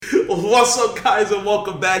What's up, guys, and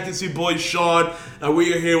welcome back. It's your boy Sean, and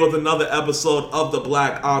we are here with another episode of the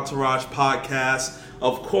Black Entourage Podcast.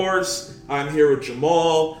 Of course, I'm here with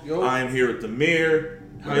Jamal. Yo. I'm here with Demir.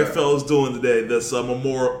 How you fellas doing today? This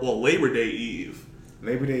Labor Day Eve.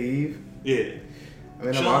 Labor Day Eve? Yeah. I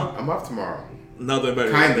mean, I'm off tomorrow. Nothing better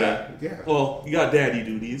than that. Yeah. Well, you got daddy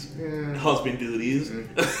duties, husband duties,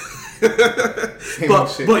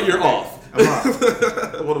 but you're off. I'm off.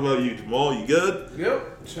 What about you, Jamal? You good?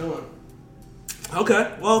 Yep, chilling. Okay.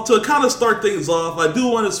 Well, to kind of start things off, I do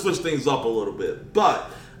want to switch things up a little bit, but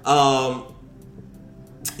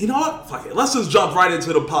you know what? Fuck it. Let's just jump right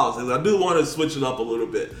into the politics. I do want to switch it up a little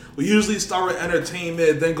bit. We usually start with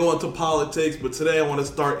entertainment, then go into politics, but today I want to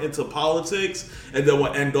start into politics, and then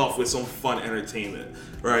we'll end off with some fun entertainment,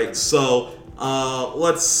 right? So,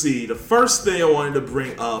 let's see. The first thing I wanted to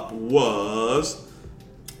bring up was,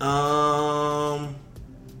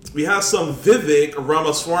 we have some Vivek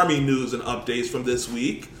Ramaswamy news and updates from this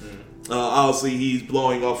week. Obviously, he's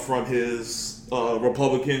blowing up from his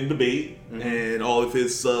Republican debate and all of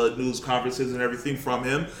his news conferences and everything from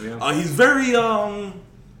him. Yeah. He's very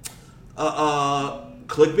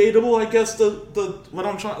clickbaitable, I guess.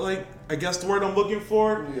 I guess the word I'm looking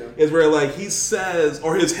for is where like he says,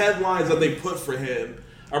 or his headlines that they put for him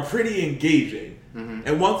are pretty engaging.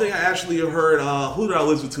 And one thing I actually heard, who did I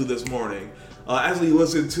listen to this morning? I actually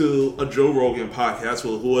listened to a Joe Rogan podcast,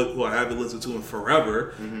 who I haven't listened to in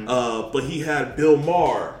forever. But he had Bill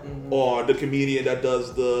Maher on, the comedian that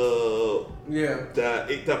does that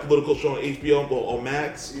political show on HBO on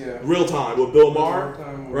Max, Real Time with Bill Maher,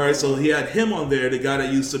 right? So he had him on there, the guy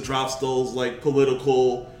that used to drop those like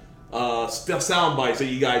political sound bites that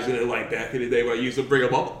you guys didn't like back in the day, where I used to bring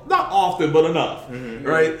them up, not often but enough,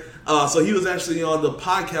 right? So he was actually on the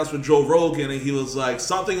podcast with Joe Rogan, and he was like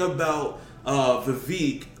something about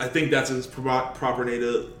Vivek, I think that's his proper name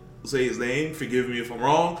to say his name, forgive me if I'm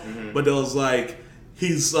wrong, but there was like,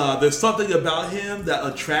 he's there's something about him that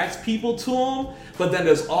attracts people to him, but then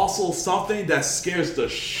there's also something that scares the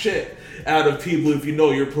shit out of people if you know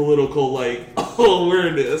your political like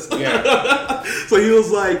awareness. So he was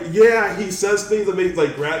like, he says things that makes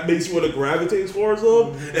you want to gravitate towards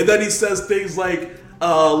him, and then he says things like,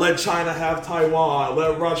 let China have Taiwan,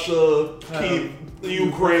 let Russia keep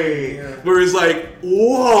Ukraine, where he's like,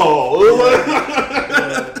 whoa.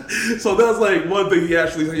 So that's like one thing he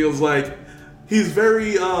was like, he's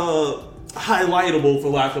very highlightable, for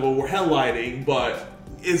lack of a word, headlining, but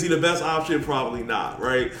is he the best option? Probably not,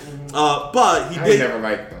 right? But he did never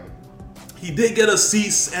liked them. He did get a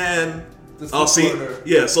cease and order.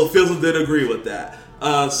 Yeah, so Fizzle did agree with that.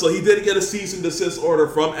 So he did get a cease and desist order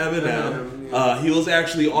from Eminem. He was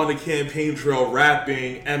actually on the campaign trail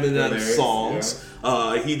rapping Eminem's songs.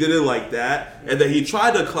 He did it like that. And then he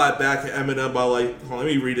tried to clap back at Eminem by like, let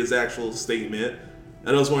me read his actual statement.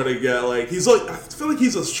 And I just wanted to get like, I feel like he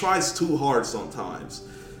just tries too hard sometimes.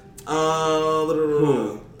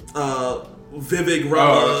 Vivek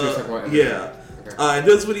Rama. Yeah. Okay. And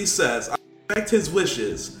this is what he says. I respect his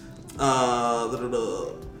wishes.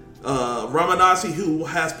 Ramanasi, who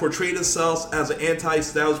has portrayed himself as an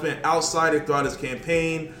anti-establishment outsider throughout his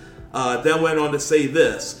campaign, then went on to say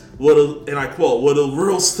this, and I quote, "Would a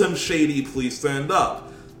real Slim Shady please stand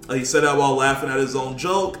up?" He said that while laughing at his own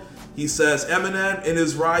joke. He says, Eminem in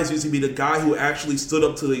his rise used to be the guy who actually stood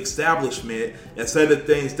up to the establishment and said the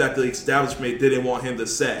things that the establishment didn't want him to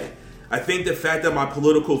say. I think the fact that my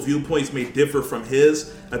political viewpoints may differ from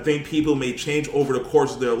his, I think people may change over the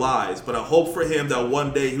course of their lives, but I hope for him that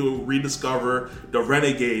one day he will rediscover the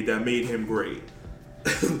renegade that made him great.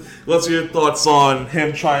 What's your thoughts on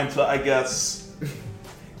him trying to, I guess,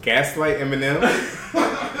 gaslight Eminem?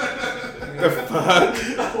 The fuck?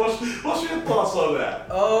 What's your thoughts on that?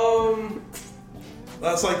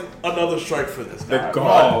 That's like another strike for this guy. The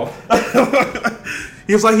gall.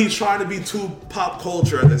 He's like he's trying to be too pop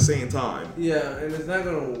culture at the same time. Yeah, and it's not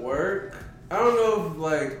gonna work. I don't know if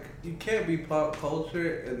like you can't be pop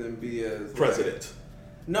culture and then be as president.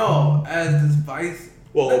 As this vice.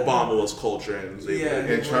 Well, Obama was culture and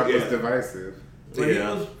Trump was divisive. But he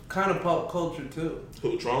was kind of pop culture too.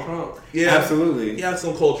 Who, Trump? Trump. Yeah, absolutely. He had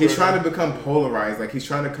some culture. He's trying to become polarized. Like he's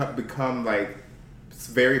trying to become like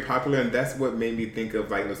very popular, and that's what made me think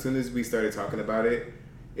of like as soon as we started talking about it,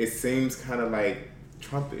 it seems kind of like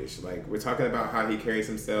Trumpish. Like we're talking about how he carries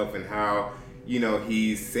himself and how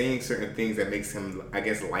he's saying certain things that makes him, I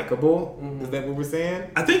guess, likable. Is that what we're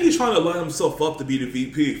saying? I think he's trying to line himself up to be the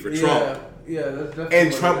VP for Trump. Yeah, that's definitely.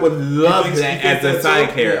 And Trump would love that as a side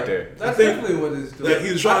character. Yeah, that's definitely what he's doing.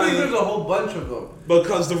 He's trying I think there's a whole bunch of them.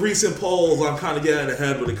 Because the recent polls, I'm kind of getting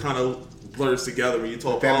ahead with it, kind of blurs together when you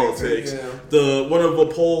talk politics. Yeah. One of a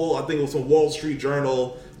poll, I think it was from Wall Street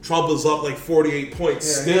Journal, Trump is up like 48 points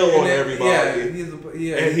still on everybody.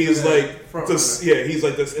 He's like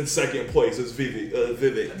this in second place. It's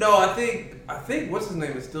Vivek. No, I think what's his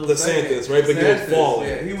name is still DeSantis, right? But he was falling.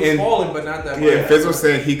 Yeah, he was falling, but not that much. Yeah, Fizzle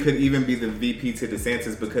said he could even be the VP to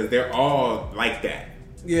DeSantis because they're all like that.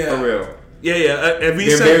 Yeah, for real. Yeah, and we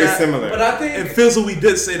they're said very that, similar. But I think, and Fizzle, we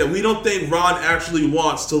did say that we don't think Ron actually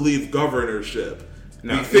wants to leave governorship.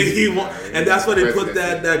 No, we think he wants, and that's why they put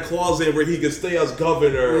that clause in where he can stay as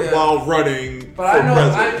governor while running. But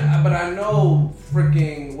I know,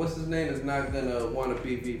 freaking what's his name is not gonna want to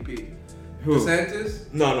be VP. Who?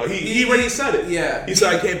 DeSantis? No, he already said it. Yeah, he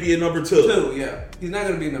said I can't be a number two. Yeah, he's not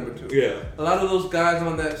gonna be number 2. Yeah, a lot of those guys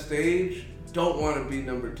on that stage don't want to be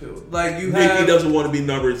number 2. Like He doesn't want to be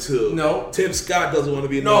number 2. No. Tim Scott doesn't want to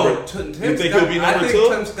be number 2. You think he'll be number 2? I think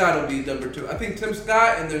Tim Scott will be number 2. I think Tim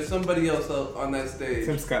Scott and there's somebody else on that stage.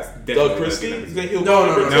 Tim Scott's definitely Doug Christie? You think he'll be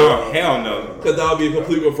number 2? No, hell no. Because that would be a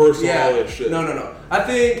complete reversal of all that shit. No. I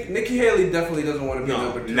think Nikki Haley definitely doesn't want to be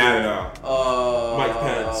number 2. Not at all. Mike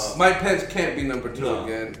Pence. Mike Pence can't be number 2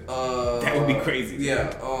 again. That would be crazy.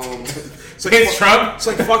 Yeah. It's Trump. It's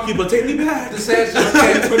like, fuck you, but take me back.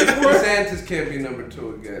 DeSantis can't be number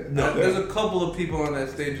 2 again. No. There's a couple of people on that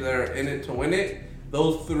stage that are in it to win it.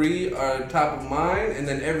 Those 3 are top of mind, and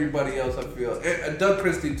then everybody else, I feel. Doug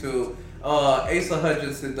Christie, too. Asa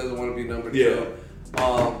Hutchinson doesn't want to be number 2. Yeah.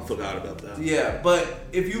 Forgot about that. Yeah, but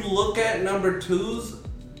if you look at number 2s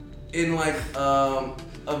in, like, a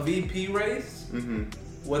VP race,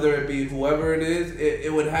 whether it be whoever it is,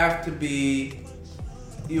 it would have to be...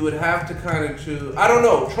 You would have to kind of choose. I don't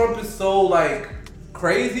know. Trump is so like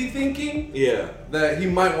crazy thinking. Yeah. That he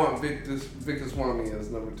might want Victor Swamy as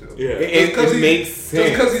number 2. Yeah. It makes sense.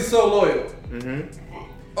 Just because he's so loyal. It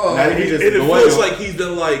feels like he's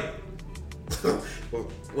been like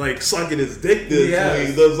sucking his dick this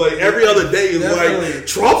week. There's like every other day is like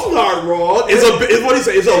Trump's not wrong. It's what he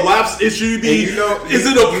say. It's a lapse issue. Is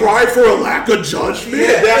it a cry for a lack of judgment?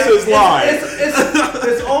 Yeah, that's his line.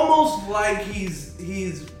 It's almost like he's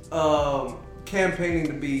campaigning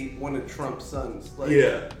to be one of Trump's sons. Like,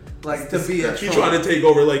 like to be a. He's trying to take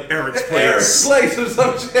over like Eric's place. Eric's place or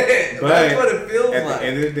some shit. But that's what it feels at like. At the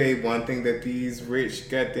end of the day, one thing that these rich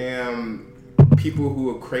goddamn people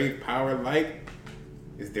who crave power like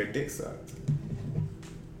is their dick sucked.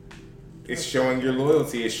 It's showing your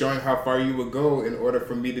loyalty. It's showing how far you would go in order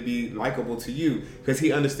for me to be likable to you. Because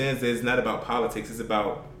he understands that it's not about politics. It's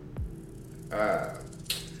about, I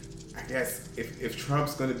guess, if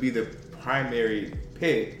Trump's going to be the primary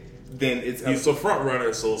pick, then he's the front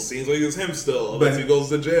runner. So it seems like it's him still, unless he goes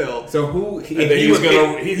to jail. So who? He's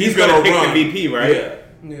gonna run the VP, right?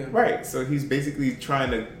 Yeah. Right. So he's basically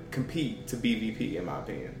trying to compete to be VP, in my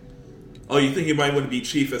opinion. Oh, you think you might want to be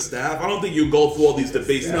chief of staff? I don't think you go through all these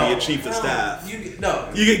debates to be a chief of staff. You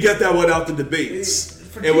can get that without the debates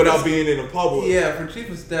and without being in the public. Yeah, for chief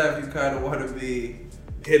of staff, you kind of want to be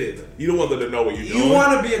hidden. You don't want them to know what you're doing. You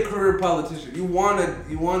want to be a career politician. You want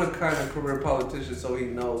a kind of career politician so he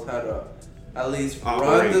knows how to at least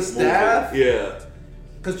run the staff. Yeah.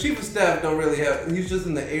 Because chief of staff don't really have. He's just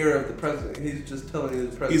in the ear of the president. He's just telling you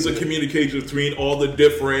the president. He's a communication between all the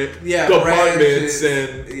different departments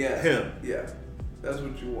and him. Yeah, that's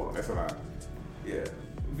what you want. That's a lot. Yeah,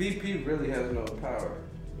 VP really has no power.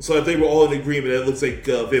 So I think we're all in agreement. It looks like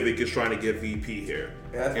Vivek is trying to get VP here.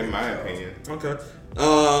 Yeah, in my opinion. Okay.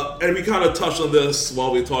 And we kind of touched on this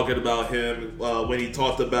while we were talking about him when he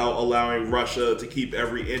talked about allowing Russia to keep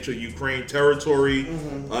every inch of Ukraine territory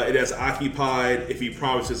it has occupied if he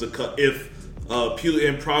promises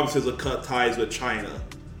Putin promises to cut ties with China.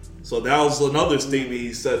 So that was another statement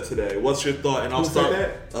he said today. What's your thought? And I'll start.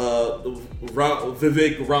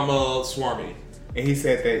 Vivek Ramaswamy. And he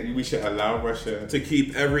said that we should allow Russia to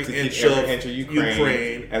keep every inch of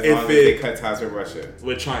Ukraine as long as they cut ties with Russia.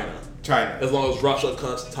 With China. As long as Russia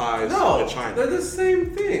cuts ties with China. They're the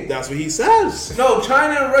same thing. That's what he says. No,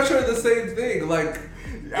 China and Russia are the same thing. Like,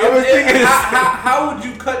 how would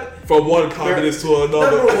you cut from one communist to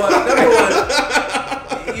another? Number one,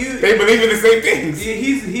 they believe in the same things.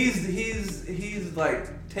 He's like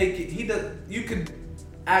you could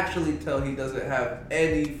actually tell he doesn't have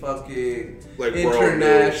any fucking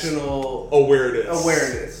international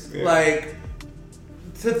awareness. Yeah. Like,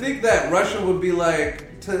 to think that Russia would be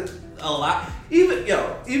like to allow even in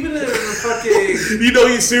the fucking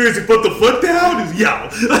he's serious to put the foot down.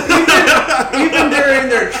 Even during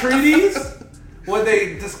their treaties when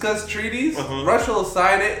they discuss treaties, Russia will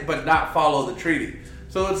sign it but not follow the treaty.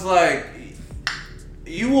 So it's like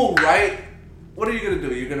you will write what are you gonna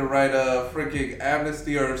do? You're gonna write a freaking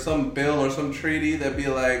amnesty or some bill or some treaty that be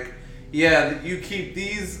like, yeah, you keep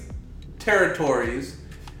these territories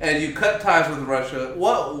and you cut ties with Russia.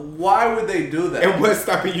 Why would they do that? And what's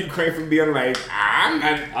stopping Ukraine from being like,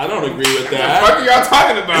 I don't agree with that. What the fuck are y'all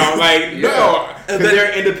talking about? Like, Yeah. no, because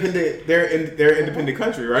they're independent. They're an independent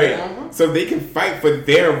country, right? Yeah. So they can fight for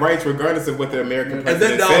their rights regardless of what the American And then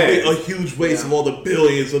president that says. would be a huge waste of all the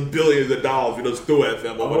billions and billions of dollars we just threw at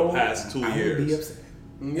them over the past 2 I would be years. upset.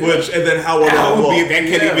 Yeah. Which and then how would That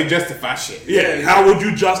can't Yeah. even justify shit. Yeah, how would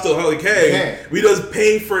you justify? Like, hey, Yeah. we just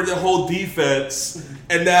paid for the whole defense,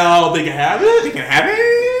 and now they can have it. They can have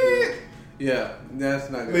it. Yeah,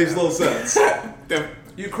 that's not gonna Makes happen. no sense. The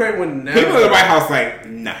Ukraine would never. people in the White House like,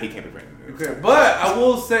 nah, he can't be president. Okay, but I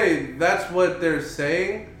will say that's what they're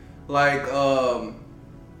saying. Like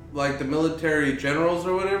the military generals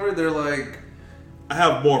or whatever. They're like, I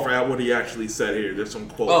have more for what he actually said here. There's some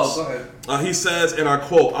quotes. oh, go ahead. He says, and I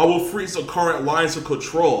quote, "I will freeze the current lines of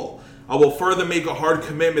control. I will further make a hard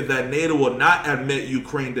commitment that NATO will not admit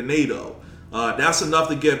Ukraine to NATO. That's enough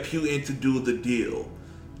to get Putin to do the deal.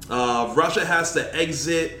 Russia has to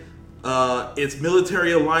exit its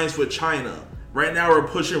military alliance with China. Right now, we're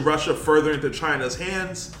pushing Russia further into China's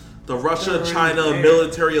hands. The Russia-China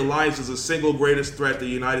military alliance is the single greatest threat the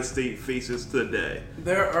United States faces today."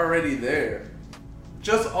 They're already there.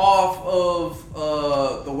 Just off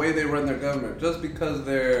of the way they run their government, just because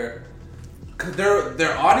they're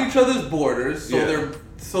on each other's borders,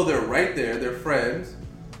 so they're right there. They're friends,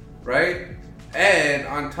 right? And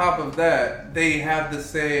on top of that, they have the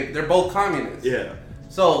same. They're both communists. Yeah.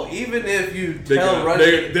 So even if you tell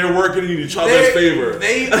Russia, they're working in each other's favor.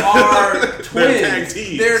 They are twins. They're tag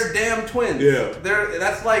teams. They're damn twins. Yeah.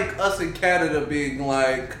 That's like us in Canada being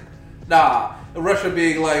like, nah. Russia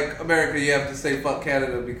being like, America, you have to say fuck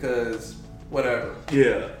Canada because whatever.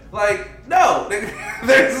 Yeah. Like, no.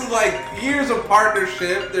 There's like years of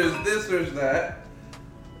partnership. There's this, there's that.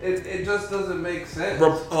 It just doesn't make sense.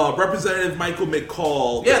 Representative Michael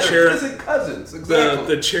McCall, Yeah, they're cousin cousins.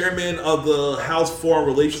 Exactly. the chairman of the House Foreign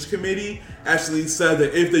Relations Committee, actually said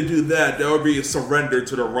that if they do that, there will be a surrender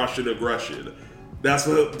to the Russian aggression. That's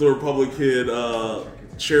what the Republican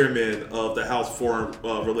chairman of the House Foreign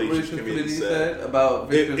Relations Committee said about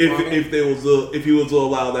Victor's if he was to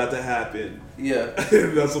allow that to happen. Yeah,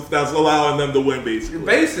 that's allowing them to win, basically.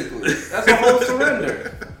 Basically, that's a whole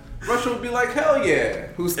surrender. Russia would be like, hell yeah.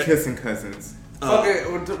 Who's kissing cousins? Fuck it,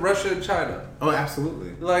 Russia and China. Oh,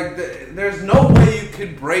 absolutely. Like, there's no way you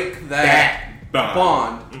could break that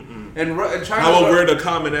bond. And China. How about we're the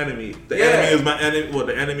common enemy? The enemy is my enemy. Well,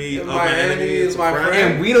 the enemy of my enemy is my friend.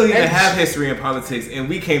 And we don't even have history in politics, and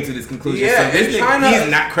we came to this conclusion. Yeah, so this China,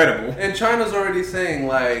 he's not credible. And China's already saying,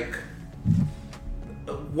 like,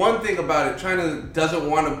 one thing about it, China doesn't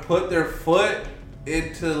want to put their foot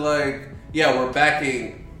into, like, yeah, we're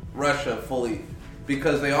backing Russia fully.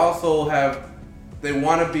 Because they also they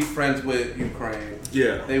want to be friends with Ukraine.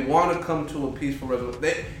 Yeah. They want to come to a peaceful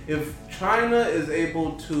resolution. If China is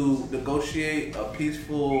able to negotiate a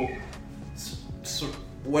peaceful,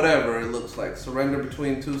 whatever it looks like, surrender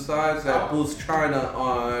between two sides, that boosts China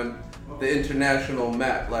on the international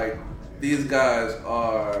map. Like, these guys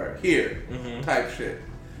are here, type shit.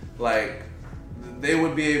 Like, they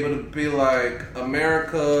would be able to be like,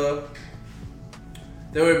 America,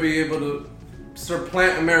 they would be able to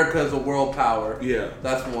supplant America as a world power. Yeah.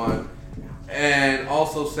 That's one. And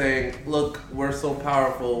also saying, look, we're so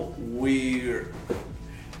powerful, we're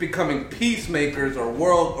becoming peacemakers or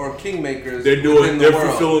kingmakers. They're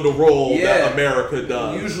fulfilling the role that America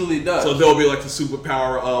does. Usually does. So they'll be like the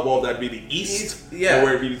superpower of, well, that'd be the East. Yeah. Or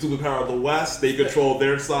where it'd be the superpower of the West. They control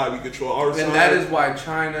their side, we control our side. And that is why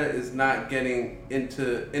China is not getting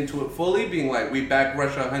into it fully, being like, we back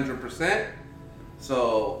Russia 100%.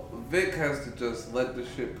 So Vic has to just let the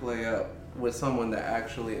shit play out with someone that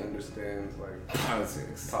actually understands, like,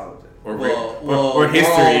 politics. Or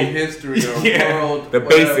history. World, the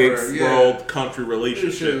whatever, basics, world, country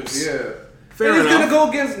relationships. Yeah. Fair and he's enough. gonna go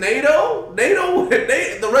against NATO.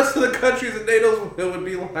 The rest of the countries in NATO would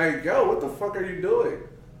be like, yo, what the fuck are you doing?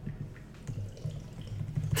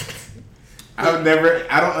 I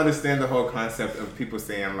don't understand the whole concept of people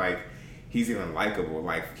saying, like, he's even likable.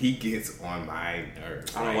 Like, he gets on my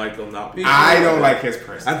nerves. I don't like him. I don't like his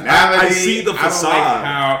personality. I see the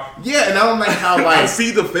facade. And I don't like how, like, I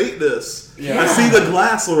see the fakeness. Yeah. I see the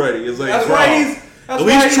glass already. It's like, That's bro, why at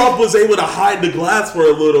least Trump was able to hide the glass for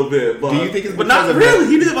a little bit. But, do you think it's but not because of really.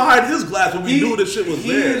 He didn't hide his glass when we knew this shit was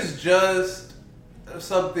there. He is just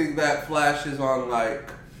something that flashes on, like,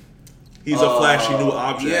 He's a flashy new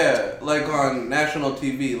object. Yeah, like on national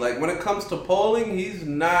TV. Like when it comes to polling, he's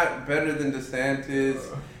not better than DeSantis.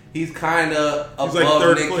 He's kind of above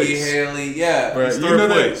like Nikki Haley. Yeah. Right. You know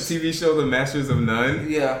that TV show, The Masters of None?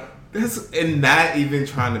 Yeah. And not even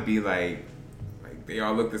trying to be like they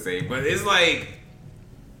all look the same, but it's like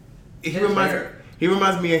he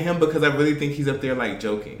reminds me of him because I really think he's up there like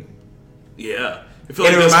joking. Yeah. It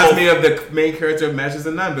reminds me of the main character of Masters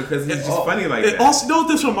of None because he's just funny like that. Also, you know what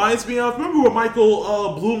this reminds me of? Remember when Michael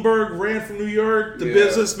Bloomberg ran from New York, the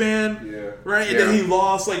businessman? Yeah. Right? And then he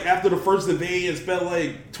lost, like, after the first debate and spent,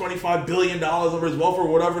 like, $25 billion over his wealth or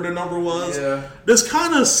whatever the number was. Yeah. This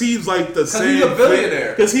kind of seems like the same he's a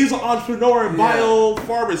billionaire. Because he's an entrepreneur in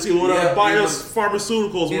biopharmacy or whatever,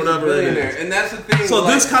 biopharmaceuticals or whatever it is. And that's the thing. So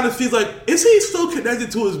this kind of feels like, is he still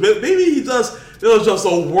connected to his business? Maybe it was just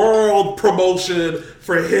a world promotion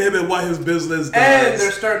for him and what his business does. And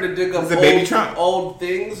they're starting to dig up old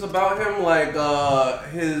things about him, like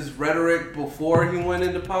his rhetoric before he went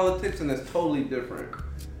into politics, and it's totally different.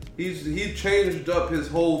 He changed up his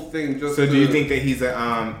whole thing. Do you think that he's a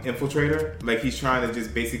infiltrator? Like he's trying to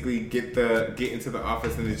just basically get into the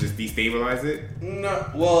office and just destabilize it? No.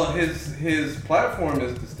 Well, his platform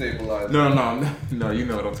is destabilized. No. You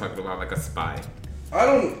know what I'm talking about, like a spy. I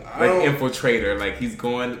don't infiltrator. Like he's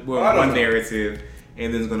going with one narrative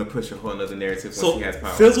and then he's going to push a whole other narrative once he has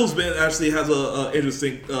power. Fizzle's has an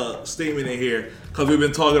interesting statement in here because we've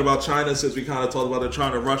been talking about China since we kind of talked about the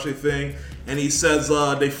China-Russia thing, and he says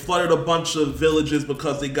they flooded a bunch of villages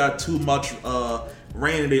because they got too much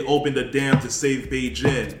rain and they opened a dam to save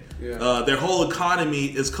Beijing. Yeah. Their whole economy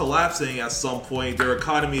is collapsing at some point. Their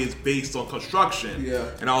economy is based on construction. Yeah.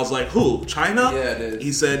 And I was like, who? China? Yeah, it is.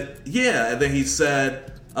 He said, yeah. And then he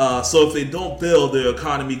said, so if they don't build, their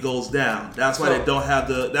economy goes down. That's why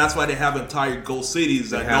that's why they have entire ghost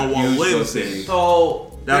cities that no one lives in.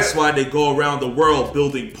 So that's why they go around the world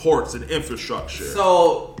building ports and infrastructure.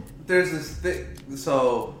 So there's this thing.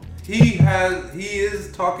 So he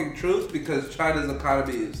is talking truth because China's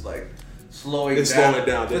economy is like slowing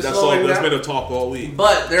down. That's been a talk all week.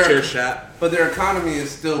 But their economy is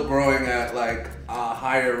still growing at like a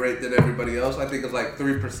higher rate than everybody else. I think it's like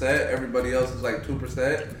 3%. Everybody else is like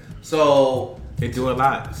 2%. So they do a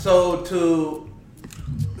lot. So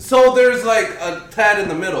there's like a tad in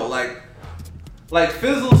the middle. Like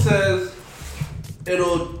Fizzle says,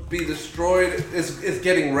 it'll be destroyed. It's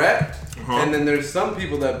getting wrecked. And then there's some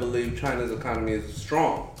people that believe China's economy is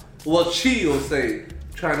strong. Well, Xi will say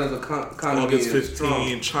China's economy August 15, is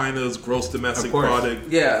strong. China's gross domestic product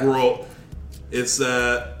growth is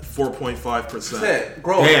at 4.5%.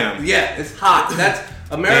 Growth. Damn. Yeah, it's hot. That's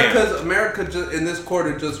America just in this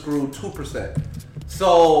quarter just grew 2%.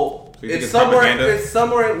 So it's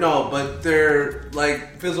somewhere. No, but they're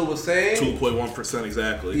like Fizzle was saying 2.1%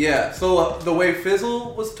 exactly. Yeah. So the way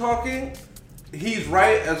Fizzle was talking, he's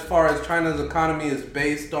right as far as China's economy is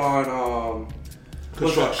based on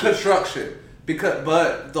construction.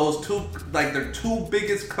 But those their two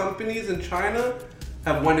biggest companies in China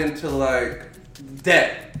have went into like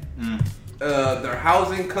debt. Their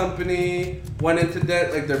housing company went into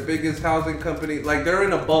debt, like their biggest housing company. Like they're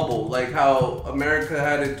in a bubble, like how America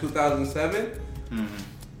had in 2007.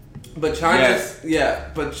 But China's,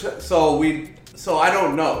 so I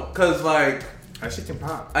don't know, cause like that shit can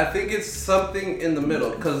pop. I think it's something in the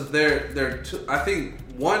middle, cause I think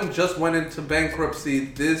one just went into bankruptcy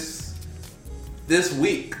this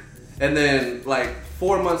week, and then like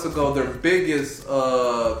 4 months ago, their biggest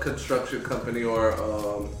construction company or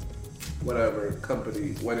whatever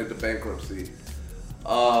company went into bankruptcy.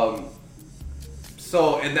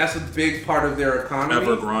 And that's a big part of their economy.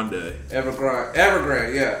 Evergrande,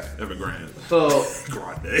 yeah. Evergrande. So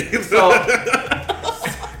Grande. So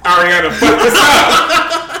Ariana, fuck this up.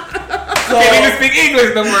 Can't even speak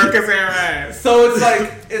English no more because they're ass. So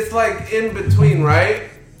it's like in between, right?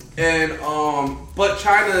 And but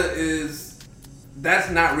China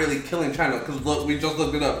that's not really killing China because look, we just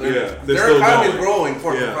looked it up. Their economy is growing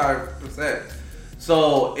 4.5%.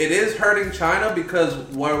 So it is hurting China because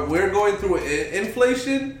while we're going through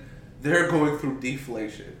inflation, they're going through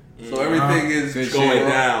deflation. So everything is going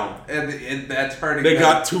down, and that's hurting. They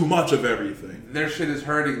got too much of everything. Their shit is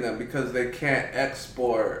hurting them because they can't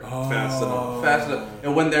export fast enough.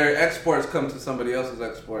 And when their exports come to somebody else's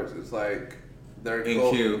exports, it's like they're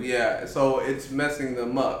yeah. So it's messing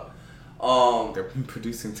them up. They're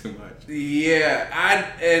producing too much. Yeah,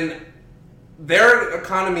 and their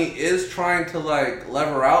economy is trying to like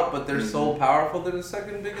lever out, but they're so powerful. They're the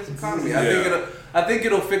second biggest economy. I think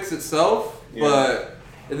it'll fix itself, but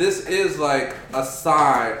this is like a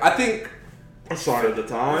sign. I think A sign of the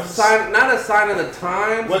times. Not a sign of the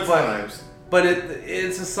times. What times? But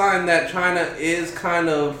it's a sign that China is kind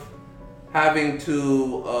of having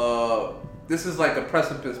to. This is like a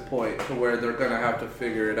precipice point to where they're gonna have to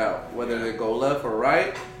figure it out, whether they go left or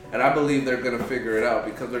right. And I believe they're gonna figure it out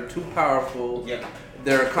because they're too powerful. Yeah.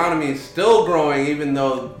 Their economy is still growing, even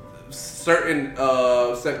though certain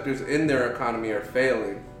sectors in their economy are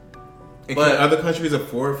failing. And But- can other countries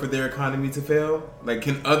afford for their economy to fail? Like,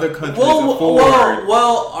 can other countries afford?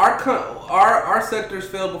 Well, our sectors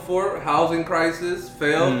failed before. Housing crisis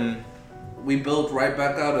failed. We built right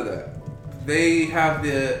back out of that. They have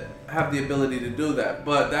the ability to do that,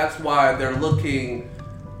 but that's why they're looking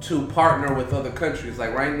to partner with other countries.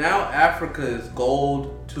 Like right now, Africa is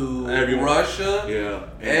gold to Russia,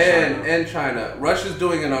 and China. Russia's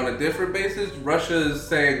doing it on a different basis. Russia's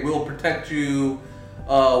saying we'll protect you,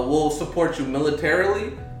 we'll support you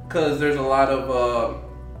militarily, because there's a lot of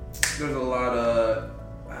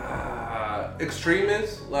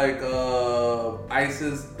extremists like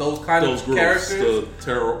ISIS, those groups, characters,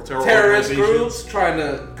 terrorist groups trying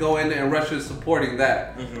to go in, and Russia's supporting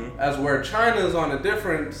that. As where China's on a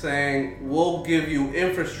different saying, we'll give you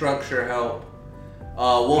infrastructure help.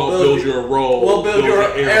 We'll build your road. We'll build your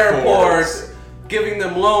airports, giving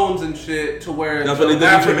them loans and shit to where that's what they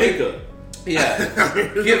did in Jamaica. Yeah,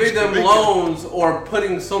 giving them loans or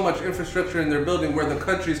putting so much infrastructure in their building where the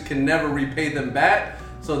countries can never repay them back.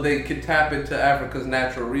 So they can tap into Africa's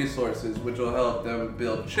natural resources, which will help them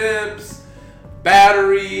build chips,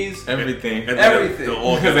 batteries, everything. Everything.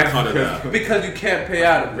 All cut of that. Because you can't pay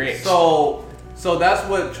out of it. So that's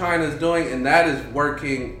what China's doing, and that is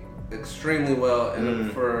working extremely well,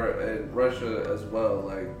 and for Russia as well,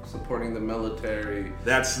 like supporting the military.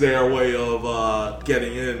 That's their way of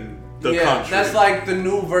getting in the country. That's like the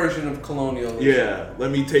new version of colonialism. Yeah,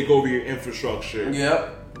 let me take over your infrastructure.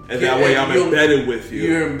 Yep. And that way I'm embedded with you.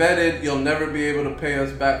 You're embedded. You'll never be able to pay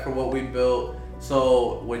us back for what we built.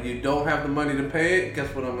 So when you don't have the money to pay it,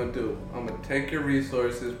 guess what I'm going to do? I'm going to take your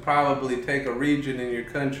resources, probably take a region in your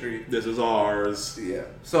country. This is ours. Yeah.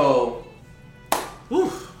 So,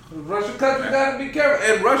 Russian country got to be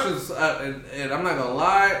careful. And Russia's, and I'm not going to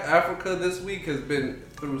lie, Africa this week has been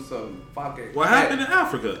through some fucking... What happened in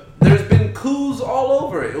Africa? There's been coups all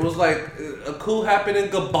over it. It was like a coup happened in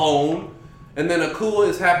Gabon. And then a coup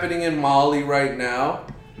is happening in Mali right now.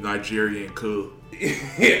 Nigerian coup.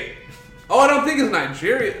 Yeah. Oh, I don't think it's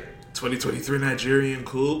Nigeria. 2023 Nigerian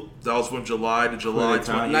coup. That was from July to July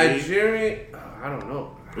 28. Nigerian, I don't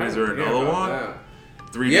know. Is there another one? That.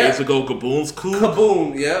 3 days ago, Gabon's coup.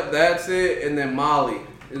 Gabon, yep, that's it. And then Mali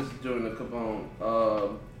is doing the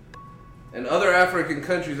Gabon. And other African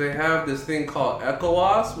countries, they have this thing called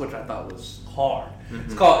ECOWAS, which I thought was hard.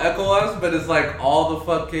 It's called ECOWAS, but it's like all the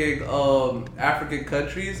fucking African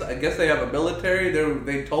countries. I guess they have a military.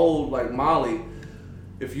 They told like Mali,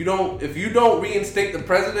 if you don't reinstate the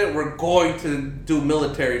president, we're going to do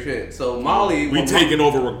military shit. So Mali, we taking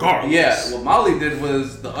over regardless. Yeah, what Mali did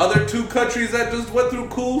was the other two countries that just went through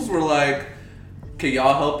coups were like, can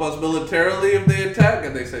y'all help us militarily if they attack?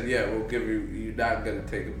 And they said, yeah, we'll give you. You're not gonna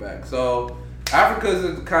take it back. So. Africa's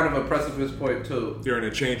is kind of a precipice point too. You're in a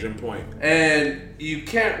changing point. And you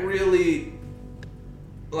can't really,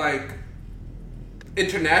 like,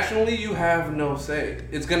 internationally, you have no say.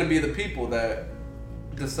 It's going to be the people that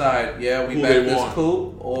decide, yeah, we back this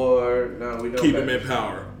coup, or no, we don't. Keep them in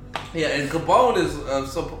power. Yeah, and Gabon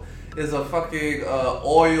is a fucking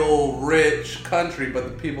oil-rich country, but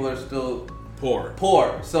the people are still...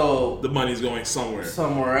 Poor. So the money's going somewhere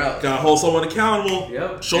else. Gotta hold someone accountable.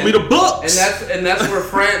 Yep. Show me the books. And that's where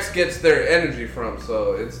France gets their energy from.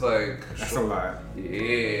 So it's like that's a lot.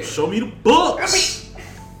 Yeah. Show me the books.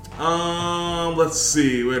 Let's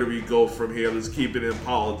see. Where do we go from here? Let's keep it in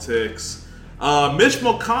politics. Mitch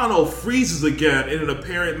McConnell freezes again in an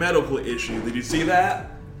apparent medical issue. Did you see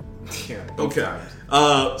that? Yeah. Okay.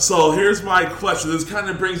 So here's my question. This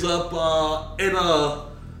kind of brings up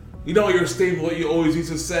you know your statement, what you always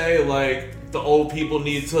used to say, like the old people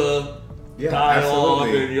need to dialogue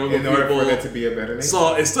and younger people. In order for that to be a better nation.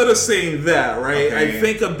 So instead of saying that, right, I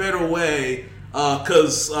think a better way,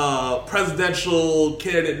 because presidential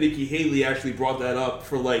candidate Nikki Haley actually brought that up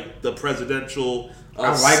for like the presidential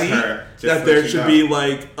seat, that there should be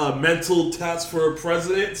like a mental test for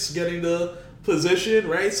presidents getting the position,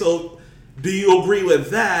 right? So do you agree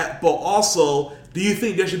with that? But also, do you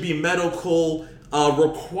think there should be medical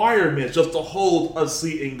requirements just to hold a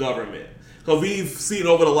seat in government? Because we've seen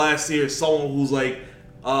over the last year someone who's like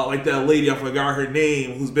that lady, I forgot her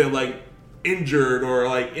name, who's been like injured or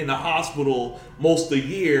like in the hospital most of the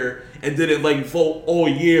year and didn't like vote all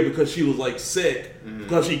year because she was like sick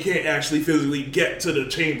because she can't actually physically get to the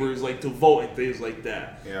chambers like to vote and things like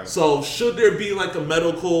that. Yeah. So should there be like a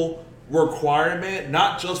medical requirement,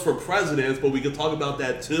 not just for presidents, but we can talk about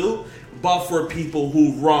that too, but for people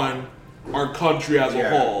who run our country as a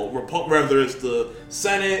whole, whether it's the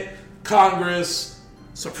Senate, Congress,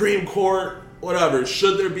 Supreme Court, whatever.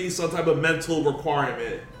 Should there be some type of mental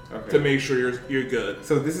requirement to make sure you're good?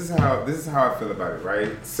 So this is how I feel about it,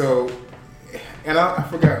 right? So, and I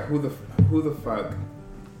forgot who the fuck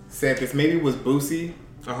said this. Maybe it was Boosie.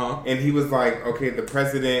 And he was like, okay, the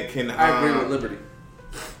president can. I agree with Liberty.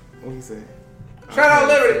 What did he say? Shout out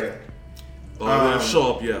Liberty. Oh, they didn't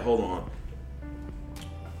show up yet. Hold on.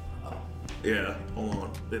 Yeah, hold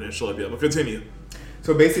on. They didn't show up yet, but continue.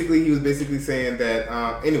 So basically, he was basically saying that.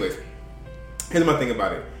 Anyways, here's my thing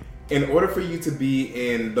about it. In order for you to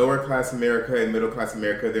be in lower class America and middle class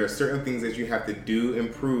America, there are certain things that you have to do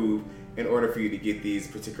and prove in order for you to get these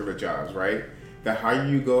particular jobs, right? The higher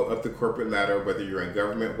you go up the corporate ladder, whether you're in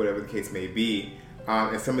government, whatever the case may be,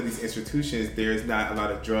 in some of these institutions, there's not a lot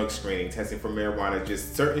of drug screening, testing for marijuana,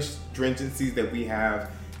 just certain stringencies that we have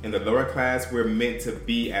in the lower class. We're meant to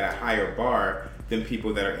be at a higher bar than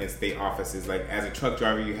people that are in state offices. Like as a truck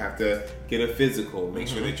driver, you have to get a physical, make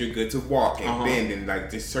sure that you're good to walk and bend and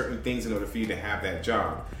like just certain things in order for you to have that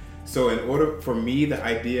job. So in order for me, the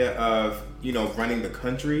idea of, running the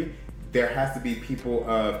country, there has to be people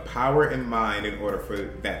of power and mind in order for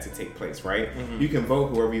that to take place, right? You can vote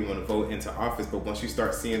whoever you want to vote into office, but once you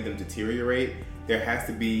start seeing them deteriorate, there has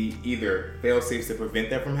to be either fail-safes to prevent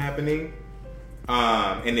that from happening,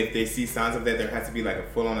 and if they see signs of that, there has to be like a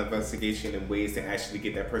full-on investigation and ways to actually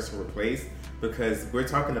get that person replaced, because we're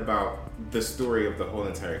talking about the story of the whole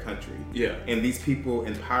entire country. Yeah. And these people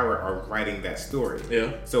in power are writing that story.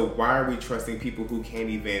 Yeah. So why are we trusting people who can't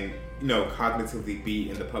even, cognitively be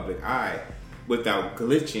in the public eye without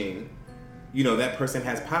glitching? That person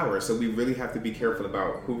has power. So we really have to be careful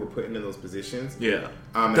about who we're putting in those positions. Yeah.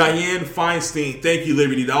 Dianne Feinstein, thank you,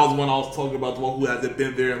 Liberty. That was one I was talking about, the one who hasn't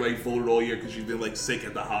been there and like voted all year because she's been like sick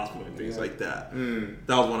at the hospital and things like that.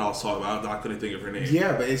 That was one I was talking about. I couldn't think of her name.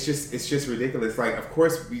 Yeah, but it's just ridiculous. Like, of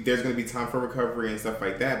course, there's going to be time for recovery and stuff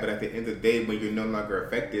like that. But at the end of the day, when you're no longer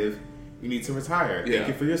effective, you need to retire. Thank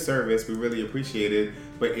you for your service. We really appreciate it.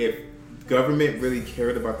 But if government really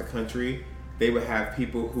cared about the country, they would have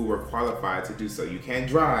people who were qualified to do so. You can't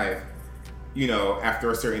drive,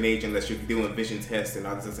 after a certain age unless you're doing vision tests and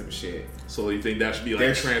all this other shit. So you think that should be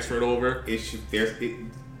like transferred over?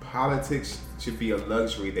 Politics should be a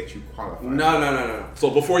luxury that you qualify. No.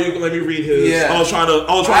 So before you let me read his, I was trying to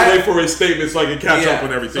wait for his statement so I can catch up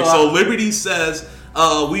on everything. So Liberty says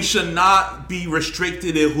we should not be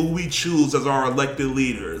restricted in who we choose as our elected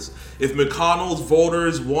leaders. If McConnell's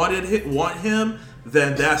voters want him,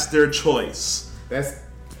 then that's their choice. But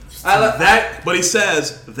he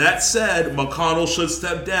says, that said, McConnell should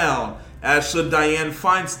step down, as should Dianne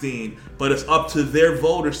Feinstein, but it's up to their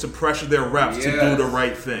voters to pressure their reps to do the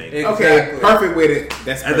right thing. Exactly. Okay, perfect way to.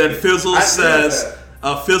 That's perfect. And then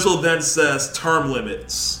Fizzle then says term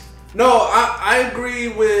limits. No, I agree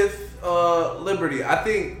with Liberty. I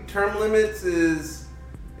think term limits is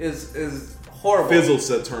horrible. Fizzle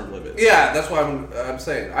said term limits. Yeah, that's what I'm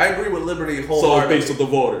saying. I agree with Liberty wholeheartedly. So based on the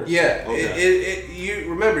voters. Yeah. Okay.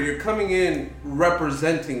 You remember, you're coming in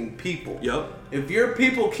representing people. Yep. If your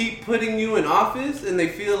people keep putting you in office and they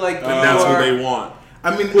feel like that's what they want.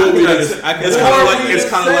 I mean, it's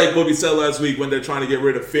kind of like what we said last week when they're trying to get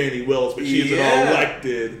rid of Fannie Willis, but she's an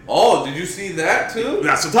elected. Oh, did you see that too?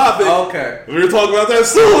 That's the topic. Okay. We were talking about that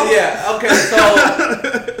soon. Yeah. Okay.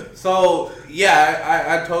 So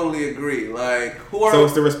I totally agree. Like, So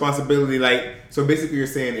it's the responsibility. Like, so basically, you're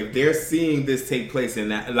saying if they're seeing this take place in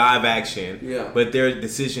live action, but their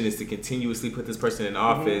decision is to continuously put this person in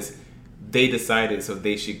office. They decided, so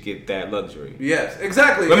they should get that luxury. Yes,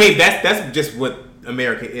 exactly. I mean, that's just what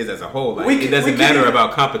America is as a whole. Like, it doesn't matter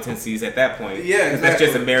about competencies at that point. Yeah, exactly. That's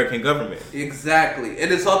just American government. Exactly.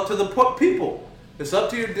 And it's up to the people. It's up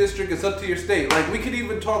to your district. It's up to your state. Like, we could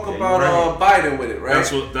even talk about Biden with it, right?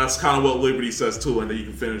 That's kind of what Liberty says, too, and then you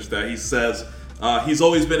can finish that. He says, he's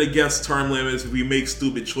always been against term limits. If we make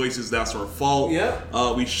stupid choices, that's our fault. Yeah.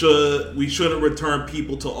 We shouldn't return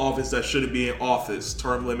people to office that shouldn't be in office.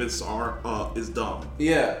 Term limits is dumb.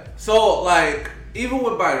 Yeah. So, like, even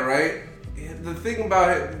with Biden, right? The thing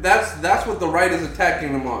about it, that's what the right is attacking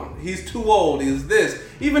him on. He's too old. He's this.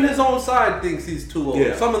 Even his own side thinks he's too old.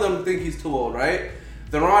 Yeah. Some of them think he's too old, right?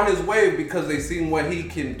 They're on his wave because they've seen what he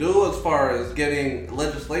can do as far as getting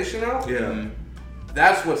legislation out. Yeah.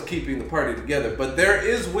 That's what's keeping the party together. But there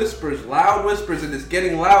is whispers, loud whispers, and it's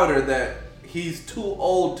getting louder that he's too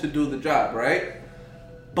old to do the job, right?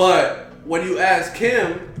 But when you ask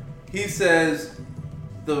him, he says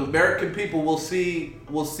the American people will see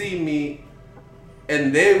me,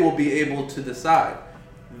 and they will be able to decide.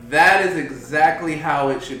 That is exactly how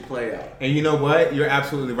it should play out. And you know what? You're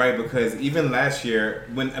absolutely right, because even last year,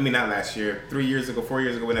 not last year, 3 years ago, 4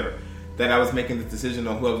 years ago, whenever, that I was making the decision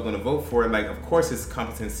on who I was going to vote for, like, of course his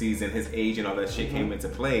competencies and his age and all that shit came into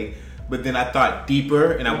play. But then I thought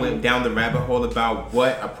deeper, and I went down the rabbit hole about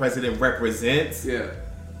what a president represents. Yeah.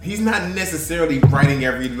 He's not necessarily writing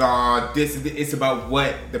every law. It's about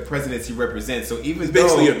what the presidency represents. So even he's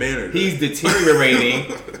basically a manager, he's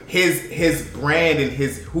deteriorating his brand and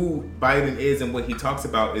who Biden is and what he talks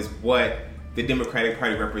about is what the Democratic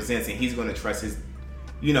Party represents, and he's going to trust his,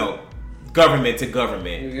 government to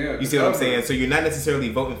government. Yeah, you see what I'm saying? So you're not necessarily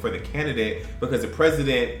voting for the candidate because the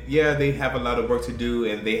president, they have a lot of work to do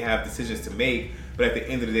and they have decisions to make, but at the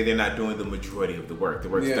end of the day, they're not doing the majority of the work. The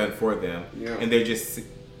work's done for them, and they're just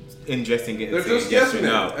ingesting it. They're just guessing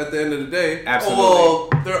at the end of the day. Absolutely. Well,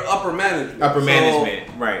 they're upper management.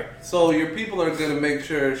 Management, right. So your people are going to make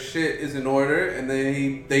sure shit is in order, and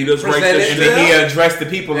then they just present it and then he addressed the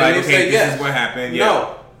people like, okay, this is what happened. Yeah.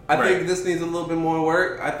 No. I think this needs a little bit more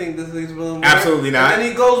work. I think this needs a little more Absolutely work. not. And then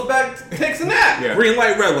he goes back, takes a nap. Yeah. Green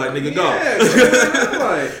light, red light, nigga, go. Yeah, green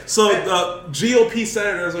light. So GOP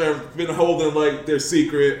senators have been holding like their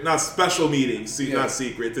secret, not special meetings, not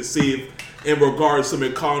secret, to see if, in regards to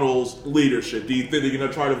McConnell's leadership, do you think they're going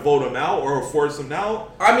to try to vote him out or force him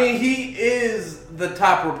out? I mean, he is the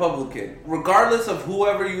top Republican. Regardless of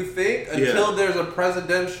whoever you think, until there's a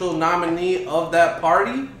presidential nominee of that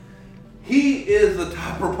party, he is the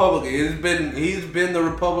top Republican. He's been the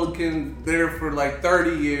Republican there for like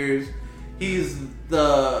 30 years. He's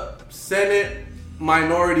the Senate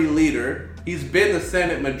minority leader. He's been the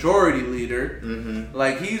Senate majority leader. Mm-hmm.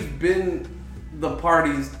 Like, he's been the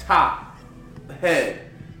party's top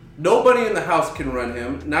head. Nobody in the House can run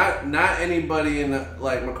him. Not anybody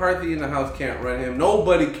like McCarthy in the House can't run him.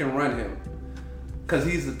 Nobody can run him because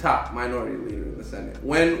he's the top minority leader in the Senate.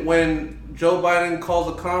 When Joe Biden calls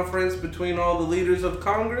a conference between all the leaders of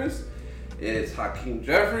Congress, it's Hakeem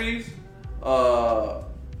Jeffries, the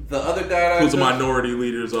other guy who's the minority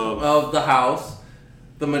leaders of the House.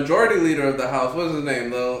 The majority leader of the House, what's his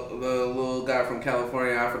name? The little guy from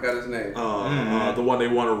California, I forgot his name. The one they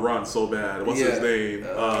want to run so bad. What's his name?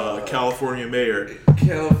 California mayor.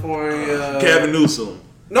 Gavin Newsom.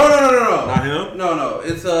 No. Not him? No.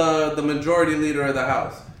 It's the majority leader of the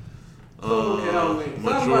House.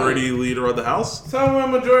 Majority leader of the House?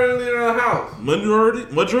 Someone majority leader of the House.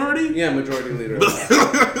 Majority? Yeah, majority leader of the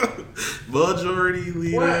House. Majority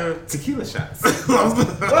leader. What? Tequila shots.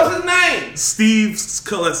 What's his name? Steve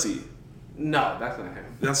Scalise. No, that's not him.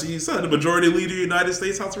 That's what you said. The majority leader of the United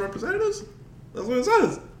States House of Representatives? That's what it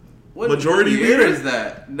says. What majority leader leader is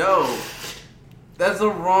that? No. That's the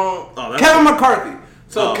wrong... Kevin McCarthy.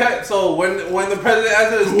 So when the president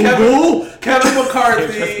asks Kevin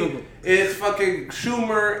McCarthy, it's fucking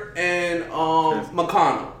Schumer and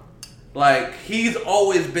McConnell. Like, he's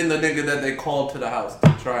always been the nigga that they called to the House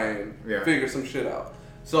to try and figure some shit out.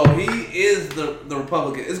 So he is the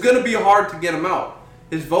Republican. It's going to be hard to get him out.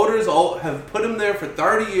 His voters have put him there for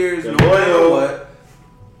 30 years, no matter what.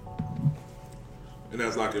 And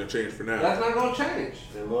that's not going to change for now. That's not going to change.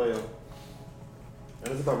 They're loyal.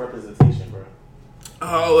 And it's about representation, bro.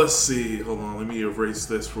 Oh, let's see. Hold on. Let me erase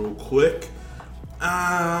this real quick.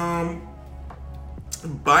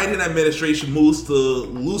 Biden administration moves to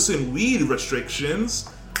loosen weed restrictions.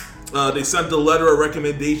 They sent a letter of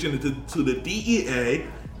recommendation to the DEA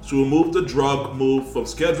to remove the drug move from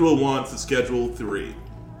Schedule 1 to Schedule 3.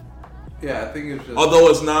 Yeah, I think it's just... Although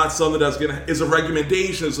it's not something it's a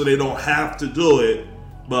recommendation, so they don't have to do it.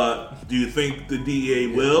 But do you think the DEA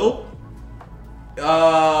will?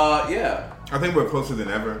 Yeah. I think we're closer than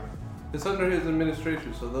ever. It's under his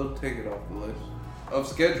administration, so they'll take it off the list of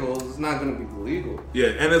schedules. It's not going to be legal. Yeah,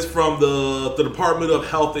 and it's from the Department of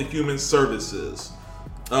Health and Human Services.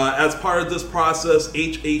 As part of this process,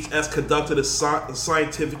 HHS conducted a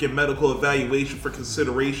scientific and medical evaluation for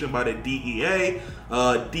consideration by the DEA.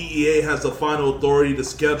 DEA has the final authority to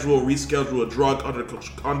schedule or reschedule a drug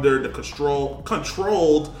under the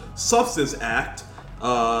Controlled Substance Act.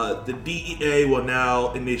 The DEA will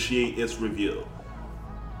now initiate its review.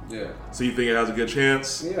 Yeah. So you think it has a good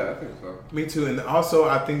chance? Yeah, I think so. Me too. And also,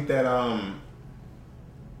 I think that I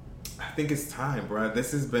think it's time, bro.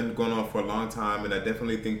 This has been going on for a long time, and I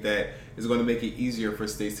definitely think that it's going to make it easier for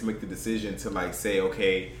states to make the decision to, like, say,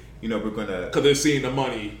 okay, we're gonna, because they're seeing the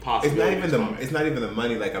money possibly. It's not even the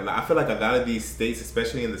money. Like I feel like a lot of these states,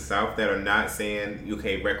 especially in the South, that are not saying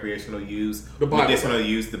recreational use, medicinal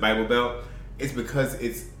use, the Bible Belt. It's because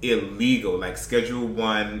it's illegal, like Schedule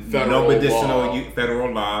 1, no medicinal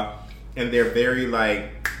federal law, and they're very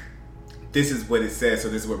like, this is what it says, so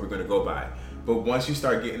this is what we're going to go by. But once you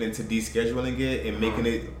start getting into descheduling it and making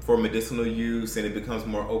it for medicinal use, and it becomes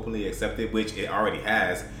more openly accepted, which it already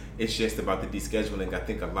has, it's just about the descheduling. I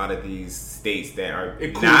think a lot of these states that are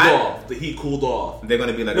off. The heat cooled off. They're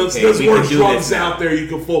going to be like, okay, there's more drugs out there you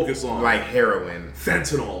can focus on, like heroin,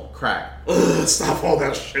 fentanyl, crack. Stop all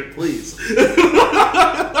that shit, please.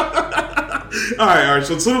 All right.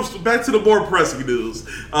 So back to the more pressing news.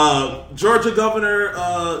 Georgia Governor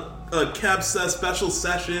Kemp says special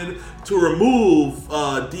session to remove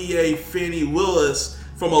DA Fani Willis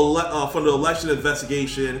from the election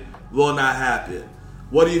investigation will not happen.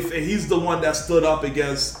 What do you think? He's the one that stood up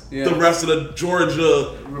against the rest of the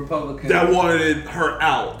Georgia Republicans that wanted her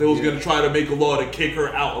out. They was going to try to make a law to kick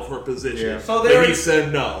her out of her position. Yeah. So he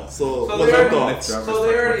said no. So what's your thoughts? So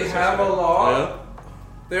they already have a law. Yeah.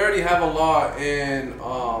 They already have a law in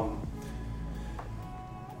on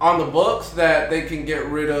the books that they can get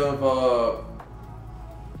rid of.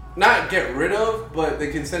 Not get rid of, but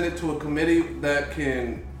they can send it to a committee that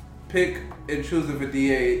can pick and choose if a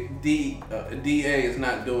DA is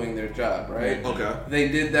not doing their job, right? Okay. They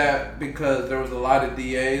did that because there was a lot of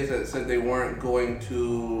DAs that said they weren't going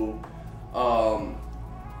to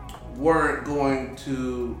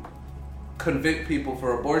convict people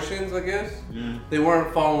for abortions, I guess. They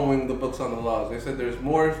weren't following the books on the laws. They said there's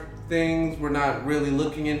more things, we're not really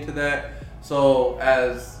looking into that. So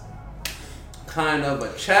as kind of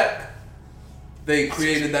a check, they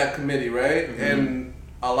created that committee, right? Mm-hmm. And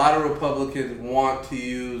a lot of Republicans want to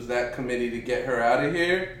use that committee to get her out of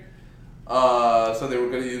here. So they were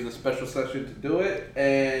going to use a special session to do it.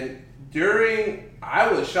 And I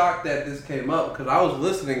was shocked that this came up because I was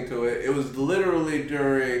listening to it. It was literally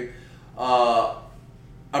during not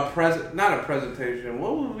a presentation.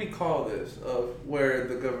 What would we call this? Where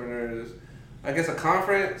the governor is, I guess, a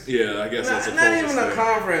conference. Yeah, I guess that's not even a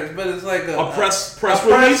conference, but it's like a press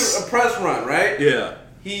release, a press run, right? Yeah.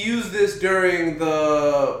 He used this during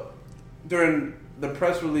the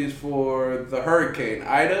press release for the Hurricane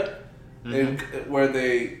Ida, where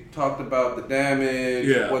they talked about the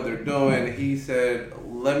damage, what they're doing. He said,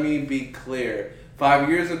 "Let me be clear. 5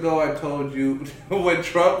 years ago, I told you when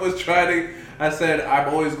Trump was trying. I said I'm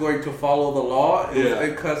always going to follow the law. It was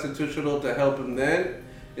unconstitutional to help him then.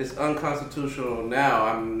 It's unconstitutional now.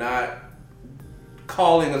 I'm not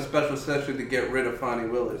calling a special session to get rid of Fani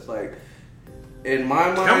Willis. Like, in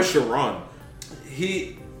my mind, Kemp should run.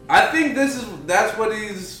 I think that's what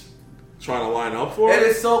he's trying to line up for. And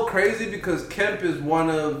it's so crazy because Kemp is one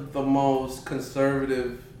of the most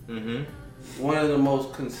conservative,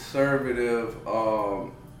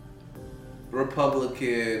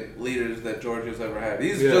 Republican leaders that Georgia's ever had.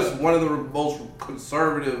 He's just one of the most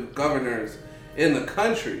conservative governors in the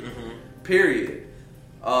country, period.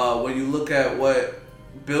 When you look at what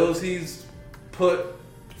bills he's put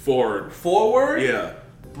forward,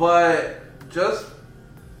 but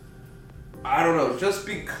I don't know, just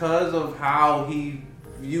because of how he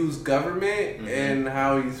views government and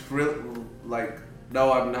how he's really like,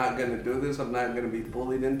 no, I'm not going to do this. I'm not going to be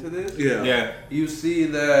bullied into this. Yeah. You see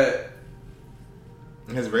that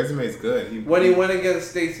his resume is good. When he went against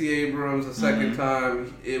Stacey Abrams the second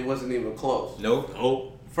time, it wasn't even close.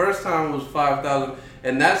 Nope. First time was 5,000,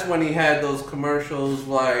 and that's when he had those commercials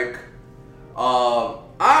like,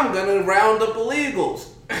 "I'm gonna round up illegals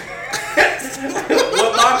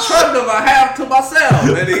with my truck that I have to myself,"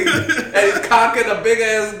 and he's cocking a big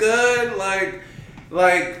ass gun,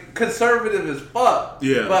 like conservative as fuck.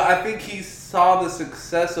 Yeah. But I think he saw the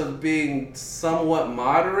success of being somewhat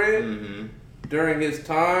moderate during his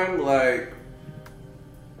time, like,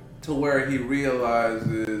 to where he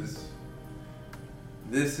realizes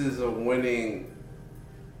this is a winning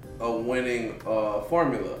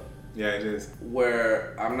formula. Yeah, it is.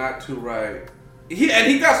 Where I'm not too right. He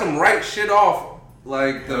got some right shit off,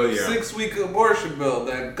 like the 6-week abortion bill,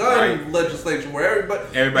 that gun legislation where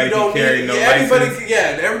everybody can carry no license.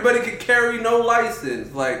 Everybody can carry no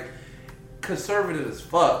license. Like, conservative as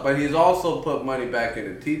fuck, but he's also put money back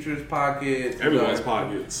in the teachers' pockets. Everyone's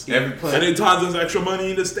pockets. Anytime there's extra money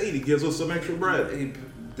in the state, he gives us some extra bread. He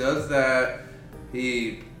does that.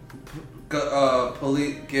 He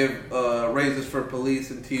give raises for police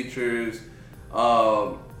and teachers.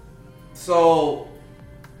 So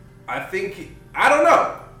I think I don't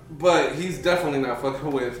know, but he's definitely not fucking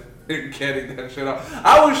with getting that shit off.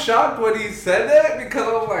 I was shocked when he said that because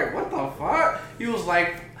I was like, what the fuck? He was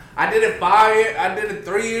like, I did it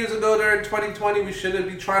 3 years ago during 2020. We shouldn't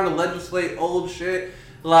be trying to legislate old shit.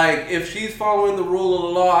 Like, if she's following the rule of the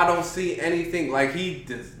law, I don't see anything. Like, he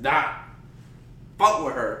does not fuck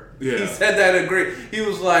with her. Yeah. He said that and agreed. He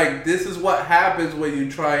was like, this is what happens when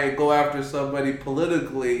you try and go after somebody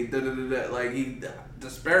politically. Like, he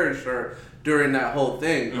disparaged her during that whole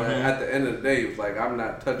thing. But at the end of the day, he was like, I'm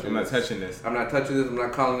not touching this. I'm not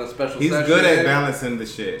calling a special session. He's good at balancing the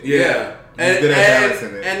shit. Yeah. He's good at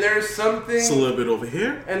balancing it. And there's something. It's a little bit over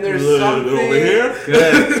here. And there's something. Bit over here.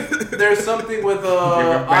 Good. There's something with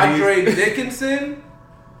Andre Dickinson.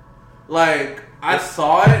 Like, I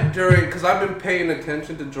saw it because I've been paying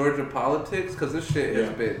attention to Georgia politics because this shit has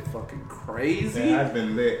been fucking crazy. Yeah, it's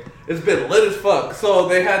been lit. It's been lit as fuck. So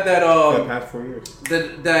they had that the past 4 years.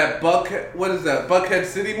 That Buckhead, what is that? Buckhead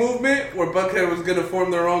City movement where Buckhead was gonna form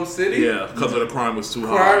their own city. Yeah, because of the crime was too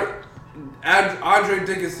high. Andre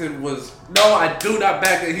Dickinson was I do not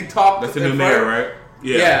back it. He talked. That's the new mayor, right?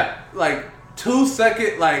 Yeah, like 2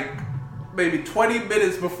 seconds, like maybe 20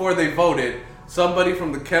 minutes before they voted. Somebody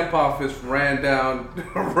from the Kemp office ran down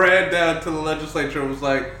to the legislature and was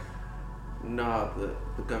like, nah, the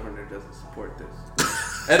governor doesn't support this.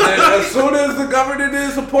 And then as soon as the governor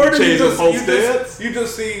didn't support it, you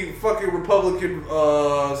just see fucking Republican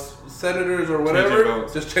senators or whatever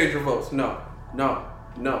just change your votes. No.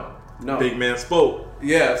 Big man spoke.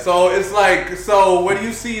 Yeah, so it's like, when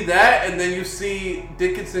you see that and then you see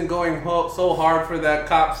Dickinson going so hard for that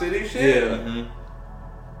Cop City shit,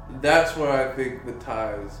 that's where I think the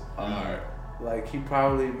ties are. Like, he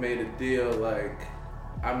probably made a deal like,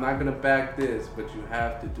 I'm not gonna back this, but you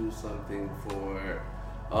have to do something for,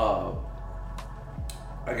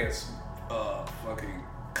 I guess, fucking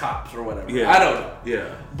cops or whatever. Yeah. I don't know.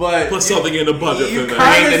 Yeah. But put something in the budget for that.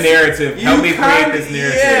 Create the narrative. Help me create this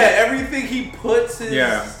narrative. Yeah, everything he puts is...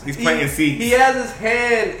 Yeah, he's planting seeds. He has his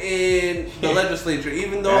hand in the legislature,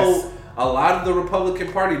 even though a lot of the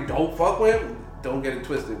Republican Party don't fuck with him. Don't get it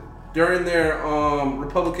twisted. During their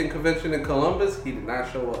Republican convention in Columbus, he did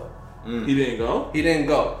not show up. He didn't go? He didn't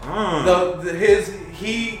go.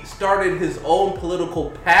 He started his own political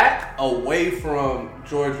PAC away from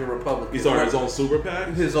Georgia Republicans. He started his own super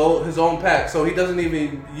PAC? His own PAC. So he doesn't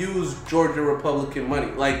even use Georgia Republican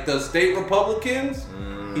money. Like the state Republicans,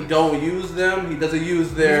 he don't use them. He doesn't use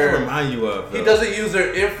their... remind you of. Though. He doesn't use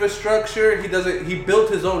their infrastructure. He built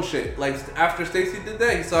his own shit. Like after Stacey did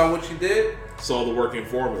that, he saw what she did. Saw the working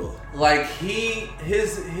formula. Like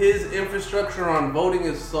his infrastructure on voting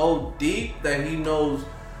is so deep that he knows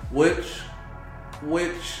which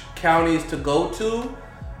counties to go to,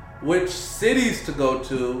 which cities to go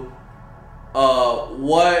to,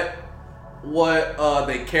 what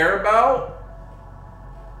they care about.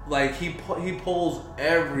 Like he pulls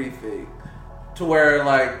everything to where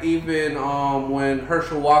like even when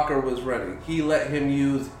Herschel Walker was running, he let him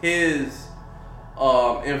use his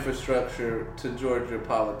infrastructure to Georgia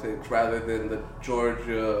politics rather than the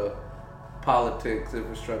Georgia politics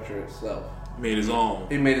infrastructure itself. Made his own.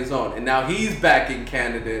 He made his own. And now he's backing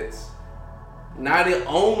candidates, not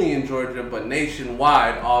only in Georgia, but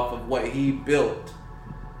nationwide off of what he built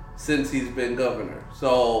since he's been governor.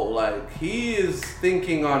 So, like, he is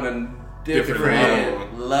thinking on a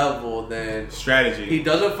different level than... strategy. He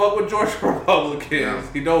doesn't fuck with Georgia Republicans.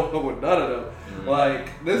 No. He don't fuck with none of them.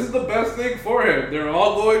 Like, this is the best thing for him. They're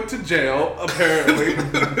all going to jail, apparently.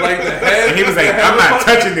 Like, the head... And he was like, I'm not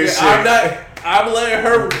touching this shit. I'm letting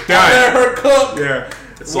her cook. Yeah.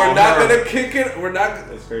 We're not going to kick it. They're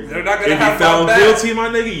not going to have my back. If you found guilty, my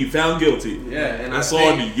nigga, you found guilty. Yeah. And that's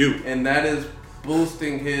all to you. And that is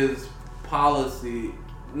boosting his policy...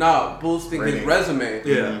 No, boosting his resume.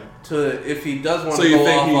 Yeah. To if he does want to go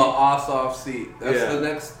off an Ossoff seat. That's the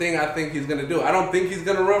next thing I think he's gonna do. I don't think he's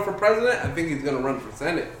gonna run for president. I think he's gonna run for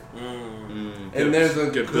Senate. And there's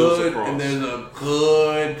a good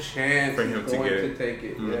chance for him he's going to take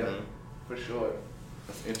it. Yeah, for sure.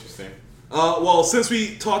 That's interesting. Well, since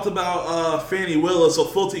we talked about Fannie Willis, a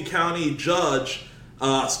Fulton County judge,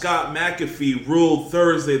 Scott McAfee, ruled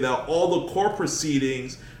Thursday that all the court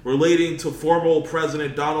proceedings relating to former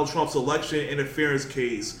President Donald Trump's election interference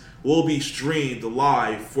case will be streamed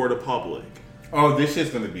live for the public. Oh, this shit's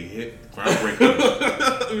gonna be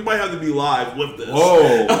groundbreaking. We might have to be live with this.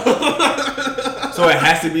 Whoa! So it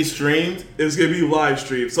has to be streamed? It's gonna be live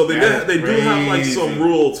streamed. So they do have like some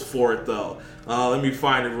rules for it though. Let me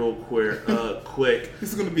find it real quick.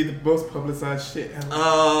 This is gonna be the most publicized shit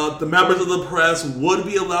ever. The members of the press would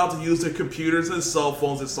be allowed to use their computers and cell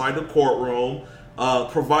phones inside the courtroom,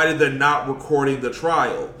 provided they're not recording the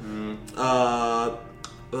trial.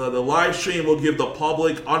 The live stream will give the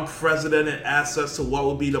public unprecedented access to what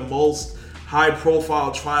will be the most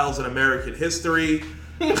high-profile trials in American history.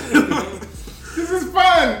 This is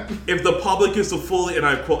fun. If the public is to fully, and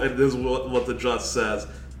I quote, and this is what the judge says.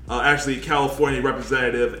 Actually, California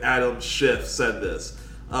Representative Adam Schiff said this.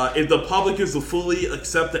 If the public is to fully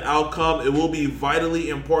accept the outcome, it will be vitally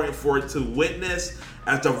important for it to witness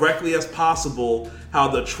as directly as possible how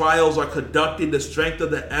the trials are conducted, the strength of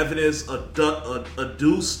the evidence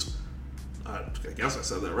adduced, I guess I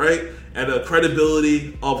said that right, and the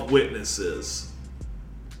credibility of witnesses.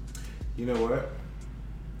 You know what?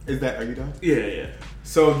 Are you done? Yeah.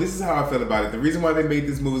 So this is how I feel about it. The reason why they made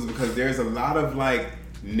this move is because there's a lot of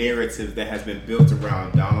narrative that has been built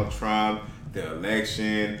around Donald Trump, the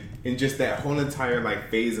election, and just that whole entire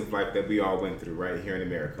phase of life that we all went through right here in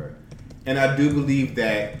America. And I do believe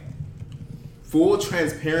that full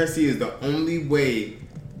transparency is the only way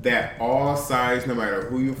that all sides, no matter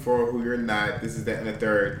who you're for, who you're not, this is that and the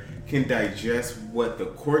third, can digest what the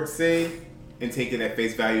courts say and take it at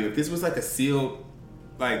face value. If this was a sealed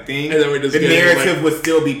thing, and then the narrative would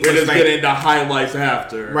still be pushed. We're just getting the highlights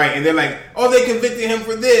after. Right, and they're they convicted him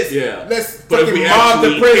for this. Yeah. Let's fucking mob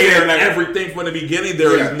the prison. Everything from the beginning,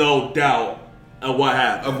 there is no doubt of what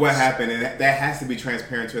happened. And that has to be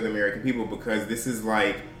transparent to the American people, because this is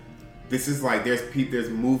there's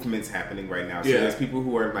movements happening right now. So there's people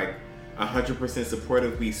who are 100%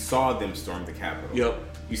 supportive. We saw them storm the Capitol. Yep.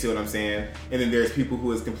 You see what I'm saying? And then there's people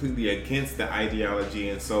who is completely against the ideology,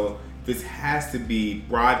 and so this has to be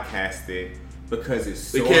broadcasted because it's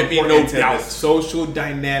so there can't be no doubt. The social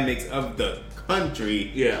dynamics of the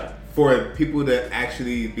country. Yeah. For people to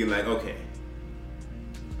actually be okay,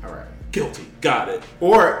 all right, guilty, got it,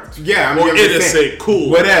 or innocent, cool,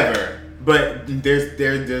 whatever. But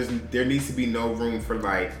there needs to be no room for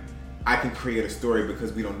I can create a story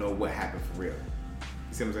because we don't know what happened for real. You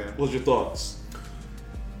see what I'm saying? What's your thoughts?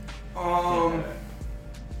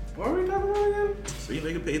 What are we talking about again? So you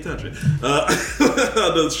nigga pay attention.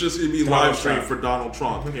 It's just gonna be live stream for Donald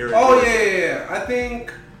Trump. Yeah.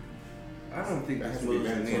 I don't think this moves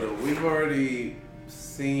the needle. We've already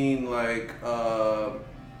seen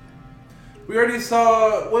we already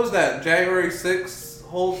saw, what was that, January 6th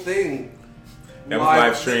whole thing. That was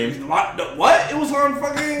live streamed. What? It was on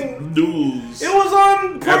fucking news. It was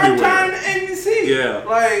on primetime ABC. Yeah.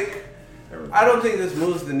 I don't think this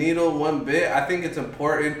moves the needle one bit. I think it's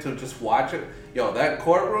important to just watch it. Yo, that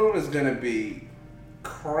courtroom is gonna be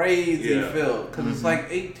crazy filled because it's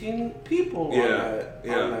 18 people on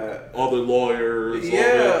that. All the lawyers, all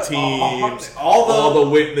the teams, all the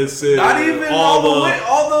witnesses, not even all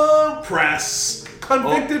the press,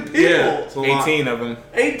 convicted people. Yeah, 18 of them.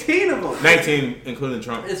 18 of them. 19 including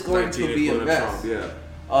Trump. It's going to be a mess.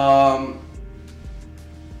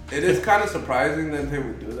 It is kind of surprising that they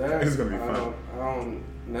would do that. It's gonna be fun. I don't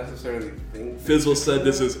necessarily think. Fizzle said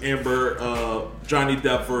this is Johnny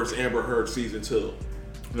Depp versus Amber Heard season 2.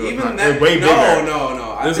 Even that, way bigger.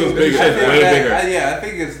 No. This was bigger. Way bigger. I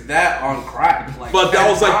think it's that on crack. But that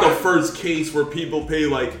was the first case where people pay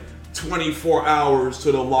 24 hours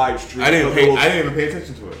to the live stream. I didn't even pay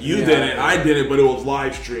attention to it. You didn't. I didn't, but it was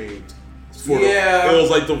live streamed. It was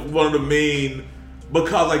one of the main,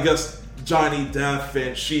 because I guess Johnny Depp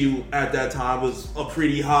and she at that time was a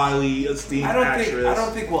pretty highly esteemed actress. I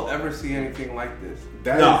don't think we'll ever see anything like this.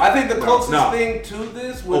 I think the closest thing to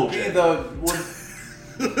this would be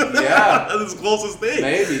that's the closest thing.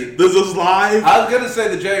 Maybe this is live. I was gonna say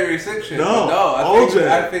the January 6th shit.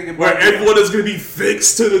 I think where everyone is gonna be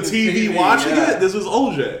fixed to the TV watching it. This was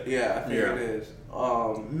OJ. Yeah, I think it is.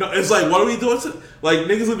 No, it's what are we doing?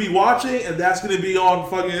 Niggas will be watching, and that's gonna be on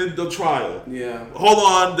fucking the trial. Yeah. Hold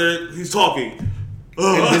on, he's talking.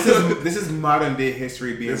 This is modern day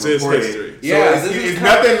history being reported. History. So it's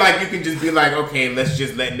nothing you can just be okay, let's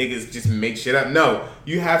just let niggas just make shit up. No,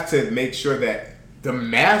 you have to make sure that the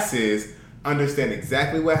masses understand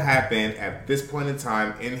exactly what happened at this point in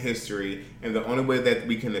time in history, and the only way that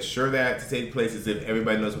we can assure that to take place is if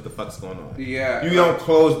everybody knows what the fuck's going on. Yeah, you don't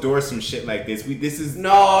close doors some shit like this. This is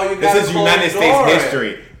United States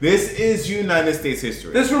history. This is United States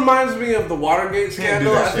history. This reminds me of the Watergate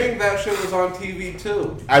scandal. I think that shit was on TV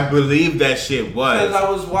too. I believe that shit was. Because I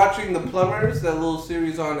was watching The Plumbers, that little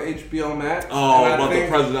series on HBO Max. Oh, about the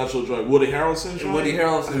presidential joint. Woody Harrelson joint? Woody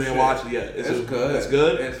Harrelson. I didn't watch it yet. It's good. It's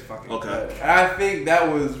good? It's fucking good. I think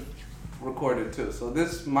that was recorded too. So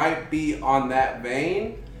this might be on that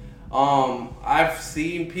vein. I've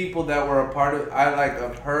seen people that were a part of.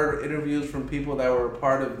 I've heard interviews from people that were a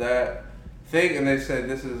part of that thing, and they said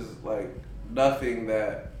this is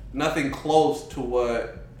nothing close to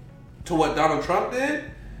what Donald Trump did.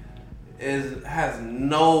 has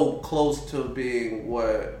no close to being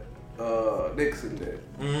what Nixon did.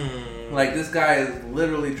 Like, this guy is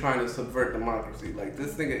literally trying to subvert democracy. Like,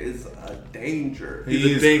 this nigga is a danger.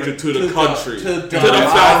 He's a danger to the country, to the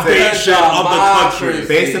foundation of the country.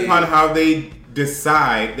 Based upon how they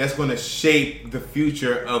decide, that's going to shape the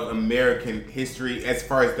future of American history as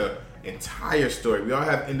far as the entire story. We all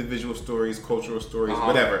have individual stories, cultural stories,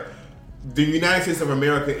 whatever. The United States of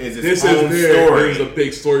America is its own story. It's a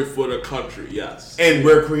big story for the country, yes. And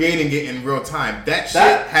we're creating it in real time. That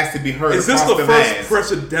shit has to be heard. Is this the first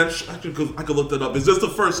presidential? I could look that up. Is this the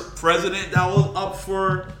first president that was up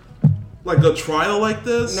for like a trial like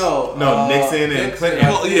this? No, Nixon and Clinton.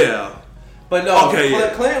 Well, yeah. But no, okay,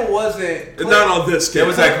 Clinton wasn't. Not on this scale. There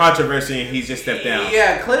was that controversy and he just stepped down.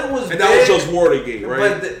 Yeah, Clinton was. And that was just Watergate,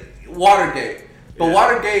 right? But Watergate. But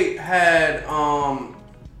Watergate had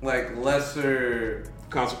like lesser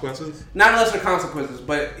consequences. Not lesser consequences,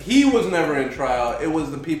 but he was never in trial. It was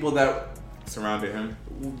the people that surrounded him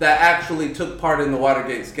that actually took part in the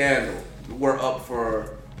Watergate scandal were up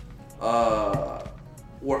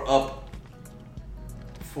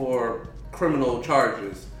for criminal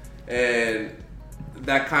charges, and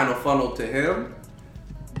that kind of funneled to him.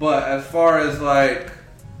 But as far as like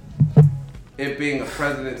it being a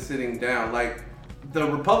president sitting down, like the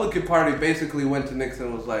Republican Party basically went to Nixon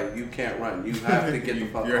and was like, "You can't run. You have to get the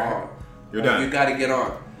fuck on. You're done. You got to get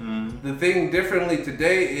on." The thing differently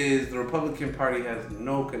today is the Republican Party has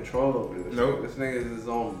no control over this. Nope. This nigga is his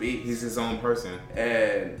own beast. He's his own person.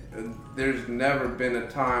 And there's never been a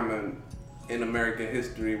time in American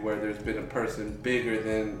history where there's been a person bigger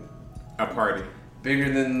than a party,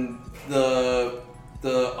 bigger than the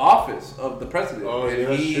office of the president. Oh, and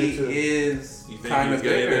yeah, he is kind of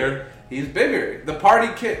bigger. There? He's bigger. The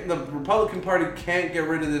Republican Party can't get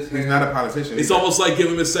rid of this. He's not a politician. It's almost like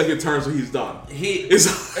giving him a second term, so he's done. So he's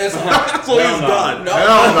done.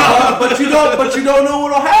 No, but you don't know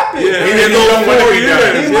what'll happen.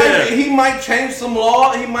 Yeah, he might change some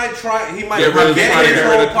law. He might try. He might get rid of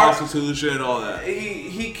the Constitution and all that.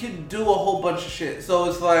 He could do a whole bunch of shit. So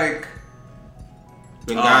it's like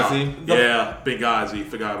Benghazi. Benghazi.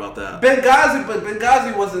 Forgot about that.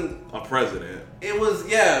 Benghazi wasn't a president. It was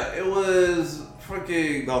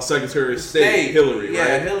freaking Secretary of State Hillary.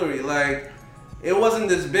 Yeah, right? Hillary. Like, it wasn't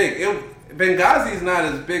this big. Benghazi's not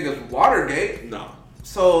as big as Watergate. No.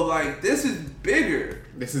 So like, this is bigger.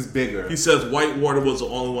 This is bigger. He says Whitewater was the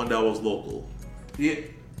only one that was local. Yeah,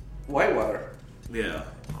 Whitewater. Yeah,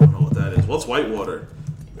 I don't know what that is. What's Whitewater?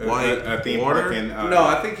 Water? No,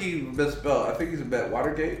 I think he misspelled. I think he's a bet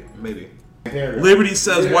Watergate. Maybe. Liberty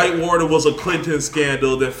says Whitewater was a Clinton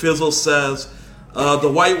scandal. Then Fizzle says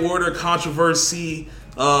the Whitewater controversy,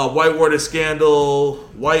 Whitewater scandal,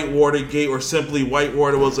 Whitewatergate, or simply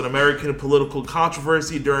Whitewater was an American political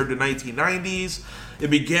controversy during the 1990s. It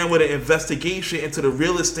began with an investigation into the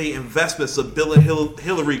real estate investments of Bill and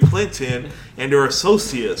Hillary Clinton and their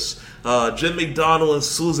associates, Jim McDonald and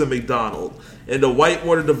Susan McDonald, and the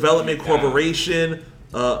Whitewater Development Corporation,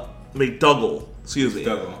 McDougall. Excuse me.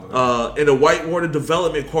 In the Whitewater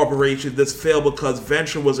Development Corporation, this failed because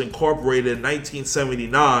Venture was incorporated in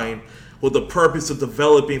 1979 with the purpose of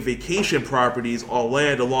developing vacation properties on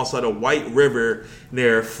land alongside the White River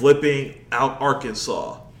near Flipping out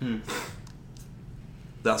Arkansas.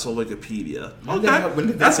 That's on Wikipedia.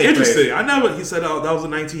 Okay, that's interesting. Place? I know what he said. That was the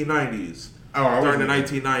 1990s. During the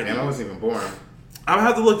 1990s. And I wasn't even born. I'll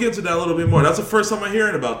have to look into that a little bit more. That's the first time I'm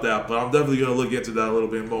hearing about that, but I'm definitely going to look into that a little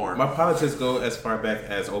bit more. My politics go as far back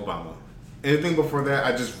as Obama. Anything before that,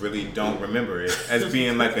 I just really don't remember it as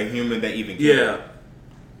being like a human that even cared. Yeah.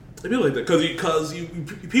 It'd be like that because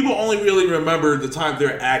people only really remember the time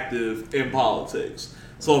they're active in politics.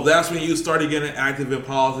 So if that's when you started getting active in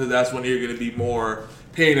politics, that's when you're going to be more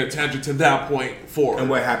paying attention to that point forward.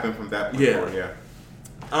 And what happened from that point forward,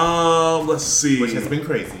 let's see. Which has been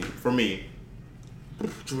crazy for me.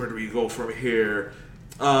 Where do we go from here?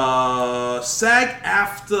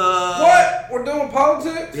 SAG-AFTRA. What? We're doing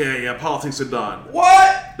politics? Yeah, politics are done.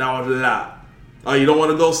 What? That was a lot. You don't want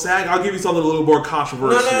to go SAG? I'll give you something a little more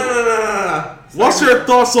controversial. No. What's your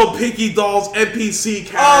thoughts on Pinky Doll's NPC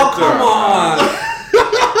character? Oh, come on.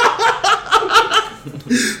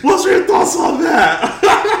 What's your thoughts on that?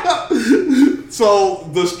 So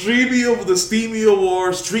the Steamy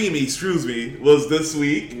Awards, was this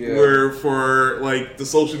week, where for like the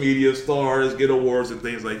social media stars get awards and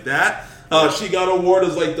things like that. She got an award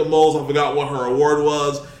as like the most. I forgot what her award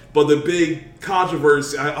was, but the big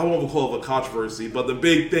controversy, I won't call it a controversy, but the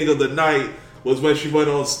big thing of the night was when she went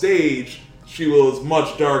on stage she was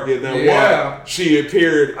much darker than what she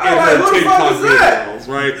appeared in her TikTok videos,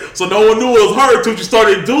 right? So no one knew it was her until she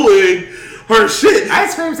started doing her shit.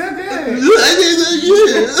 Ice cream so good.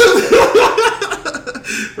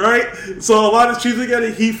 Right? So a lot of she's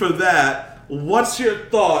getting heat for that. What's your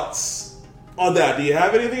thoughts on that? Do you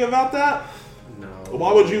have anything about that? No.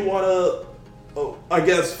 Why would you want to, I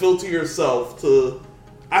guess, filter yourself to...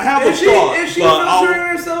 I have a thought. Is she filtering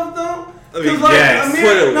herself, though? Because, like, yes,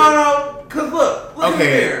 Amir, no, because look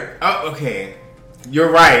here. Oh, okay.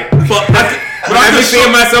 You're right. But I be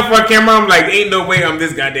seeing myself on camera, I'm like, ain't no way I'm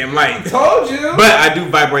this goddamn light. Told you. But I do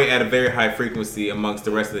vibrate at a very high frequency amongst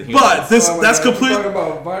the rest of the humans. But that's complete. Talking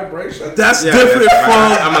about vibration. That's different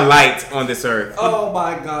from. I'm a light on this earth. Oh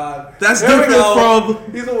my god. That's different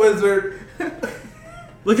from. He's a wizard.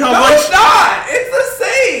 Look how no, much. It's not. It's the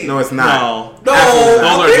same. No, it's not.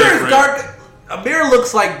 No. Amir is dark. Amir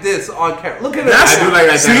looks like this on camera. Look at that. I do like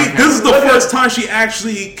that. See, this is the first time she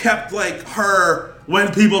actually kept like her.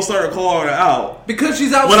 When people started calling her out. Because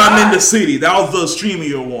she's outside. When I'm in the city. That was the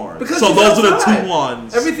streaming award. Because so those outside. are the 2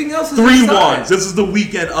 ones. Everything else is 3 inside. ones. This is the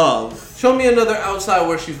weekend of. Show me another outside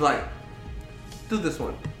where she's like. Do this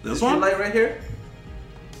one. This one? She light right here?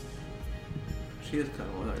 She is kind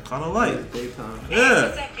of light. Kind of light. Daytime. Yeah.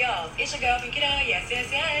 What's up, y'all? It's your girl,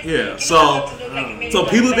 yes. Yeah. So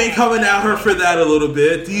people have been coming at her for that a little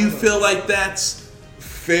bit. Do you feel like that's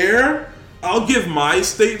fair? I'll give my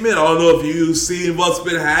statement. I don't know if you've seen what's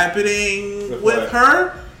been happening with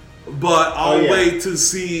her, but I'll wait to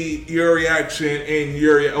see your reaction and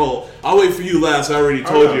your. I'll wait for you last. I already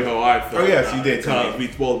told you how I felt. Oh yes, you did. Because we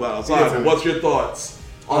spoke about outside. But what's your thoughts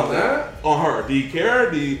on that? On her? Do you care?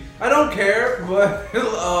 I don't care, but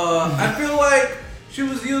I feel like she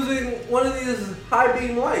was using one of these high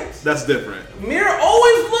beam lights. That's different. Mirror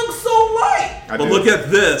always looks so light. But look at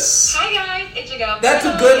this. Hi guys, it's your girl. That's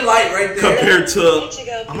a good light right there. Compared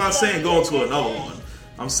to, I'm not saying going to another one.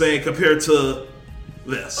 I'm saying compared to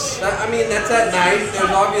this. I mean, that's at night. There's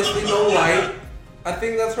obviously no light. I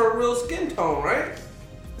think that's her real skin tone, right?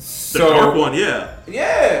 The dark one, yeah.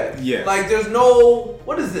 Yeah. Yeah. Like, there's no.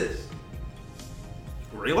 What is this?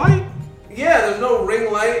 Ring light? Yeah, there's no ring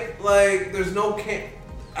light. Like, there's no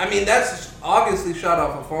I mean, that's obviously shot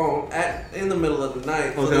off a phone in the middle of the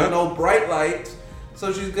night. So there's no bright lights.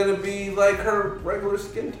 So she's gonna be like her regular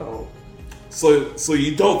skin tone. So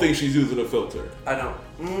you don't think she's using a filter? I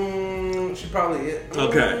don't. She probably is.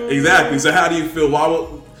 Okay, exactly. So how do you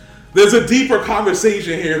feel? There's a deeper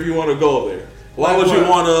conversation here if you want to go there. Why would you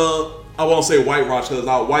want to? I won't say whitewash because it's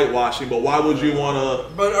not whitewashing, but why would you want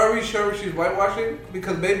to? But are we sure she's whitewashing?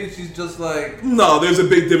 Because maybe she's just like. No, there's a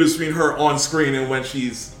big difference between her on screen and when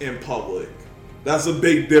she's in public. That's a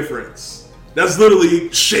big difference. That's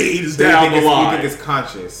literally shades down the line. You think it's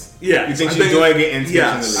conscious? Yeah. You think she's doing it intentionally?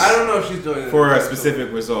 Yes. I don't know if she's doing it for a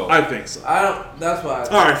specific result. I think so. I don't. That's why.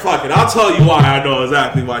 All right, fuck it. I'll tell you why I know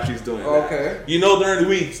exactly why she's doing it. Okay. You know, during the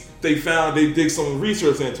week they did some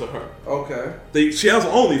research into her. Okay. She has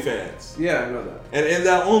OnlyFans. Yeah, I know that. And in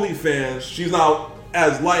that OnlyFans, she's not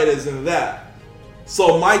as light as in that.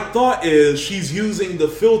 So my thought is she's using the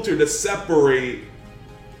filter to separate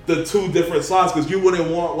the 2 different sides because you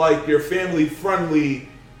wouldn't want like your family-friendly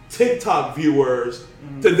TikTok viewers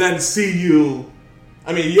to then see you.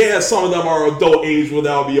 I mean, yeah, some of them are adult age where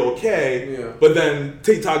that'll be okay. Yeah. But then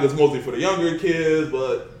TikTok is mostly for the younger kids.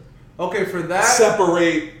 But okay, for that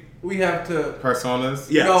separate. We have to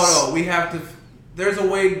personas. Yes. No. We have to. There's a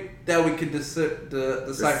way that we could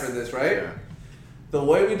decipher this, right? Yeah. The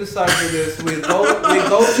way we decipher this, we go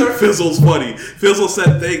to. Fizzle's funny. Fizzle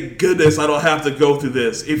said, "Thank goodness I don't have to go through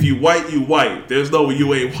this. If you white, you white. There's no way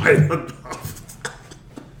you ain't white enough."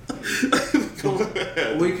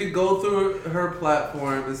 We could go through her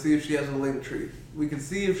platform and see if she has a link tree. We can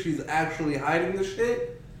see if she's actually hiding the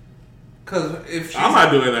shit. Cause if I'm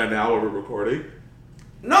not doing that now while we're recording.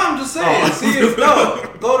 No, I'm just saying. See if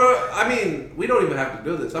go to. I mean, we don't even have to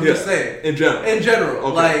do this. I'm just saying. In general.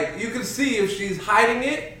 Okay. Like you can see if she's hiding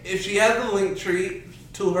it. If she has the link tree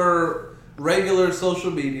to her regular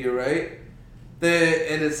social media, right?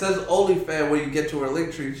 And it says OnlyFans when you get to her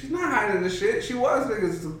link tree. She's not hiding the shit. She wants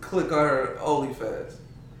niggas to click on her OnlyFans.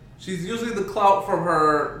 She's using the clout from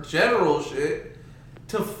her general shit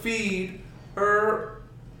to feed her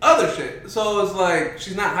other shit. So it's like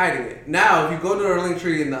she's not hiding it. Now, if you go to her link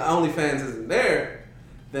tree and the OnlyFans isn't there,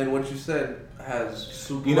 then what you said has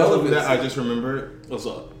super relevancy. That I just remembered? What's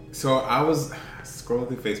up? So I was scrolling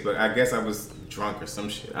through Facebook. I guess I was drunk or some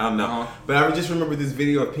shit. I don't know. But I just remember this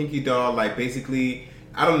video of Pinky Doll, like basically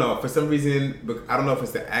I don't know. For some reason, I don't know if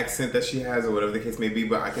it's the accent that she has or whatever the case may be,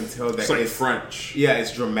 but I can tell that it's like French. Yeah,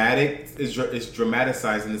 it's dramatic. It's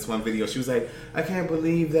dramatized in this one video. She was like, "I can't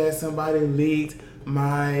believe that somebody leaked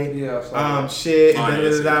my shit,"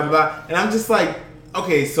 and blah, blah, blah. And I'm just like,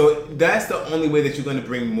 okay, so that's the only way that you're going to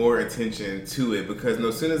bring more attention to it, because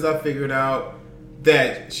as soon as I figured out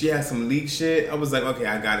that she has some leak shit, I was like, okay,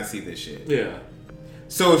 I gotta see this shit. Yeah.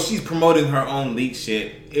 So she's promoting her own leak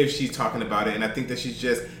shit if she's talking about it, and I think that she's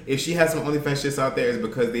just, if she has some OnlyFans shits out there, it's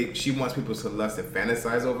because she wants people to lust and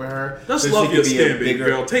fantasize over her. Just so love your skin, big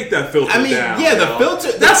girl. Take that filter down. Yeah, the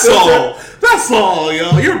filter. That's all. That's all,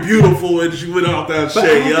 yo. You're beautiful when you went off that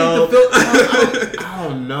shit, yo. I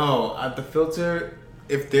don't know. The filter.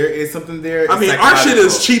 If there is something there, I mean, our shit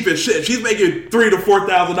is cheap as shit. She's making $3,000 to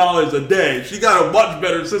 $4,000 a day. She got a much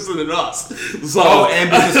better system than us. So,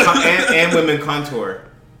 and women contour.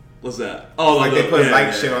 What's that? Oh, like they put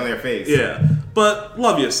shit on their face. Yeah, but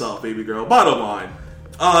love yourself, baby girl. Bottom line,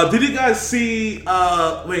 did you guys see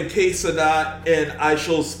when K Sadat and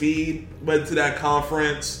IShowSpeed went to that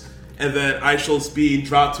conference, and then IShowSpeed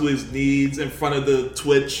dropped to his knees in front of the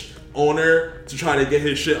Twitch owner to try to get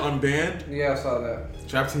his shit unbanned? Yeah, I saw that.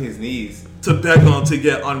 Dropped to his knees to beg on to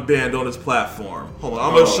get unbanned on his platform. Hold on,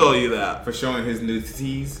 I'm gonna show you that. For showing his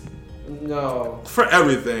nudities? No. For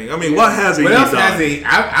everything. I mean, what has he done? What else has he?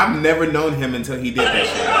 I've never known him until he did that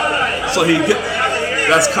shit. So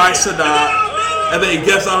that's Kai Sadat, and then he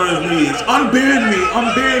gets on his knees.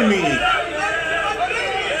 Unban me.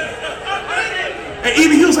 And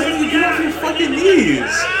even he was like, get off your fucking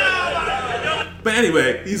knees. But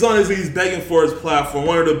anyway, he's on his knees begging for his platform.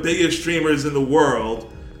 One of the biggest streamers in the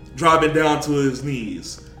world, dropping down to his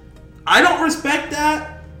knees. I don't respect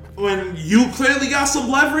that when you clearly got some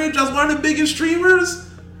leverage as one of the biggest streamers,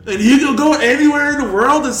 and you can go anywhere in the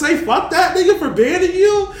world and say fuck that nigga for banning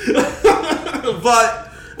you. But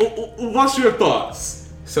what's your thoughts?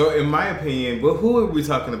 So in my opinion, who were we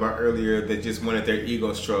talking about earlier that just wanted their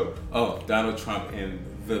ego stroked? Oh, Donald Trump and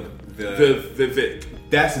Vivek.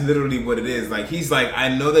 That's literally what it is. Like, he's like, I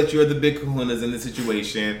know that you're the big kahunas in this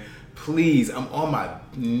situation. Please, I'm on my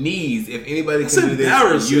knees. If anybody can do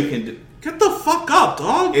this, you can do. Get the fuck up,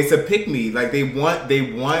 dog. It's a pick me. Like, they want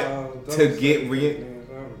to get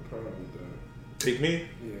Pick me?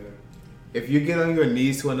 Yeah. If you get on your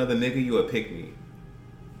knees to another nigga, you a pick me.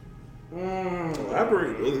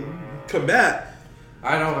 Elaborate. Combat.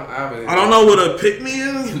 I don't know what a pick me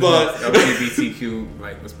is, but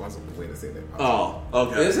LGBTQ responsible way to say that. Oh,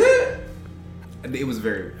 okay. Is it? It was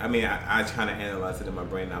very. I mean, I kind of analyzed it in my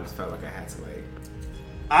brain. And I felt like I had to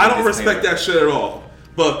I don't respect that shit at all.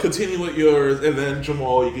 But continue with yours, and then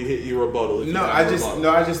Jamal, you can hit your rebuttal. I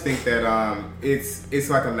just think that it's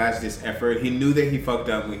like a last ditch effort. He knew that he fucked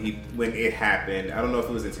up when it happened. I don't know if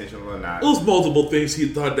it was intentional or not. It was multiple things he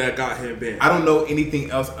thought that got him banned. I don't know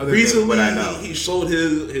anything else other than what I know. He showed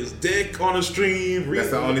his dick on a stream. That's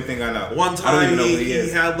the only thing I know. One time I don't even know who he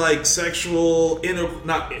had sexual he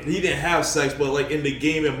didn't have sex, but in the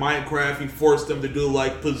game in Minecraft, he forced them to do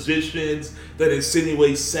positions that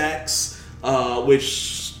insinuate sex.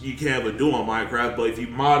 Which you can't ever do on Minecraft, but if you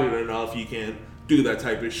mod it enough, you can do that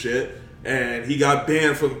type of shit. And he got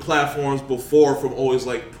banned from platforms before from always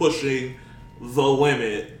pushing the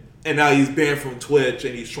limit, and now he's banned from Twitch,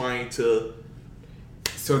 and he's trying to.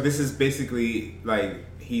 So this is basically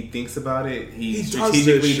he thinks about it. He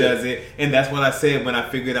strategically does it, and that's what I said when I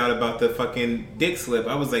figured out about the fucking dick slip.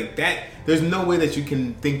 I was like, that. There's no way that you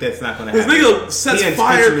can think that's not going to happen. This nigga sets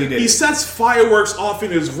He sets fireworks off in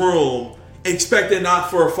his room, expecting not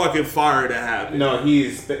for a fucking fire to happen. No, he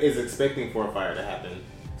is expecting for a fire to happen.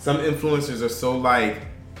 Some influencers are so like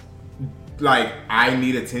I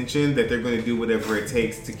need attention that they're going to do whatever it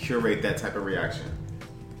takes to curate that type of reaction.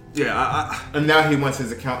 Yeah, and now he wants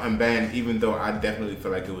his account unbanned, even though I definitely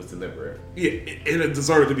feel like it was deliberate. Yeah, and it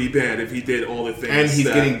deserved to be banned if he did all the things. And he's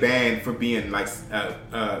getting banned for being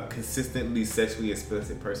a consistently sexually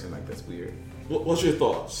explicit person. That's weird. What's your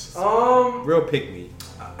thoughts? Real pick me.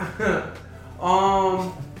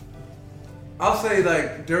 I'll say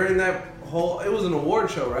during that whole, it was an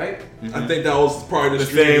award show, right? Mm-hmm. I think that was probably the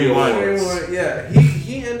same one. Yeah,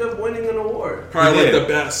 he ended up winning an award. Probably the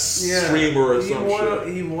best streamer or some shit.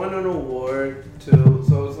 He won an award too,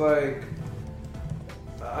 so it's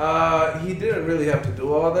he didn't really have to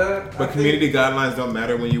do all that. But community guidelines don't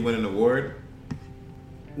matter when you win an award?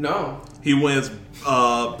 No. He wins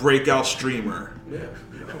breakout streamer. Yeah.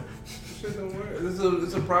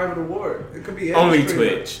 It's a private award. It could be only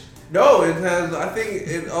Twitch. No, it has. I think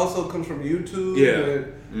it also comes from YouTube.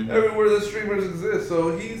 And everywhere the streamers exist.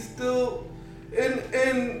 So he's still, and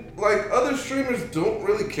other streamers don't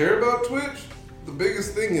really care about Twitch. the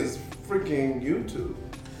biggest thing is freaking YouTube.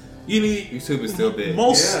 YouTube is still big.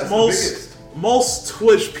 Most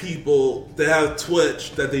Twitch people that have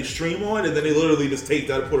Twitch that they stream on, and then they literally just take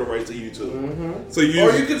that and put it right to YouTube. Mm-hmm. So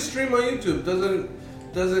or you can stream on YouTube.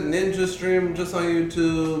 Doesn't Ninja stream just on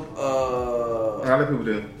YouTube? A lot of people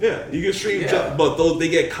do. Yeah, you can stream, but they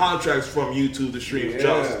get contracts from YouTube to stream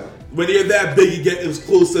just. When you're that big, you get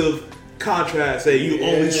exclusive contracts. Say you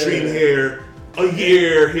only stream here a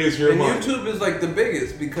year. Here's your money. YouTube is like the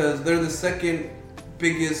biggest because they're the second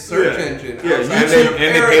biggest search engine. Yeah, and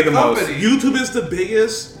they pay the most. YouTube is the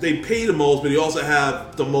biggest. They pay the most, but they also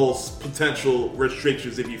have the most potential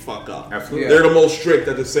restrictions if you fuck up. Absolutely, they're the most strict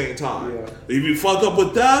at the same time. Yeah. If you fuck up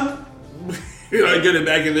with them, you're not getting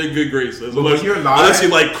back in their good graces. Unless you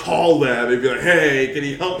like call them and be like, "Hey, can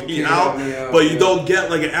you help me out?" But you don't get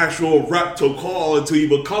like an actual rep to call until you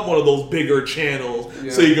become one of those bigger channels.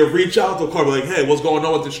 Yeah. So you can reach out to a call, be like, "Hey, what's going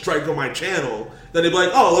on with the strike on my channel?" Then they'd be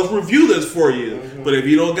like, "Oh, let's review this for you." Mm-hmm. But if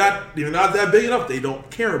you're not that big enough, they don't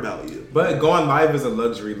care about you. But going live is a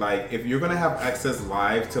luxury. Like, if you're gonna have access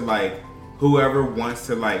live to like whoever wants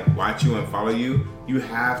to like watch you and follow you, you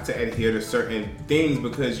have to adhere to certain things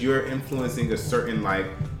because you're influencing a certain like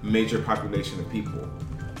major population of people.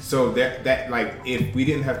 So that like if we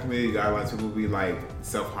didn't have community guidelines, people would be like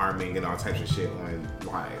self-harming and all types of shit on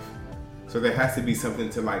live. So there has to be something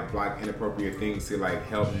to like block inappropriate things to like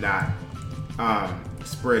help not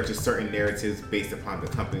spread just certain narratives based upon the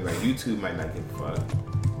company. Like YouTube might not give a fuck,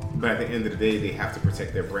 but at the end of the day, they have to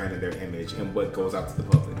protect their brand and their image and what goes out to the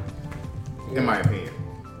public. In my opinion,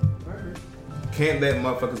 can't let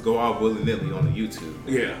motherfuckers go all willy-nilly on the YouTube.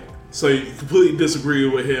 Yeah. So you completely disagree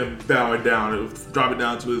with him bowing down and dropping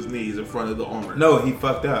down to his knees in front of the owner. No, he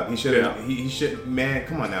fucked up. He should. Yeah. He should. Man,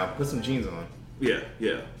 come on now, put some jeans on. Yeah.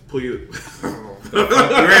 Pull you.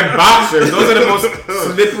 You're in boxers. Those are the most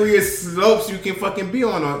slipperiest slopes you can fucking be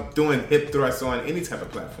on doing hip thrusts on any type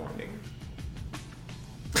of platform, nigga.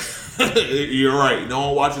 You're right. No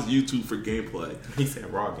one watches YouTube for gameplay. He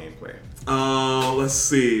said raw gameplay. Let's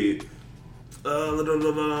see. We'll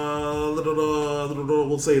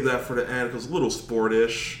save that for the end because it's a little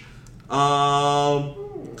sportish.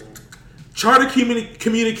 Charter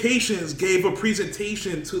Communications gave a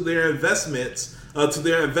presentation to their investors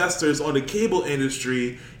on the cable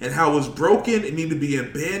industry and how it was broken and needed to be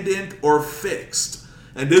abandoned or fixed.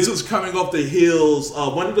 And this was coming off the heels.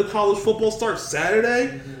 When did the college football start? Saturday.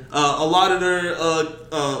 Mm-hmm. A lot of their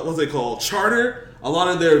what's they called? Charter. A lot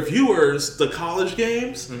of their viewers, the college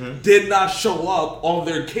games, did not show up on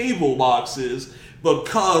their cable boxes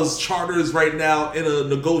because Charter is right now in a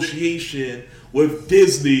negotiation with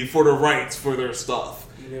Disney for the rights for their stuff.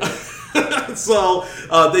 Yeah. So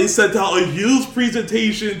they sent out a huge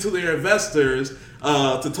presentation to their investors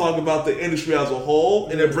to talk about the industry as a whole,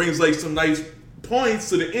 and it brings like some nice points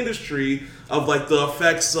to the industry of like the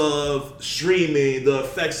effects of streaming, the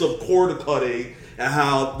effects of cord cutting, and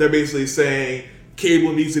how they're basically saying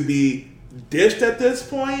cable needs to be dished at this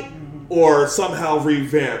point or somehow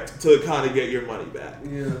revamped to kind of get your money back.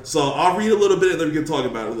 Yeah. So I'll read a little bit and then we can talk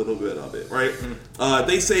about a little bit of it, right?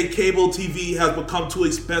 They say cable TV has become too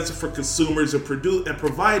expensive for consumers and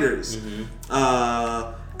providers.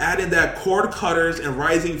 Adding that cord cutters and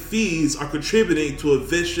rising fees are contributing to a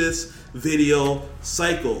vicious video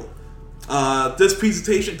cycle. This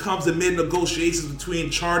presentation comes amid negotiations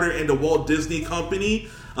between Charter and the Walt Disney Company,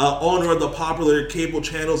 owner of the popular cable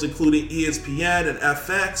channels including ESPN and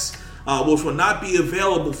FX, which will not be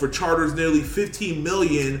available for Charter's nearly 15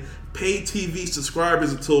 million pay TV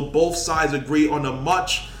subscribers until both sides agree on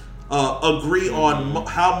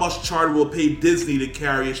how much Charter will pay Disney to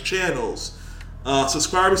carry its channels.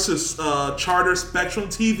 Subscribers to Charter Spectrum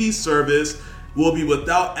TV service will be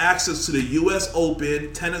without access to the U.S.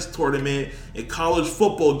 Open, tennis tournament, and college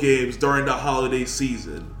football games during the holiday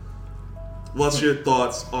season. What's your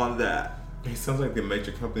thoughts on that? It sounds like the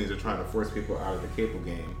major companies are trying to force people out of the cable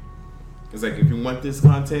game. It's like, if you want this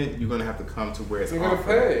content, you're going to have to come to where it's offered. You're going to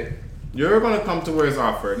pay. You're going to come to where it's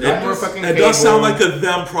offered. It does sound like a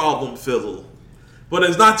them problem, Fizzle. But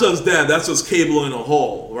it's not just them. That's just cable in a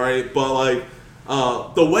whole, right? But like,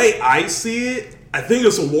 the way I see it, I think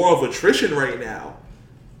it's a war of attrition right now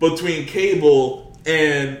between cable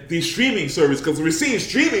and these streaming services, because we're seeing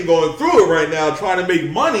streaming going through it right now, trying to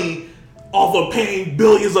make money off of paying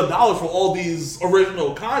billions of dollars for all these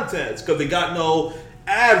original contents because they got no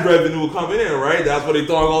ad revenue coming in, right? That's why they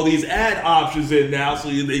throwing all these ad options in now so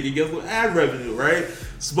they can get some ad revenue, right?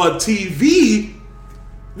 But TV,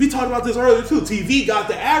 we talked about this earlier too, TV got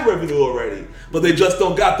the ad revenue already, but they just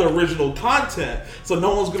don't got the original content. So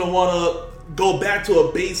no one's going to want to go back to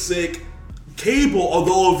a basic cable,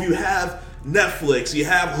 although if you have Netflix, you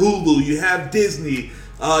have Hulu, you have Disney,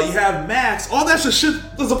 you have Max. All that shit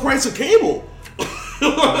is the price of cable.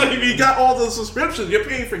 You got all the subscriptions, you're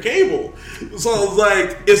paying for cable. So it's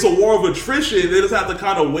like, it's a war of attrition. They just have to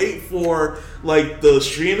kind of wait for like the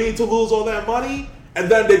streaming to lose all that money, and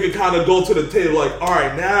then they can kind of go to the table like, all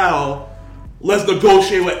right, now let's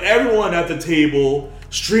negotiate with everyone at the table.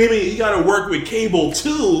 Streaming, you got to work with cable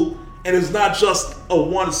too, and it's not just a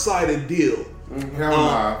one-sided deal. Hell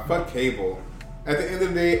nah, fuck cable. At the end of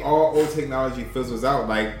the day, all old technology fizzles out.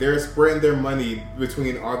 Like, they're spreading their money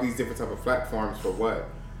between all these different type of platforms for what?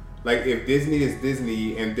 Like, if Disney is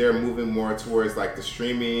Disney and they're moving more towards like the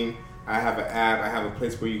streaming, I have an app, I have a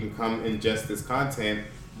place where you can come ingest this content.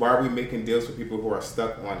 Why are we making deals for people who are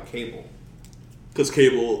stuck on cable? Because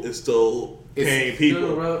cable is still paying people.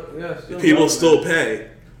 People relevant. Still pay.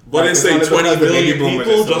 But Like, they say it's 20 only the million baby boomers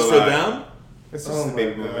people that's just still for alive. them? It's just the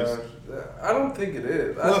baby boomers. I don't think it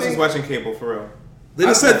is. Who else is watching cable for real? They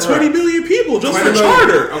just said 20 million people just for 20 million.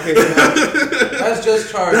 Charter. Okay, so That's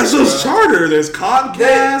just Charter. That's just bro. Charter. There's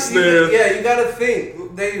Comcast. There's Yeah, you gotta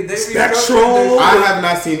think. They Spectrum. restructured I this- have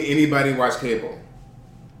not seen anybody watch cable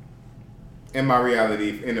in my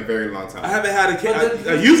reality in a very long time. I haven't had a But cable.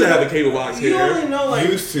 the- I used to have a cable box You here. only know like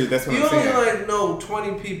Used to, that's what you I'm saying. only like know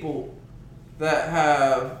 20 people that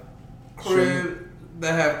have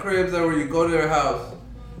cribs that where you go to their house.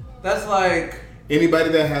 That's like, Anybody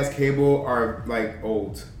that has cable are like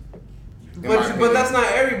old. in my but opinion. that's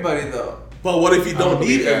not everybody though. But what if you I don't don't need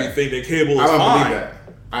believe that. everything? Then cable is I don't fine. believe that.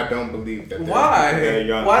 I don't believe that. Why? They're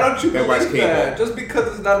young. Why don't you that watch believe cable. that? Just because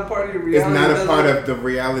it's not a part of your It's reality. not a doesn't- part of the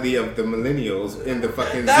reality of the millennials in the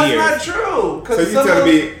fucking That's years. not true. So you telling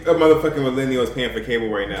me a motherfucking millennial is paying for cable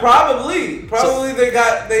right now? Probably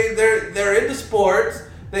they're into sports.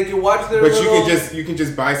 They can watch their. But little, you can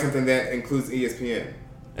just buy something that includes ESPN.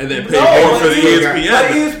 And then pay No, more but for the you- ESPN. but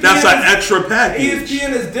ESPN That's an is- extra package.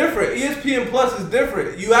 ESPN is different. ESPN Plus is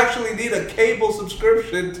different. You actually need a cable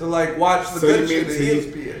subscription to like watch the So good you shit mean in to-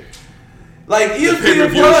 ESPN. Like The ESPN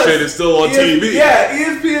pay-per-view Plus shit is still on TV. Yeah,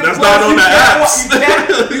 ESPN That's Plus. not on you the can't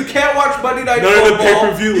apps. you can't watch Monday Night None of the Football.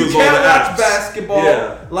 pay-per-view you is on can't the watch apps. basketball.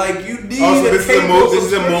 Yeah. Like you need Also, a this is a cable move. This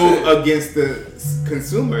is a subscription. move against the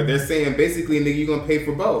consumer. They're saying basically, nigga, you're gonna pay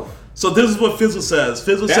for both. So this is what Fizzle says.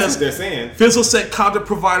 Fizzle That's says what they're saying. Fizzle said content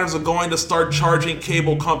providers are going to start charging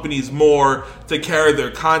cable companies more to carry their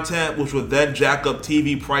content, which would then jack up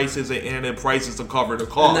TV prices and internet prices to cover the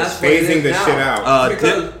And cost. that's what it Phasing is the now. shit out.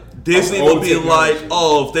 Because Disney of will old be technology. like,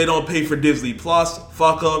 oh, if they don't pay for Disney Plus,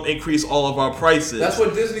 fuck them, increase all of our prices. that's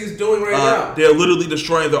what Disney's doing right now. They're literally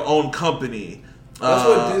destroying their own company. That's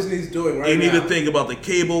what Disney's doing right now. You need to think about the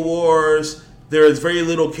cable wars. There is very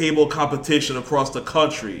little cable competition across the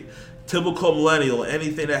country. Typical millennial,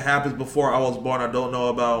 anything that happens before I was born, I don't know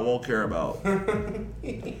about, won't care about.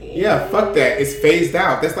 Yeah, fuck that. It's phased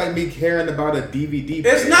out. That's like me caring about a DVD.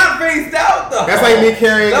 It's player. not phased out though. That's like me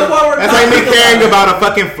caring. That's why we're That's like me talking caring about about a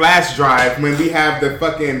fucking flash drive when we have the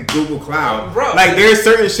fucking Google Cloud. Bro. Like there's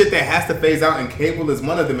certain shit that has to phase out, and cable is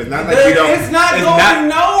one of them. It's not like There- we don't. it's not going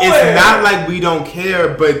nowhere. It's not like we don't care,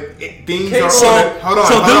 but things Cable- are. So- hold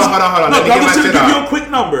on. Look, Let me get I'm my just shit gonna give you out. a quick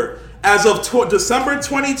number. As of December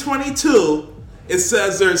 2022, it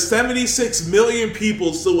says there's 76 million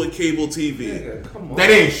people still with cable TV. Nigga, come on. That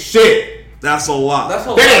ain't shit. That's a lot. That's a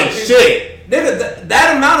lot That of ain't people. shit. Nigga,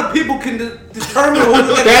 that amount of people can determine who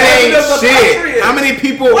the That president of the country ain't is. shit. How many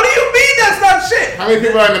people? What do you mean that's not shit? How many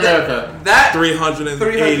people are in America? That 380,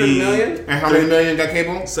 300 million? And how many million got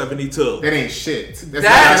cable? 72. That ain't shit. That's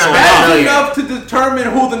not million. enough to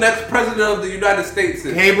determine who the next president of the United States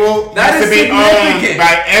is. Cable That has is to be significant. owned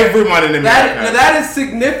by everyone in America. That is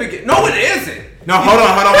significant. No, it isn't. No, hold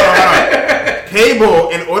on. Cable,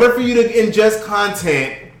 in order for you to ingest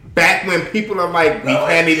content, back when people are like, we No,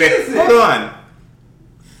 can't it even. isn't. Hold on.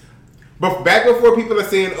 But back before people are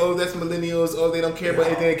saying, oh, that's millennials, oh, they don't care about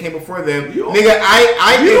anything that came before them. Nigga,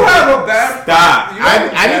 I You think- have a bad. Stop. you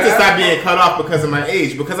have a I need to bad- stop being cut off because of my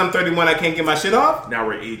age. Because I'm 31, I can't get my shit off. Now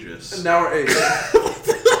we're ages. Now we're 8.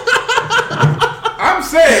 I'm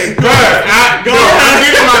saying. Go ahead.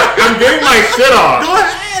 I'm getting my shit off. Go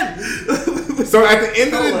ahead. So at the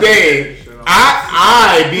end of the day,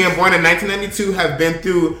 I being born in 1992 have been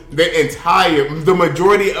through the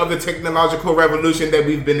majority of the technological revolution that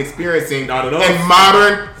we've been experiencing Not enough. in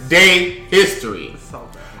modern day history.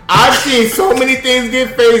 I've seen so many things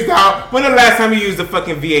get phased out. When the last time you used a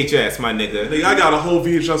fucking VHS, my nigga? Nigga, I got a whole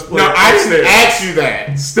VHS player. No, I didn't upstairs. ask you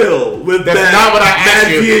that. Still, with That's that, not what I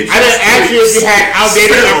asked that you. VHS I didn't ask you if you had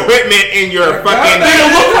outdated Still. equipment in your fucking. Nigga,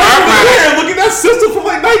 look Alright. at that system from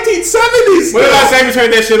like 1970s. When the last time you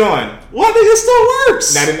turned that shit on? Why think it still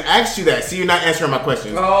works? I didn't ask you that. See, you're not answering my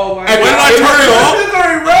question. Oh my And god! when I turn it off,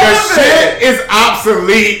 the shit is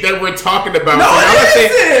obsolete that we're talking about. No, it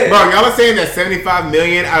isn't. Bro, y'all are saying that 75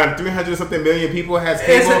 million out of 300 something million people has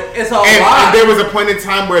cable. It's a and lot. there was a point in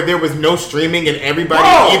time where there was no streaming and everybody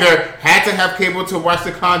either had to have cable to watch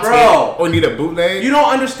the content or need a bootleg. You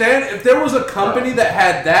don't understand? If there was a company that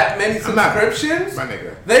had that many subscriptions, my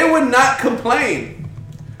nigga, they would not complain.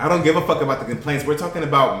 I don't give a fuck about the complaints. We're talking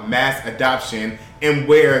about mass adoption and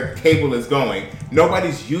where cable is going.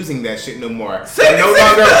 Nobody's using that shit no more. They're no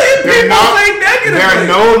longer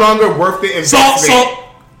worth the investment.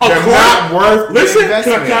 They're not worth the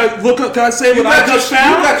investment. Can I say what I just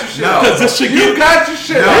found? You got your shit No. on. This shit You got your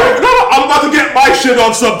shit No, I'm about to get my shit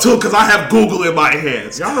on some too because I have Google in my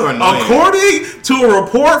hands. Y'all are annoying. According to a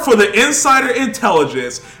report for the Insider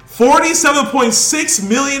Intelligence, 47.6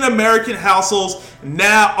 million American households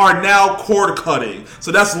are now cord cutting.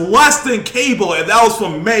 So that's less than cable, and that was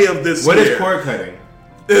from May of this year. What is cord cutting?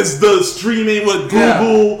 It's the streaming with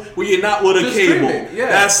Google where you're not with a Just cable. streaming, yeah.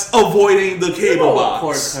 That's avoiding the You cable know what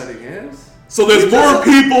box. cord cutting is. So there's more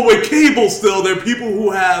people with cable still than people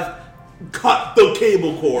who have cut the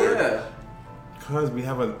cable cord. Yeah. Because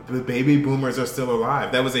the baby boomers are still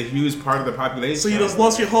alive. That was a huge part of the population. So you just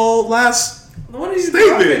lost your whole last What are you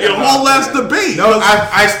statement, your whole last debate. No,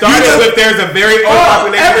 I started with there's a very old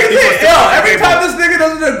population. Every time this nigga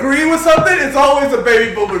doesn't agree with something, it's always a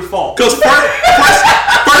baby boomer's fault. Because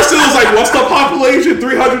first it was like, what's the population?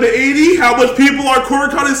 380? How much people are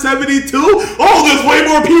cord cutting? 72? Oh, there's way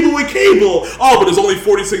more people with cable. Oh, but there's only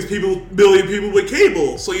 46 billion people with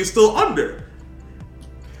cable. So you're still under.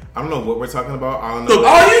 I don't know what we're talking about. I don't Oh, know.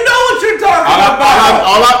 you know what you're talking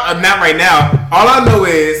about. Not right now. All I know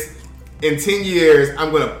is in 10 years,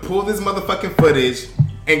 I'm going to pull this motherfucking footage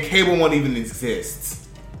and cable won't even exist.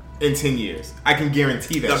 In 10 years. I can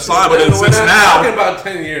guarantee that. That's fine, but We're it's not now. talking about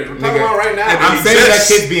 10 years. We're talking about right now. I'm saying that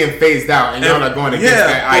shit's being phased out and y'all are going against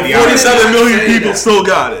that ideology. 47 million people still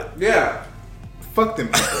got it. Yeah. Fuck them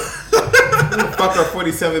people. Who the fuck are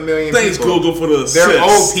 47 million Thanks, people? Google, for the They're assists.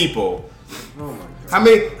 old people. Oh my god. How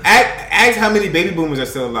many? Ask how many baby boomers are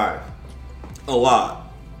still alive. A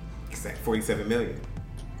lot. It's like 47 million.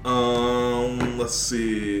 Let's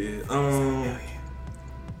see.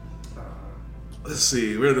 Let's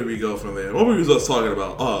see. Where did we go from there? What were we just talking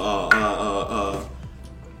about?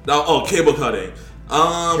 Cable cutting.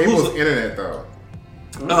 Cable's internet though.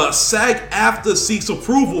 SAG-AFTRA seeks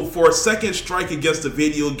approval for a second strike against the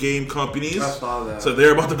video game companies. I saw that. So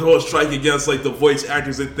they're about to go on strike against like the voice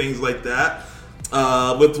actors and things like that.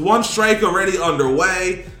 With one strike already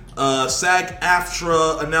underway,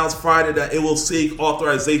 SAG-AFTRA announced Friday that it will seek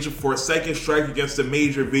authorization for a second strike against the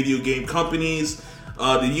major video game companies.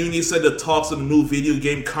 The union said the talks on the new video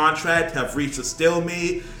game contract have reached a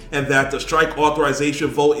stalemate and that the strike authorization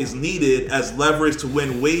vote is needed as leverage to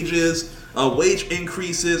win wage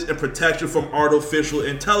increases and protection from artificial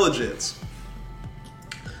intelligence.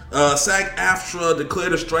 SAG-AFTRA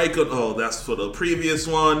declared a strike on, that's for the previous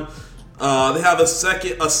one. They have a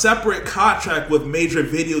separate contract with major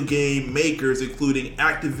video game makers, including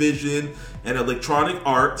Activision and Electronic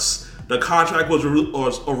Arts. The contract was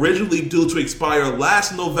originally due to expire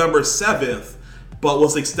last November 7th, but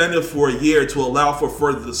was extended for a year to allow for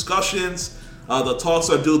further discussions. The talks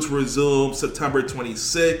are due to resume September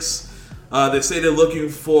 26th. They say they're looking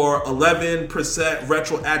for 11%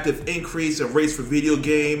 retroactive increase in rates for video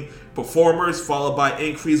game performers, followed by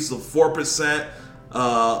increases of 4%.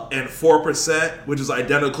 And 4%, which is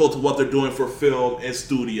identical to what they're doing for film and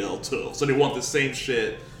studio too. So they want the same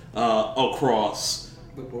shit across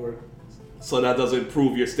the board. So that doesn't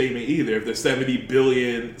prove your statement either. If there's 70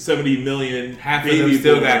 million half of baby them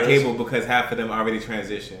still boomers, got cable because half of them already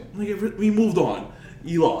transitioned. We moved on.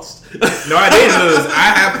 You lost. No, I didn't lose.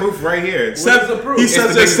 I have proof right here. What's the proof? He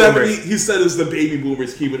says there's 70. boomers. He said it's the baby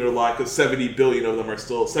boomers keeping it alive because 70 billion of them are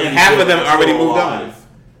still. And half of them already moved alive. on.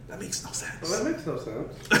 That makes no sense. Well, that makes no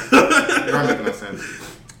sense. It don't make no sense.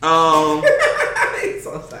 It's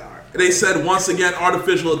so sour. They said once again,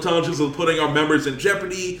 artificial intelligence is putting our members in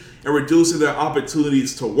jeopardy and reducing their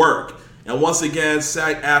opportunities to work. And once again,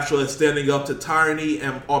 SAG-AFTRA is standing up to tyranny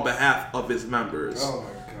and on behalf of its members. Oh my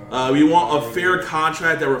god. We want a fair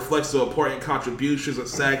contract that reflects the important contributions of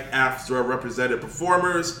SAG-AFTRA represented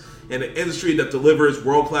performers in an industry that delivers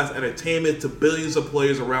world-class entertainment to billions of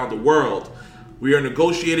players around the world. We are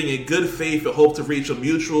negotiating in good faith and hope to reach a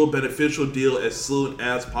mutual beneficial deal as soon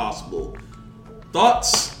as possible.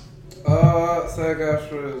 Thoughts?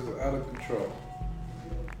 SAG-AFTRA is out of control.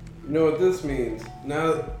 You know what this means?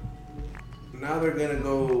 Now they're gonna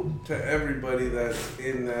go to everybody that's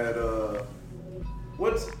in that.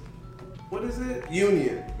 what is it?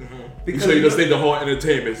 Union. Because so you just think the whole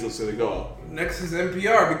entertainment is just gonna go. Next is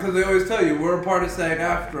NPR, because they always tell you we're a part of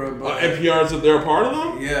SAG-AFTRA. But NPR, they're a part of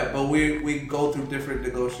them? Yeah, but we go through different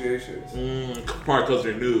negotiations. Part because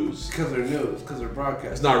they're news. Because they're news, because they're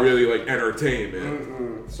broadcast. It's not really like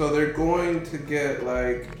entertainment. So they're going to get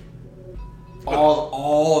like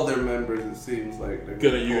all their members. It seems like they're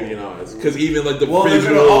gonna unionize, because even like the they're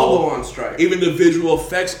gonna all go on strike. Even the visual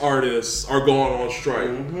effects artists are going on strike.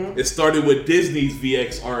 It started with Disney's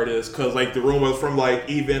VX artists, because like the rumors from like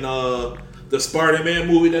even the Spider-Man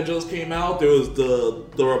movie that just came out, there was the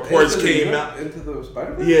reports came out into the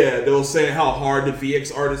Spider-Man. Yeah, they were saying how hard the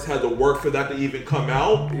VX artists had to work for that to even come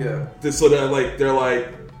out. Yeah, so that like they're like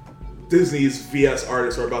Disney's VS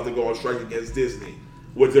artists are about to go on strike against Disney.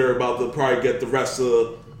 What they're about to probably get the rest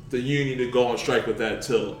of the union to go on strike with that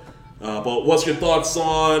too. But what's your thoughts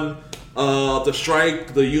on the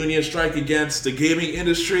strike, the union strike against the gaming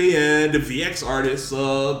industry and the VX artists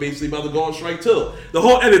basically about to go on strike too? The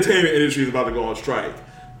whole entertainment industry is about to go on strike.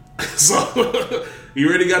 So you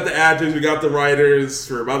already got the actors, we got the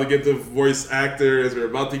writers, we're about to get the voice actors, we're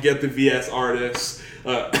about to get the VS artists.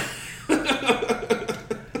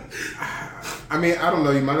 I mean, I don't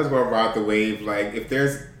know. You might as well ride the wave. Like, if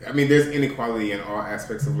there's inequality in all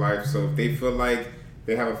aspects of life. So if they feel like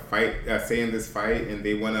they have a fight, say in this fight, and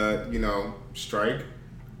they want to, strike,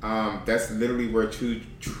 that's literally where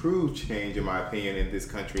true change, in my opinion, in this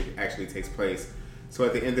country actually takes place. So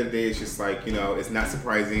at the end of the day, it's just like, it's not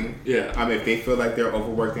surprising. Yeah. If they feel like they're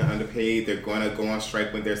overworked and underpaid, they're going to go on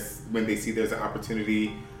strike when they see there's an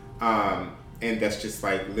opportunity. And that's just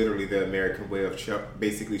like literally the American way of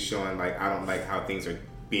basically showing like, I don't like how things are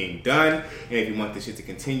being done, and if you want this shit to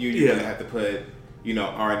continue, you're gonna have to put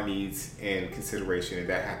our needs in consideration, and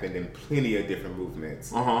that happened in plenty of different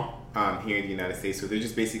movements here in the United States. So they're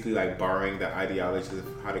just basically like borrowing the ideologies of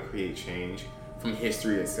how to create change from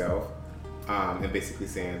history itself, and basically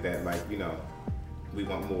saying that like we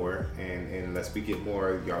want more, and unless we get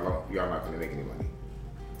more, y'all not gonna make any money.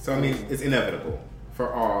 So I mean, it's inevitable.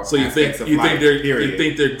 For all so you think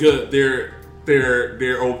they're good,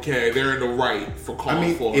 they're okay, they're in the right for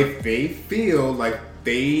calling for it. If they feel like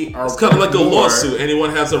they are, it's kind of like a lawsuit.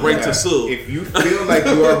 Anyone has a right to sue. If you feel like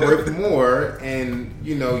you are worth more, and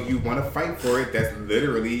you want to fight for it, that's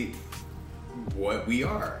literally what we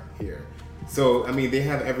are here. So I mean, they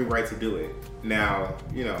have every right to do it. Now,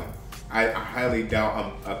 I highly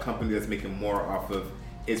doubt a company that's making more off of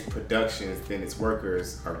its productions than its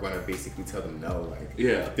workers are going to basically tell them no. Like,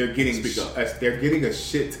 they're getting a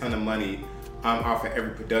shit ton of money off of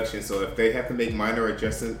every production. So if they have to make minor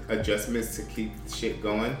adjustments to keep shit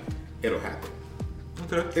going, it'll happen.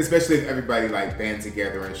 Okay. Especially if everybody like band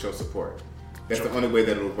together and show support. That's the only way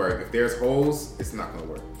that it'll work. If there's holes, it's not going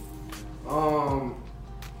to work.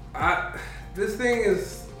 This thing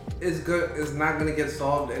is good. It's not gonna get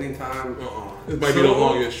solved anytime. It might be the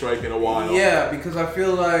longest strike in a while. Yeah, because I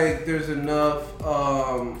feel like there's enough.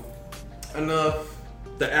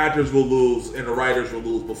 The actors will lose and the writers will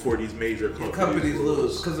lose before these major companies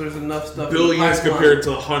lose, because there's enough stuff. Billions in the compared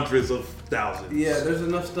to hundreds of thousands. Yeah, there's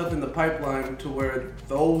enough stuff in the pipeline to where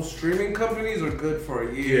those streaming companies are good for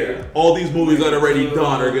a year. Yeah, all these movies that are already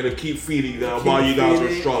done are gonna keep feeding them while you guys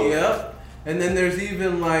are struggling. Yep, and then there's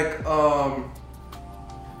even like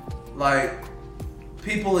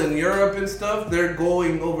people in Europe and stuff, they're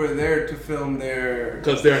going over there to film their...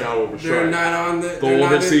 Because they're not over strike. They're not on the... Go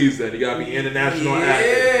overseas then. You gotta be international actors.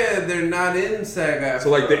 Yeah, they're not in SAG-AFTRA. So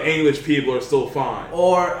like the English people are still fine.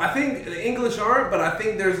 Or I think the English aren't, but I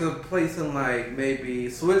think there's a place in like maybe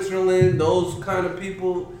Switzerland, those kind of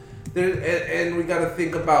people. And we gotta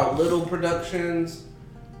think about little productions,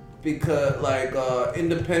 because like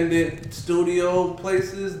independent studio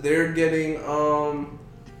places, they're getting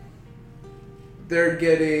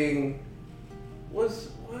what's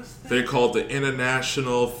that? They're called the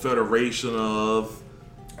International Federation of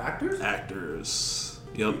Actors.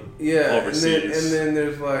 Yep. Yeah. Overseas. And then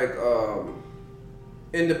there's like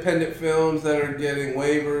independent films that are getting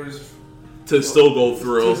waivers to still go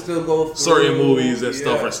through. Certain movies and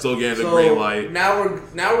stuff are still getting the green light. Now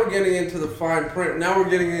we're getting into the fine print. Now we're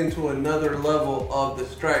getting into another level of the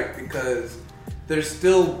strike, because there's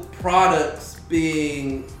still products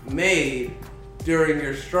being made during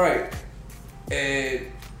your strike, and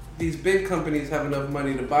these big companies have enough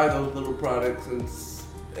money to buy those little products and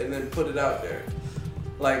then put it out there.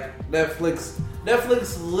 Like Netflix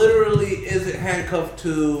literally isn't handcuffed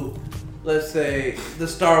to, let's say, the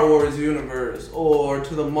Star Wars universe or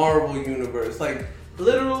to the Marvel universe. Like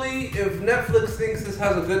literally, if Netflix thinks this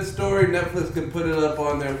has a good story, Netflix can put it up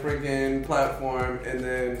on their freaking platform and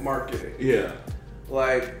then market it. Yeah.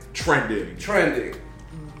 Like trending.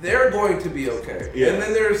 They're going to be okay. Yeah. And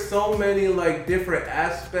then there's so many like different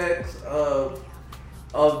aspects of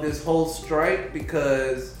this whole strike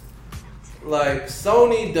because like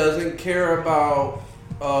Sony doesn't care about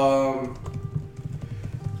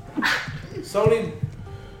Sony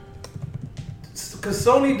because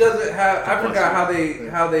Sony doesn't have I forgot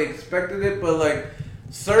how they expected it, but like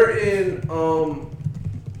certain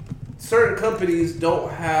companies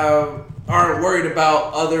aren't worried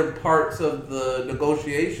about other parts of the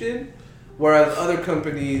negotiation, whereas other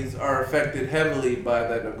companies are affected heavily by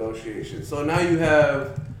that negotiation. So now you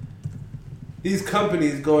have these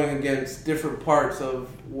companies going against different parts of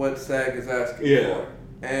what SAG is asking for.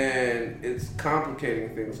 And it's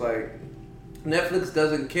complicating things. Like, Netflix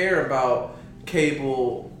doesn't care about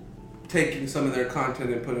cable taking some of their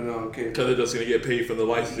content and putting it on cable. Because they're just going to get paid for the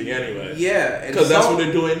licensing anyway. Yeah. Because that's what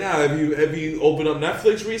they're doing now. Have you opened up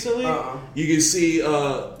Netflix recently? You can see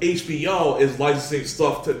HBO is licensing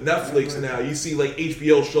stuff to Netflix now. You see like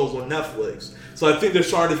HBO shows on Netflix. So I think they're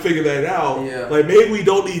starting to figure that out. Yeah. Like maybe we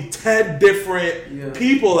don't need 10 different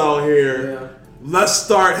people out here. Yeah. Let's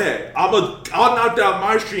start. Hey, I'll knock down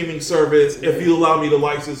my streaming service if you allow me to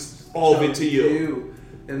license all of it to you.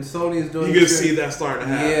 And Sony's doing. You can see that starting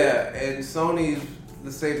to happen. Yeah, and Sony's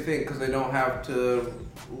the same thing because they don't have to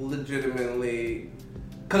legitimately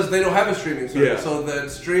because they don't have a streaming service. Yeah. So that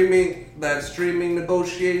streaming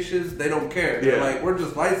negotiations, they don't care. They're like, we're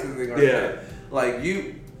just licensing our shit. Like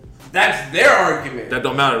that's their argument. That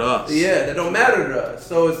don't matter to us. Yeah, that don't matter to us.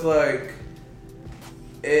 So it's like.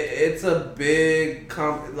 It's a big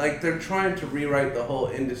like they're trying to rewrite the whole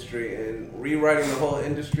industry, and rewriting the whole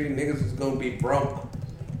industry, niggas is gonna be broke.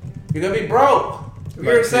 You're gonna be broke. If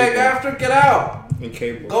you're SAG after, get out. And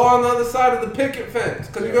cable. Go on the other side of the picket fence,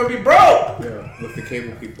 because you're gonna be broke. Yeah, with the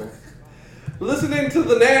cable people. Listening to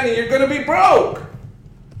the nanny, you're gonna be broke.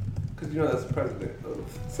 Because you know that's the president of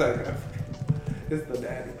SAG after. It's the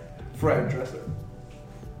nanny, Fred Dresser.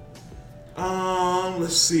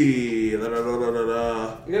 Let's see. You're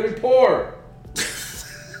gonna be poor.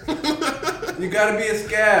 You gotta be a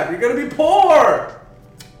scab. You're gonna be poor.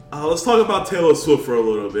 Let's talk about Taylor Swift for a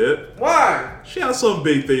little bit. Why? She has some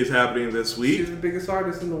big things happening this week. She's the biggest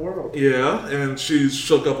artist in the world. Yeah, and she's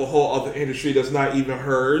shook up a whole other industry that's not even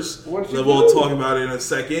hers. What'd she do? We'll talk about it in a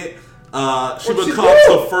second. She becomes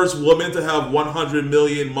the first woman to have 100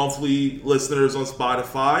 million monthly listeners on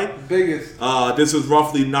Spotify. Biggest. This is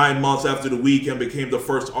roughly 9 months after The Weeknd became the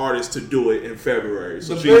first artist to do it in February.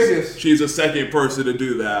 So she's the second person to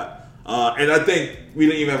do that. And I think we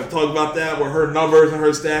didn't even have to talk about that with her numbers and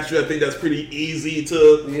her stature. I think that's pretty easy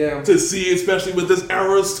to see, especially with this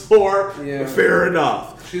Eras tour. Yeah. Fair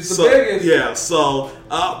enough. She's the biggest. Yeah. So,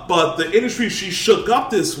 but the industry she shook up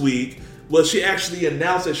this week. Well, she actually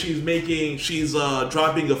announced that she's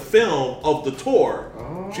dropping a film of the tour.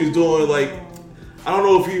 Oh. She's doing like, I don't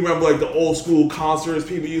know if you remember like the old school concerts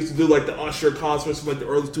people used to do, like the Usher concerts from like the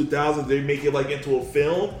early 2000s. They make it like into a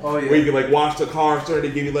film where you can like watch the concert.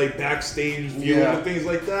 They give you like backstage view and things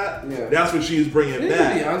like that. Yeah. That's what she's bringing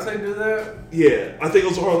back. Did Beyonce do that? Yeah, I think it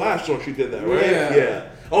was her last show she did that, right? Yeah.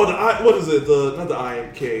 Oh, what is it? Not the I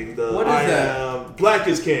Am King. What is that? Black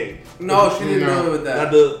is King. No, she didn't do it with that.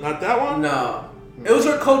 Not that one? No. It was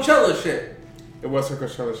her Coachella shit. It was her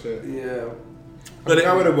Coachella shit. Yeah. But I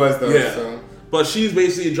forgot what it was though. Yeah. So. But she's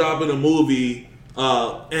basically dropping a movie,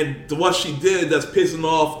 and what she did that's pissing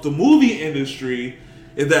off the movie industry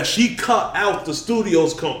is that she cut out the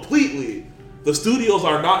studios completely. The studios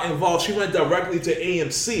are not involved. She went directly to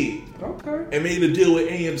AMC and made a deal with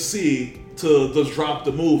AMC to just drop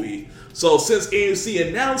the movie. So since AMC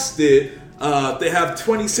announced it, they have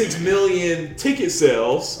 26 million ticket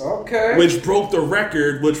sales, which broke the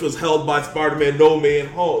record, which was held by Spider-Man No Way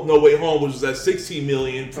Home, which was at 16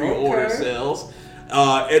 million pre-order sales.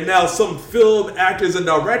 And now some film actors and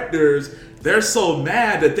directors, they're so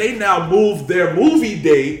mad that they now moved their movie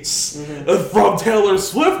dates from Taylor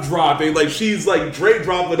Swift dropping. Like, she's like Drake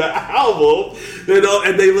dropping an album,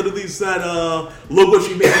 and they literally said, look what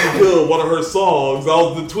you made me do, one of her songs. That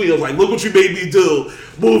was the tweet. I was like, look what you made me do.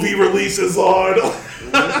 Movie releases on.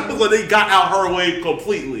 So they got out her way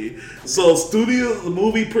completely. So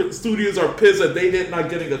movie studios are pissed that they did not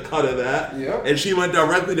getting a cut of that. Yep. And she went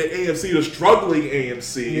directly to AMC, the struggling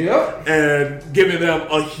AMC, and giving them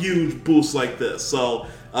a huge boost like this. So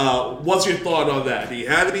what's your thought on that? Do you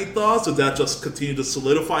have any thoughts? Does that just continue to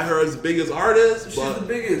solidify her as the biggest artist? She's the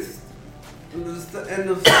biggest. This is the end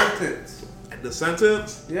of sentence. End of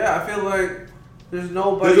sentence? Yeah, I feel like there's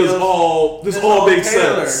nobody else. This all makes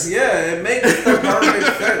sense. Yeah, it makes the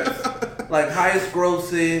perfect sense. Like, highest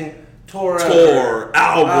grossing tour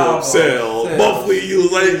album sale monthly. You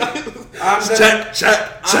like check.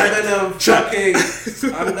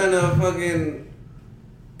 I'm gonna fucking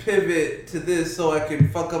pivot to this so I can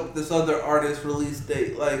fuck up this other artist's release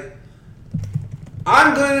date. Like,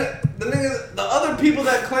 the other people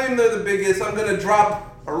that claim they're the biggest, I'm gonna drop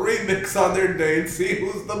a remix on their day and see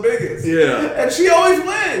who's the biggest. Yeah. And she always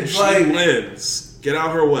wins. She wins. Get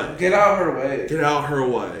out her way. Get out her way. Get out her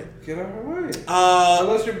way. Get out her way.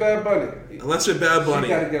 Unless you're Bad Bunny. Unless you're Bad Bunny.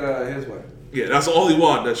 She gotta get out of his way. Yeah, that's the only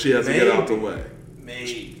one that she has to get out the way.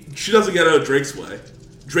 Maybe. She doesn't get out of Drake's way.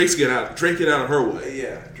 Drake get out of her way.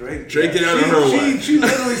 Yeah, Drake get out of her way. She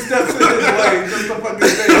literally steps in his way just to fucking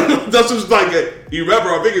say. That's just like you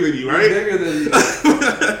remember I'm bigger than you, right? Bigger than you.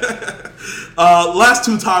 Last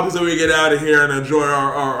two topics that we get out of here and enjoy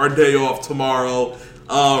our day off tomorrow.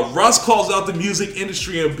 Russ calls out the music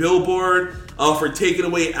industry and Billboard for taking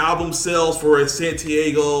away album sales for his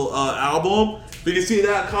Santiago album. Did you see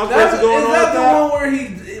that controversy going on? Is that the one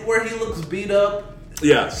where he looks beat up?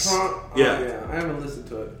 Yes. Yeah. I haven't listened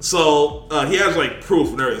to it. So he has like proof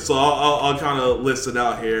and everything. So I'll kind of list it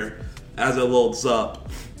out here as it loads up.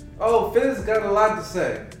 Oh, Fizz got a lot to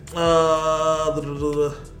say.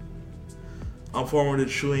 I'm former the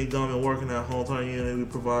chewing gum and working at home time unit. We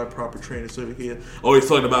provide proper training certificate. Oh, he's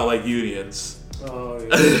talking about like unions. Oh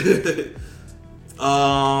yeah.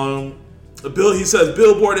 He says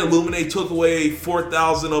Billboard and Illuminate took away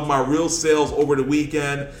 4,000 of my real sales over the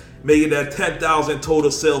weekend, making that 10,000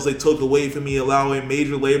 total sales they took away from me, allowing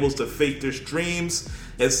major labels to fake their streams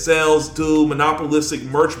and sales, do monopolistic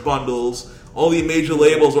merch bundles. Only major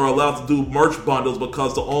labels are allowed to do merch bundles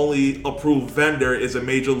because the only approved vendor is a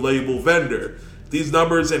major label vendor. These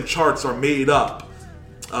numbers and charts are made up.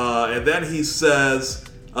 And then he says,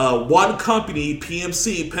 one company,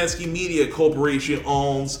 PMC, Penske Media Corporation,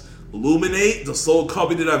 owns Illuminate, the sole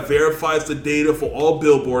company that verifies the data for all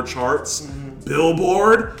Billboard charts.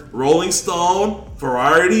 Billboard, Rolling Stone,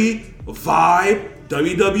 Variety, Vibe,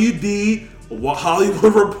 WWD,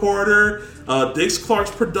 Hollywood Reporter, Dix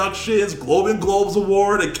Clark's Productions, Globe and Globes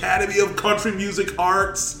Award, Academy of Country Music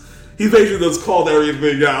Arts. He basically just called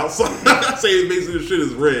everything out. So saying basically the shit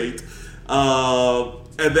is rigged.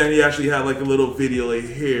 And then he actually had like a little video like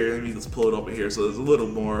here. Let me just pull it up in here so there's a little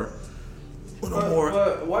more.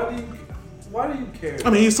 But why do you care?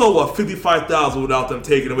 I mean, he sold 55,000 without them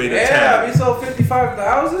taking away the 10. Yeah, he sold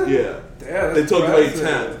 55,000. Yeah, damn, they took away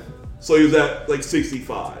 10, so he was at like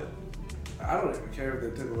 65. I don't even care if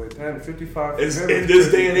they took away 10, 55. In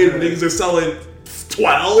this day and age, niggas are selling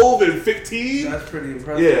 12 and 15. That's pretty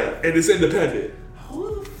impressive. Yeah, and it's independent.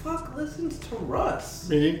 Who the fuck listens to Russ?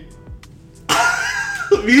 Me.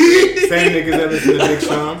 Me? Same niggas that listen to Big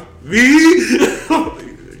Sean. Me?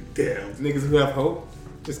 Damn. Niggas who have hope.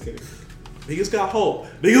 Just kidding. Niggas got hope.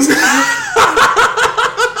 That's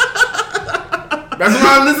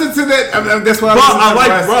why I listen to that. That's why I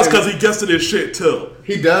like Russ because he gets to this shit too.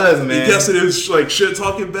 He does, man. He gets to this like shit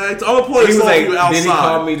talking back. I'm gonna play a song like, for you outside. Then he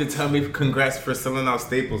called me to tell me congrats for selling out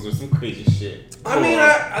Staples or some crazy shit. I mean,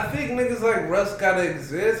 I think niggas like Russ gotta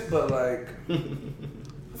exist, but like.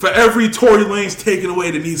 For every Tory Lanez taken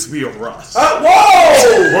away, there needs to be a Russ. Whoa!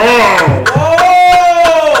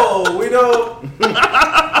 We don't.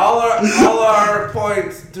 All our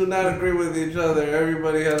points do not agree with each other.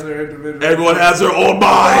 Everybody has their individual. Everyone has their own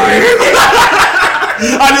mind.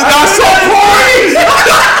 I did not support.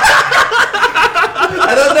 I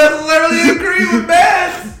don't necessarily agree with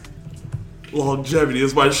Matt. Longevity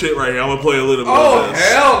is my shit right here. I'm gonna play a little bit Oh, of this.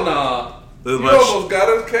 hell nah. This is You my almost got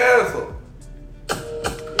us canceled.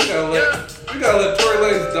 We gotta let Tory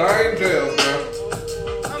Lanez die in jail,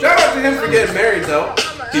 bro. Shout out to him for getting married, though.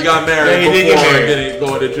 He got married before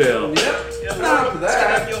going to jail. Yep. Shout out to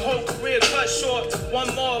that. Your whole career cut short.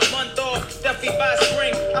 One more month off. Definitely by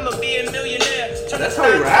spring, I'ma be a millionaire. That's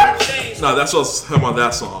how he raps? No, that's what's him on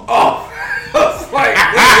that song. Oh, I was like,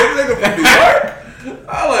 this nigga from New York?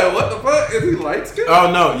 I'm like, what the fuck? Is he light skinned?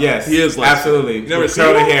 Oh no, yes, he is. Absolutely. You never seen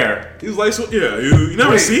curly him? hair. He's like, yeah. You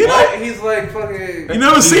never seen him? He's like fucking. You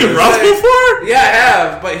never seen Russ like, before? Yeah, I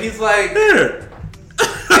have, but he's like. Yeah.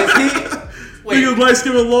 Is he? Wait. He was light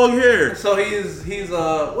skin with long hair. So he's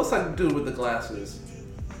what's that dude with the glasses?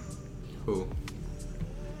 Who?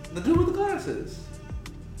 The dude with the glasses.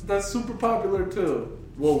 That's super popular too.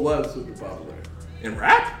 Well, was super popular. In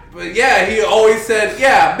rap? But yeah, he always said,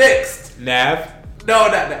 yeah, mixed. Nav? No,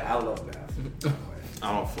 not Nav. I love Nav.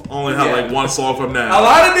 I don't only have like one song from Nav. A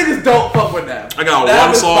lot of niggas don't fuck with Nav. I got Nav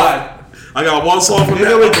one song. I got one song from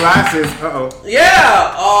Nigga Nav. with glasses. Uh-oh.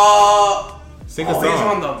 Yeah. Sing a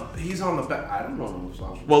song. He's on the back. I don't know the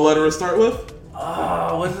song. What letter it start with?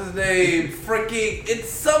 What's his name? Freaking. It's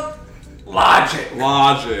some. Logic.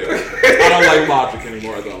 I don't like Logic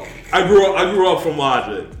anymore though. I grew up from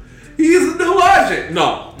Logic. He's the Logic.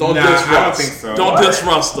 No, don't diss Russ. I don't think so. Don't diss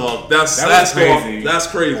Russ though. That's crazy. That's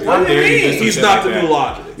crazy. What do you mean? He's not the new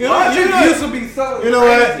Logic. Logic used to be so. You know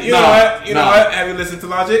what? You know what? Have you listened to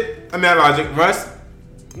Logic? I mean, not Logic. Russ?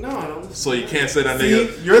 No, I don't. So you can't say that See,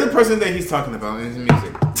 nigga. you're the person that he's talking about in his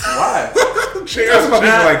music. Why? Cheers about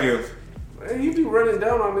people like you. Man, you be running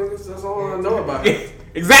down on niggas. That's all I know about him.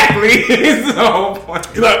 Exactly. It's the whole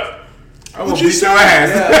point. Look, I will beat your ass.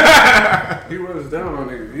 Yeah. He runs down on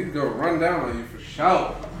niggas. He's gonna run down on you for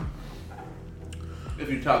sure. If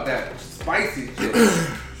you talk that spicy shit.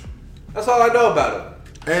 That's all I know about him.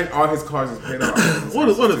 And all his cars is paid off. what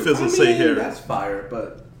did Fizzle say here? That's fire,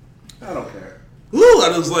 but I don't care. Ooh,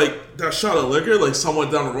 that was like that shot of liquor, like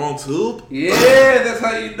someone down the wrong tube. Yeah, that's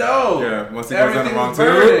how you know. Yeah, once it goes down the wrong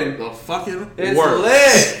burning. tube, The fucking It's worst.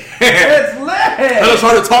 lit. It's lit. I was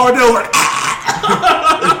trying to talk to like,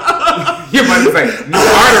 your body's like, no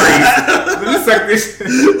arteries. Let me suck this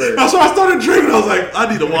shit. that's why I started drinking. I was like,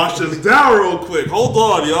 I need to wash this down real quick. Hold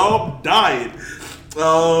on, y'all. I'm dying.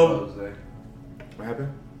 What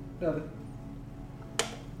happened? Nothing.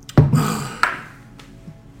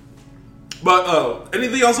 But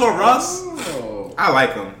anything else on Russ? Oh. I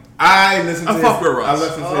like him. I listen to I fuck with Russ. I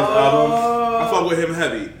listen to his album. I fuck with him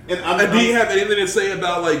heavy. And do you have anything to say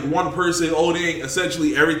about like one person owning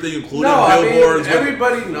essentially everything, including billboards?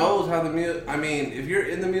 Everybody knows how the music. I mean, if you're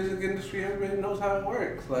in the music industry, everybody knows how it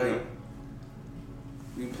works. Like,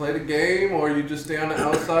 you play the game, or you just stay on the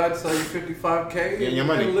outside, sell your $55K, Get your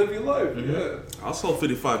money, and live your life. Mm-hmm. Yeah, I'll sell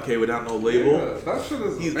 $55K without no label. yeah, that shit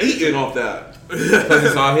is. He's amazing. eating off that. Because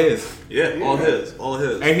it's all his. Yeah, all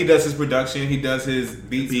his. And he does his production. He does his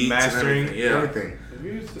beats mastering. and everything, yeah. Everything.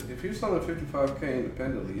 If you're selling $55K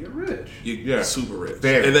independently, you're rich. You're super rich.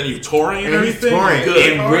 There. And then you're touring and He's everything. touring.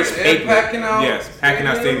 Good. And rich And paper. packing out Yes, packing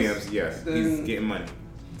out stadiums, stadiums. Yes, then- he's getting money.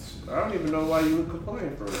 I don't even know why you would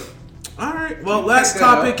complain for it. All right. Well, last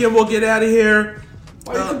topic, and we'll get out of here.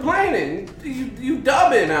 Why you complaining? You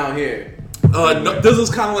dubbing out here. No, this is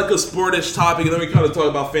kind of like a sportish topic, and then we kind of talk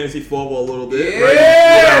about fantasy football a little bit, Yeah. right?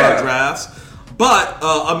 With our drafts. But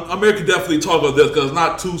Amir could definitely talk about this because it's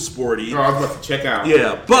not too sporty. Oh, I was about to check out.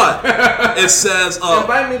 Yeah, but it says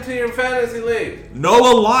Invite me to your fantasy league.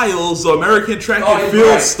 Noah Lyles, the American track and he's field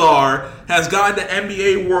right. star, has gotten the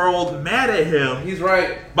NBA world mad at him He's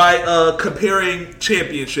right. by comparing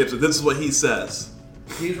championships, and this is what he says.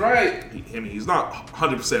 He's right. I mean, he's not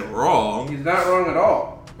 100% wrong. He's not wrong at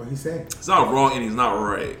all. What he say? He's not wrong, and he's not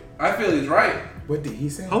right. I feel he's right. What did he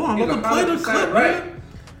say? Hold on, I'm He's about to play the 100% clip, right. man.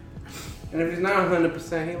 And if he's not 100%,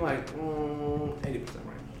 he's like 80%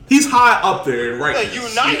 right. He's high up there, right? The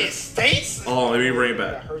United States? Oh, let me bring it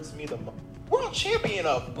That back. hurts me the most. World champion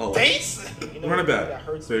of Oh. dates? You know Run it what back. that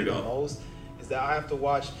hurts There me you the go. most is that I have to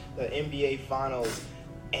watch the NBA finals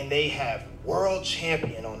and they have world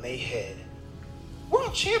champion on their head.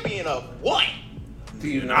 World champion of what? The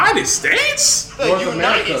United States? The North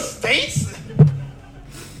United America. States?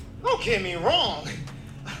 Don't get me wrong.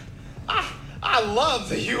 I love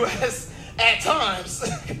the U.S. at times.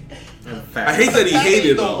 I hate that he That hated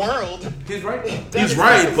ain't the them. world. He's right. That He's is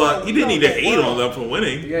right, not but the he didn't need to hate world. on them for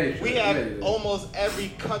winning. Yeah, he should. We Yeah, have he did. almost every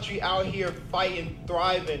country out here fighting,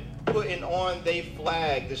 thriving, putting on their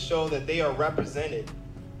flag to show that they are represented.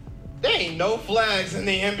 There ain't no flags in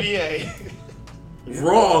the NBA.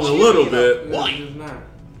 Wrong a little bit. Yeah, What? he's not.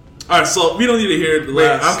 All right, so we don't need to hear the Wait,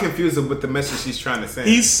 last. I'm confused with the message she's trying to send.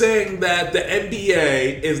 He's saying that the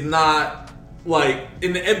NBA is not like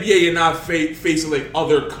in the NBA. You're not facing like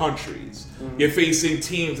other countries. You're facing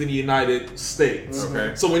teams in the United States.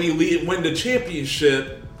 Okay. So when you win the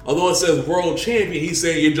championship, although it says world champion, he's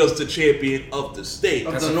saying you're just the champion of the state.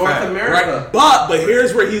 Of That's the a North fact, America. Right, but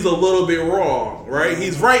here's where he's a little bit wrong, right?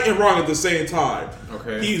 He's right and wrong at the same time.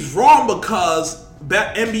 Okay. He's wrong because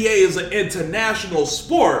that NBA is an international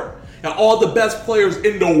sport, and all the best players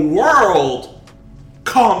in the world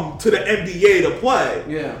come to the NBA to play.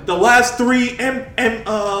 Yeah. The last three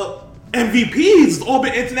MVPs all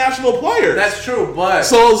been international players. That's true, but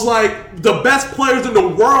So it's like the best players in the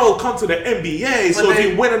world come to the NBA. So But if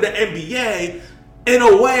you win in the NBA, in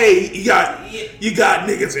a way, you got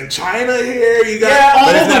niggas in China here. You got Yeah, all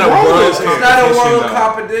but it's the not a world world is here. it's not a competition, world though.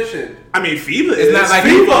 competition. I mean, FIBA. It's not like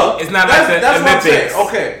FIBA. It's not like the That's what I'm Olympics. saying.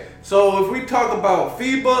 Okay, so if we talk about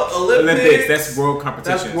FIBA, Olympics, That's world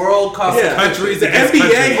competition. that's world competition. Yeah, Countries the against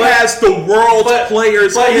NBA countries. has the world's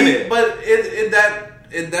players in it. But in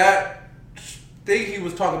that thing, he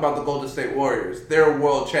was talking about the Golden State Warriors. They're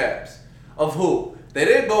world champs. Of who? They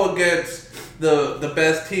didn't go against the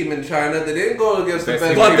best team in China. They didn't go against the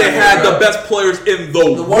best. But team they had the best players in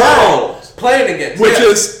the world playing against, which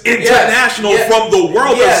is international from the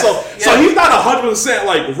world. So he's not 100%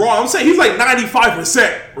 like wrong. I'm saying he's like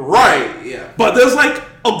 95% right. Yeah. But there's like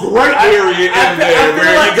a gray area in there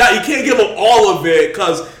where you can't give them all of it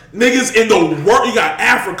because niggas in the world, you got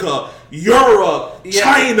Africa, Europe,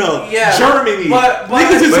 China, Germany. But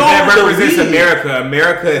that represents America.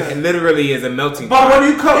 America literally is a melting pot. But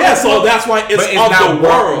when you come, so that's why it's of the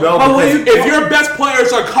world. If your best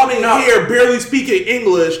players are coming here barely speaking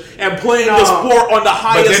English and playing the sport on the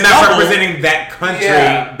highest level, but they're not representing that country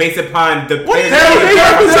based upon the players.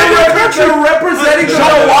 They're representing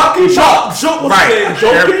Milwaukee Bucks.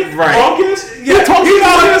 Right. August. He talks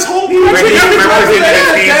about his whole country. But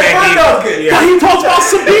he talks about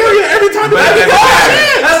Siberia every time.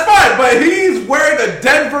 That's fine, but he's wearing a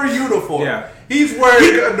Denver uniform. Yeah. He's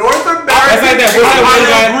wearing a North American.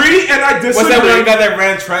 I agree and I disagree. What's that one guy that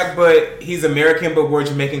ran track, but he's American, but wore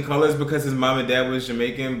Jamaican colors because his mom and dad was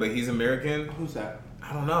Jamaican, but he's American? Who's that?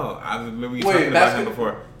 I don't know. I remember you talking about him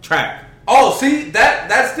before. Track. Oh, see,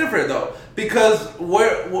 that's different though, because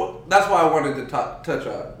that's why I wanted to touch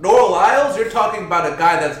on Noah Lyles. You're talking about a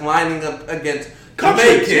guy that's lining up against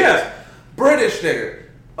Jamaicans, British nigga,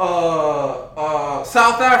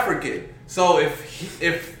 South African. So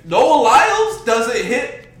if Noah Lyles doesn't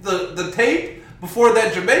hit the tape before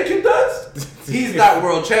that Jamaican does, he's not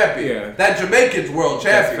world champion. Yeah. That Jamaican's world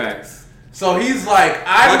champion. That's facts. So he's like,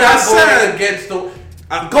 I'm not going against the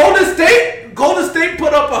Golden State. Golden State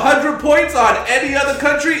put up 100 points on any other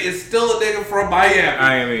country is still a nigga from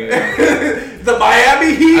Miami. The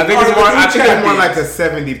Miami Heat. I think it's more like a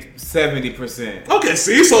 70%. Okay,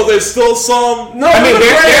 see, so there's still some. No, I mean,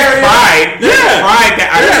 there's pride. There's pride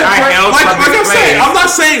that I held from this place. I'm not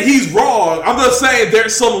saying he's wrong. I'm just saying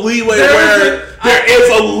there's some leeway where there is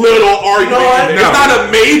a little argument. It's not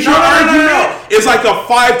a major argument. It's like a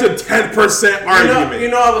 5 to 10% argument. You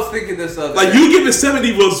know, I was thinking this other day. You giving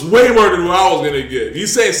 70 was way more than what I was gonna give. You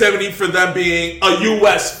saying 70 for them being a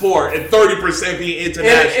U.S. sport and 30% being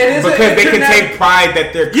international because they can take pride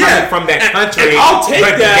that they're coming from that country. And I'll take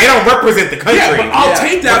but that. They don't represent the country. Yeah, but I'll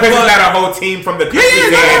take that because it's not a whole team from the country.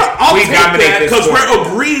 I'll take that because we're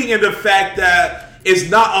agreeing in the fact that.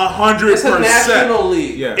 It's not 100%. It's a national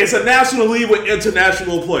league. Yeah. It's a national league with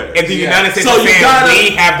international players. And the United States is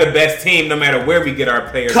saying we have the best team no matter where we get our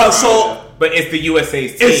players from. But it's the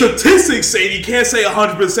USA's team. And statistics say you can't say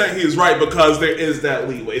 100% he's right because there is that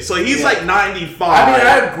leeway. So he's like 95. I mean,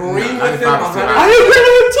 I agree with him. I agree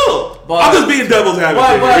with him too. But, I'm just being devil's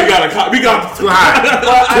advocate. We got too high.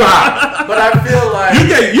 But I feel like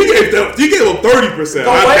you gave him 30%.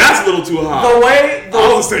 That's a little too high.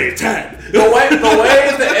 I was saying 10. The way the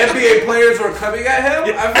NBA players were coming at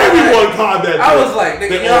him, everyone caught that. I was like,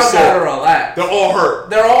 nigga, y'all gotta relax. They're all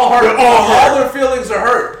hurt. All their feelings are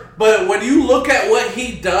hurt. But when you look at what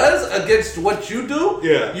he does against what you do,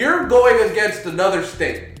 you're going against another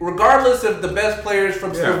state. Regardless if the best players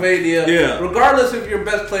from Slovenia, regardless if your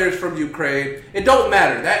best players from Ukraine, it don't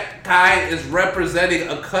matter. That guy is representing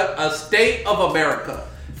a state of America.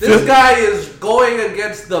 This guy is going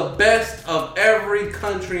against the best of every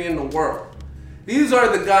country in the world. These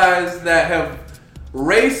are the guys that have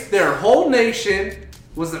raced their whole nation,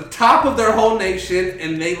 was the top of their whole nation,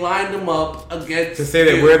 and they lined them up against to say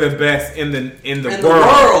that we're the best in the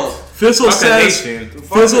world. Fizzle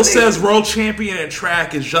says world champion in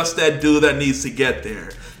track is just that dude that needs to get there.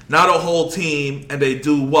 Not a whole team, and they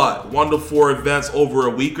do what? 1 to 4 events over a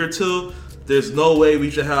week or two? There's no way we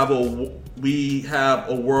should have a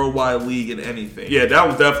worldwide league in anything. Yeah, that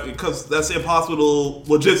was definitely because that's impossible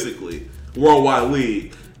logistically. Worldwide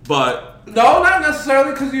league, but no, not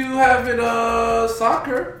necessarily because you have it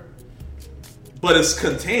soccer, but it's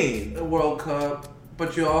contained. The World Cup,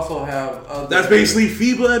 but you also have that's basically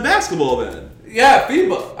FIBA and basketball then. Yeah,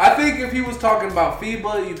 FIBA. I think if he was talking about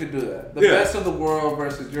FIBA, you could do that. The best of the world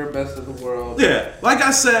versus your best of the world. Yeah, like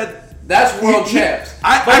I said. That's world champs.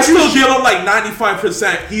 I still give him like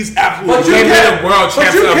 95%. He's absolutely the world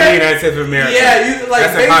champs of the United States of America. Yeah,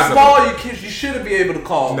 that's baseball. You shouldn't be able to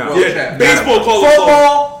call world champs. Baseball,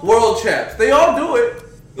 football, world champs. They all do it.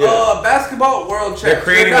 Basketball, world champs. They're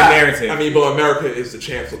creating a narrative. I mean, but America is the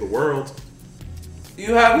champs of the world.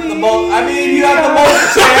 You have the most. I mean, you have the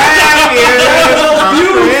most. You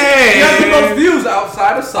have the most views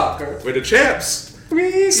outside of soccer. We're the champs.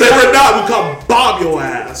 Say we're not, we come bomb your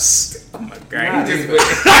ass. Oh my god, he just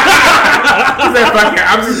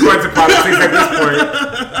I'm just going to politics at this point.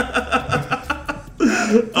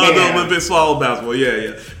 The Olympic swallow basketball,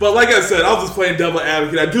 yeah. But like I said, I was just playing devil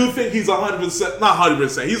advocate. I do think he's 100%, not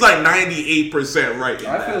 100%. He's like 98% right.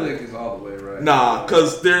 I feel like he's all the way right. Nah,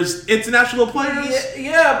 because there's international players.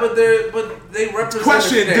 Yeah, but they represent.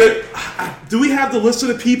 Question: do we have the list of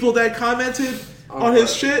the people that commented on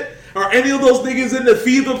his shit? Are any of those niggas in the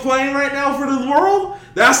FIBA playing right now for the world?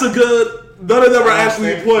 That's a good. None of them are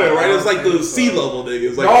actually playing, right? It's like the C-level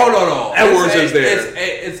niggas. Like, no. Edwards is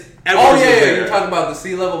there. Edwards you're talking about the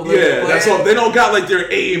C-level players. Yeah, that's all. They don't got like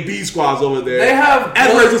their A and B squads over there. They have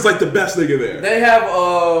Edwards is like the best nigga there. They have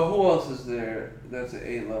who else is there? That's an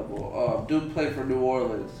A level. Dude played for New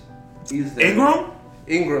Orleans. He's there.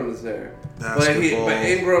 Ingram is there. But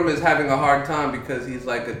Ingram is having a hard time because he's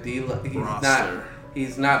like a D.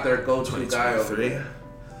 He's not their go-to guy over there.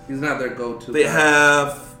 He's not their go-to. They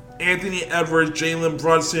have Anthony Edwards, Jalen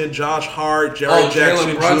Brunson, Josh Hart, Jared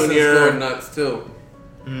Jackson Jalen Brunson's Jr. going nuts too.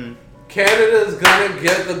 Canada's gonna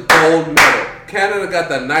get the gold medal. Canada got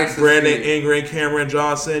the nicest Brandon team. Ingram, Cameron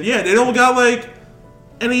Johnson. Yeah, they don't got like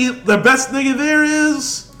any. The best nigga there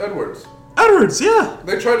is Edwards. Yeah.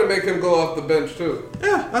 They tried to make him go off the bench too.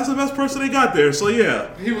 Yeah, that's the best person they got there. So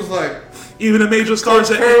yeah, he was like, even the major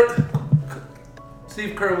stars.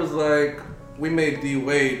 Steve Kerr was like, we made D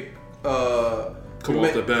Wade come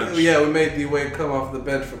off the bench. Yeah, we made D Wade come off the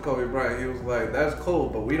bench for Kobe Bryant. He was like, that's cool,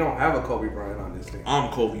 but we don't have a Kobe Bryant on this team. I'm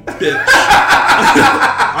Kobe, bitch.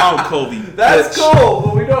 I'm Kobe. That's cool,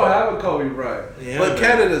 but we don't have a Kobe Bryant. Yeah, but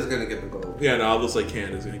Canada's gonna get the gold. Yeah, no, it looks like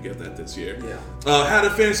Canada's gonna get that this year. Yeah. How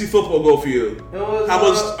did fantasy football go for you? It was, how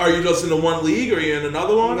much are you just in the one league, or are you in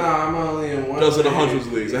another one? Nah, I'm only in one. Just in the hundreds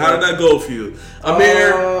leagues. How did that go for you,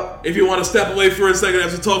 Amir? If you want to step away for a second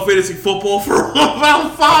as we talk fantasy football for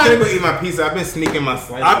about 5. I'm gonna eat my pizza. I've been sneaking my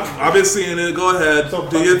slice. I've been seeing it. Go ahead,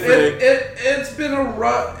 do your thing. It's been a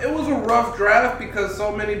rough. It was a rough draft because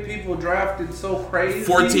so many people drafted so crazy.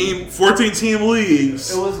 14 team leagues.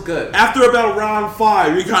 It was good. After about round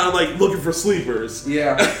 5, you're kind of like looking for sleepers.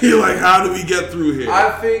 Yeah. You're like, how do we get through here?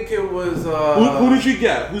 I think it was. Who did you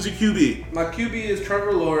get? Who's your QB? My QB is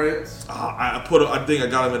Trevor Lawrence. I think I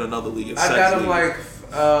got him in another league. I got him like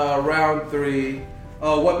round 3.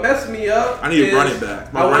 What messed me up? I need a running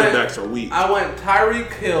back. My running backs are weak. I went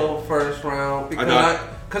Tyreek Hill first round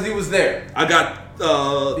because he was there. I got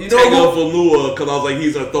Tagovailoa because I was like,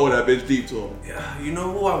 he's gonna throw that bitch deep to him. Yeah, you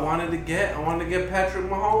know who I wanted to get? I wanted to get Patrick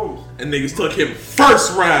Mahomes. And niggas took him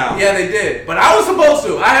first round. Yeah, they did. But I was supposed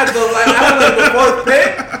to. I had the 4th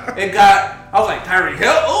pick and I was like, Tyreek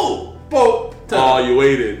Hill? Ooh, boom. Oh, you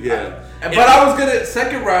waited, yeah. But I was gonna,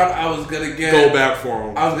 second round, I was gonna get. Go back for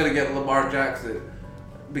him. I was gonna get Lamar Jackson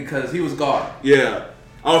because he was gone. Yeah.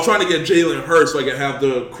 I was trying to get Jalen Hurts so I could have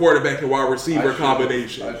the quarterback and wide receiver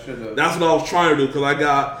combination. I should have. That's what I was trying to do because I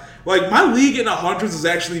got, like, my league in the hundreds is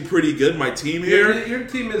actually pretty good. My team here. Your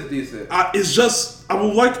team is decent. It's just, I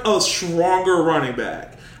would like a stronger running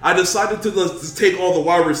back. I decided to just take all the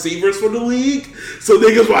wide receivers from the league, so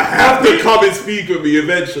niggas will have to come and speak with me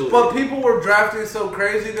eventually. But people were drafting so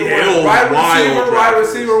crazy. They went wide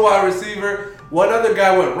receiver. One other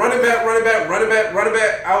guy went running back.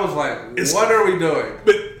 I was like, what are we doing?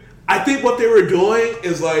 But I think what they were doing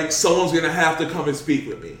is like, someone's going to have to come and speak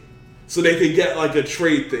with me. So they can get like a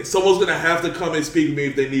trade thing. Someone's gonna have to come and speak to me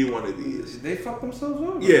if they need one of these. They fucked themselves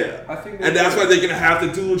over. Yeah, I think, and that's why they're gonna have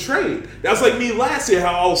to do a trade. That's like me last year,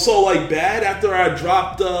 how I was so like bad after I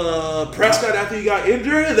dropped Prescott after he got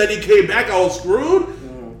injured, and then he came back. I was screwed.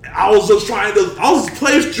 I was just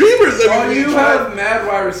playing streamers every week. You have mad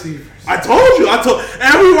wide receivers. I told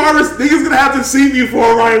every wide receiver niggas gonna have to see me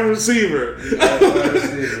for a wide receiver.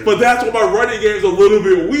 But that's why my running game is a little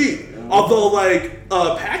bit weak. Although, like,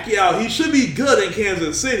 Pacquiao, he should be good in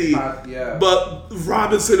Kansas City. But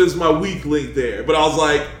Robinson is my weak link there. But I was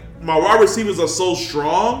like, my wide receivers are so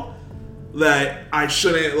strong that I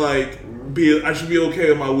shouldn't, like, I should be okay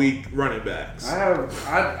with my weak running backs.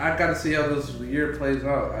 I gotta see how this year plays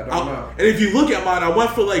out. I don't know. And if you look at mine, I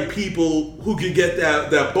went for, like, people who could get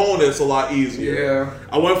that bonus a lot easier. Yeah.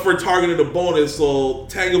 I went for targeting the bonus, so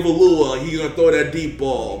Tagovailoa, he's gonna throw that deep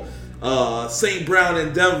ball. St. Brown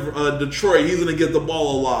in Detroit, he's gonna get the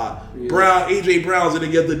ball a lot. Yeah. AJ Brown's gonna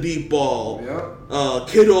get the deep ball. Yep.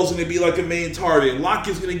 Kittle's gonna be like a main target.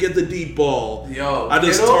 Locket's gonna get the deep ball. Yo,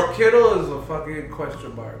 Kittle is a fucking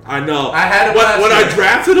question mark. I know. I had him when I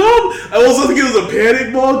drafted him, I was thinking it was a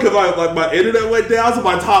panic mode because my internet went down. So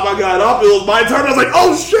by the time I got up, it was my turn. I was like,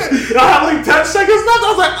 oh shit! And I had like 10 seconds left. I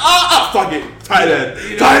was like, fuck it, tight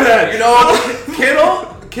end, tight end. You know,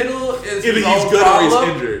 Kittle is either he's good or he's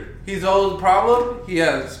injured. His old problem, he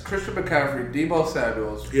has Christian McCaffrey, Deebo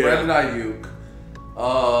Samuels, Brandon Ayuk.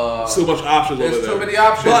 So much options over there. There's too many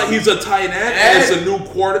options. But he's a tight end and it's a new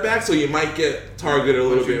quarterback, so you might get targeted a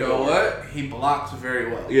little bit more. You know what? He blocks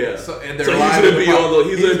very well. Yeah. So he's going to be on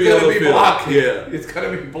the field. Blocking. Yeah. He's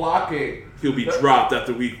going to be blocking. he'll be dropped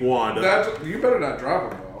after week 1. You better not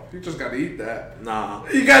drop him, though. You just gotta eat that. Nah.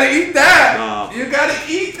 You gotta eat that. Nah. You gotta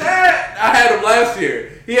eat that. I had him last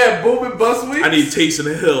year. He had boom and bust weeks. I need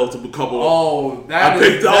Taysom Hill to become a... Oh, that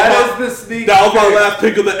is the sneak. That was my last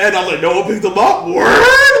pick of the end. I was like, no one picked him up. Word?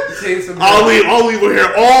 Taysom Hill. I'll leave him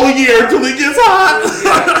here all year until he gets hot.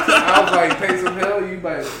 Yeah. I was like, Taysom Hill, you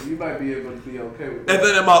might be able to be okay with that. And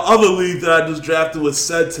then in my other league that I just drafted with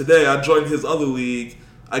Sed today, I joined his other league.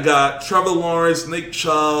 I got Trevor Lawrence, Nick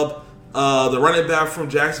Chubb, the running back from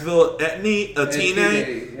Jacksonville,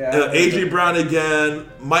 Etine, A.J. Brown again,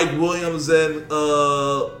 Mike Williams and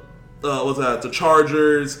the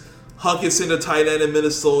Chargers, Hutchinson, the tight end in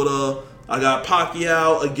Minnesota. I got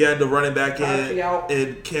Pacquiao again, the running back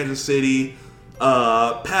in Kansas City.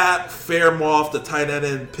 Pat Fairmouth, the tight end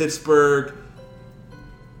in Pittsburgh.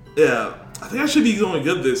 Yeah, I think I should be doing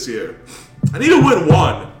good this year. I need to win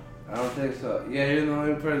one. I don't think so. Yeah, you're the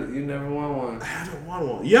only person. You never won one. I haven't won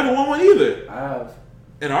one. You haven't won one either. I have.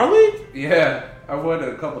 In our league? Yeah, I've won it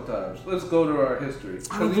a couple times. Let's go to our history.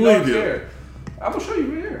 I don't believe you. Care. I'm gonna show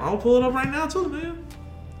you right here. I'll pull it up right now too, man.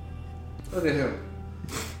 Look at him.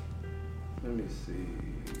 Let me see.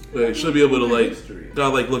 Wait, you should be able to look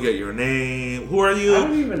at your name. Who are you? I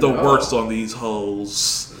don't even the know. worst on these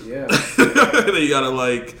hoes. Yeah. Then you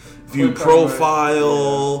gotta view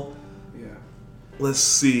profile. Let's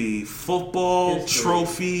see. Football, history.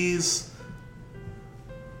 Trophies.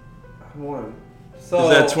 I won. So, is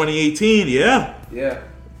that 2018? Yeah. Yeah.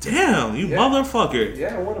 Damn, you motherfucker.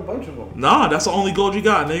 Yeah, I won a bunch of them. Nah, that's the only gold you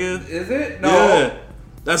got, nigga. Is it? No. Yeah.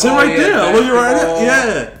 That's it right there. Look at right there.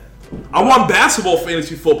 Yeah. I won basketball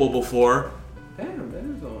fantasy football before. Damn, that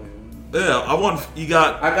is only one. Yeah, I won. I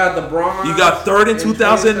got the bronze. You got third in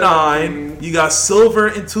 2009. You got silver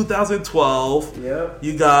in 2012. Yep.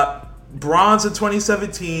 You got bronze in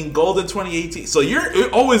 2017, gold in 2018. So you're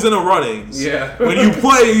always in the runnings. Yeah. When you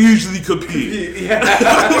play, you usually compete. Yeah.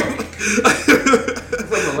 That's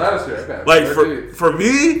like the last year. Okay. Like for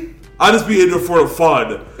me, I just be in there for the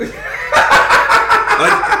fun.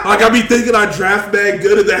 like I be thinking I draft bag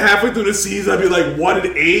good, and then halfway through the season, I'd be like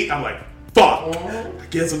 1-8. I'm like, fuck. I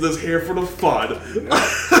guess I'm just here for the fun.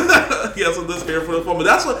 But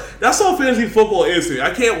that's all fantasy football is to me.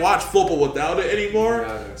 I can't watch football without it anymore.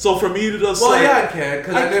 So for me to just I can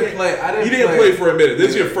because I didn't play. You didn't play for a minute. This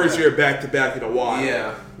is your first year back to back in a while.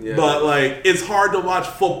 Yeah. But it's hard to watch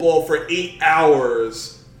football for 8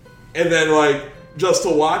 hours, and then just to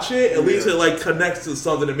watch it. At least it connects to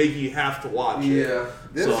something to make you have to watch it. Yeah.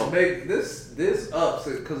 This ups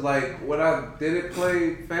it because when I didn't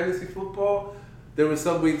play fantasy football, there were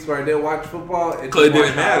some weeks where I didn't watch football. It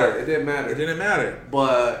didn't matter. It didn't matter.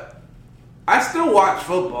 But I still watch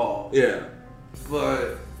football. Yeah.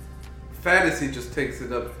 But fantasy just takes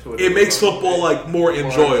it up to it makes football more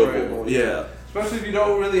enjoyable. Yeah. Especially if you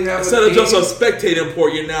don't really have instead of just a spectating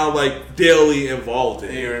port, you're now daily involved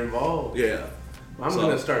in it. You're involved. Yeah. I'm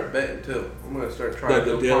gonna start betting too. I'm gonna start trying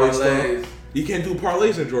to do parlays. Stuff? You can't do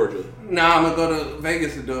parlays in Georgia. Nah, I'm gonna go to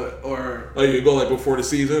Vegas to do it. You go before the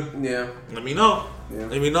season? Yeah. Let me know. Yeah.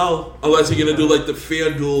 Let me know. Unless you're gonna do the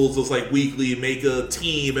fan duels, it's weekly, make a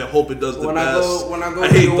team and hope it does the best. When I go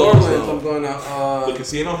to New Orleans, I'm going to the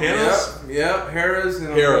casino, Harrah's. Yep, Harrah's, and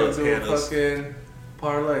I'm going to do a fucking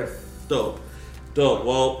parlay. Dope.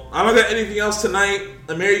 Well, I don't got anything else tonight.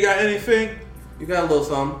 Amir, you got anything? You got a little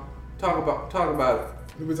something. Talk about it.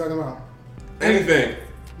 What we talking about? Anything.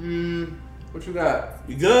 What you got?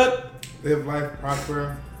 You good? Live life,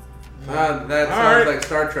 prosper. That sounds like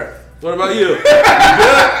Star Trek. What about you? You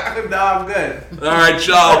good? No, I'm good. All right,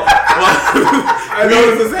 y'all. I know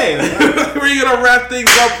what to say. We're gonna wrap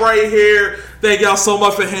things up right here. Thank y'all so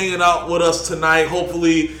much for hanging out with us tonight.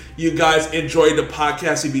 Hopefully you guys enjoyed the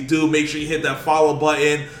podcast. If you do, make sure you hit that follow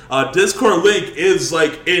button. Discord link is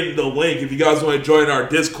in the link. If you guys want to join our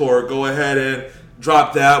Discord, go ahead and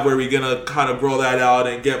drop that, where we're gonna kind of grow that out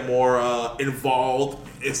and get more involved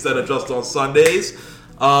instead of just on Sundays.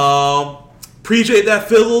 Appreciate that,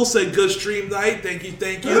 Fizzle. Say good stream night. Thank you.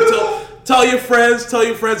 Tell your friends,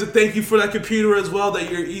 and thank you for that computer as well that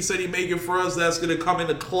he said he made it for us. That's gonna come in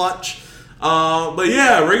the clutch. But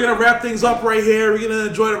yeah, we're gonna wrap things up right here. We're gonna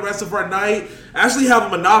enjoy the rest of our night. Actually have a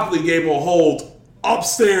Monopoly game on hold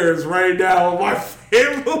upstairs right now with my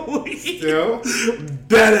family. Still?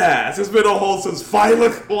 Dead ass. It's been on hold since 5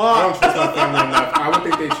 o'clock. I don't trust my family enough. I would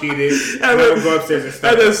think they cheated. And then go upstairs and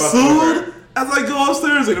start. And then soon as I go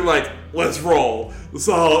upstairs, and they're let's roll.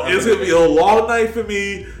 So it's gonna be a long night for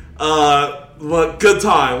me. But good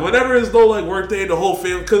time. Whenever there's no work day, the whole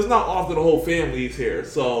family, because not often the whole family's here.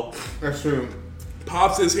 So that's true.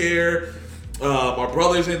 Pops is here. My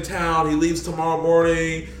brother's in town. He leaves tomorrow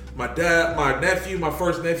morning. my dad, my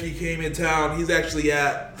first nephew came in town. He's actually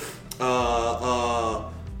at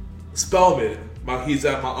Spelman. He's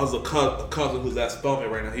at my other cousin who's at Spelman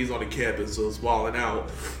right now. He's on the campus, so it's wilding out.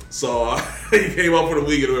 So he came up for the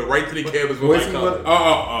weekend and went right to the campus with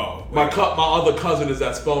my cousin. My other cousin is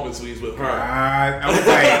at Spelman, so he's with her. I was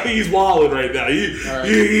like, he's wilding right now. He's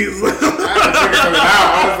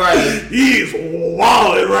he's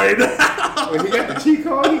wilding right now. When he got the cheat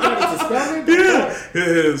code, he got it to Spelman.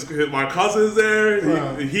 Yeah, my cousin's there.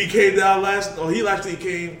 Wow. He came down he actually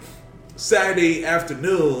came Saturday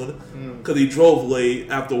afternoon because he drove late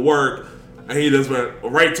after work, and he just went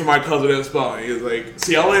right to my cousin at Spelman. He was like,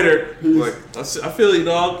 "See y'all later." He's like, "I feel you,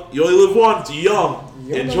 dog. You only live once. You're young.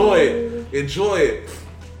 Enjoy it."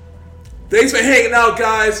 Thanks for hanging out,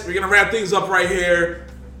 guys. We're gonna wrap things up right here.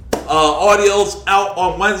 Audio's out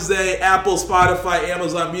on Wednesday. Apple, Spotify,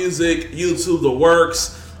 Amazon Music, YouTube, the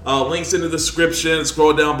works. Links in the description.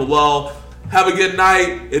 Scroll down below. Have a good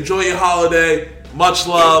night. Enjoy your holiday. Much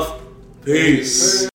love. Peace.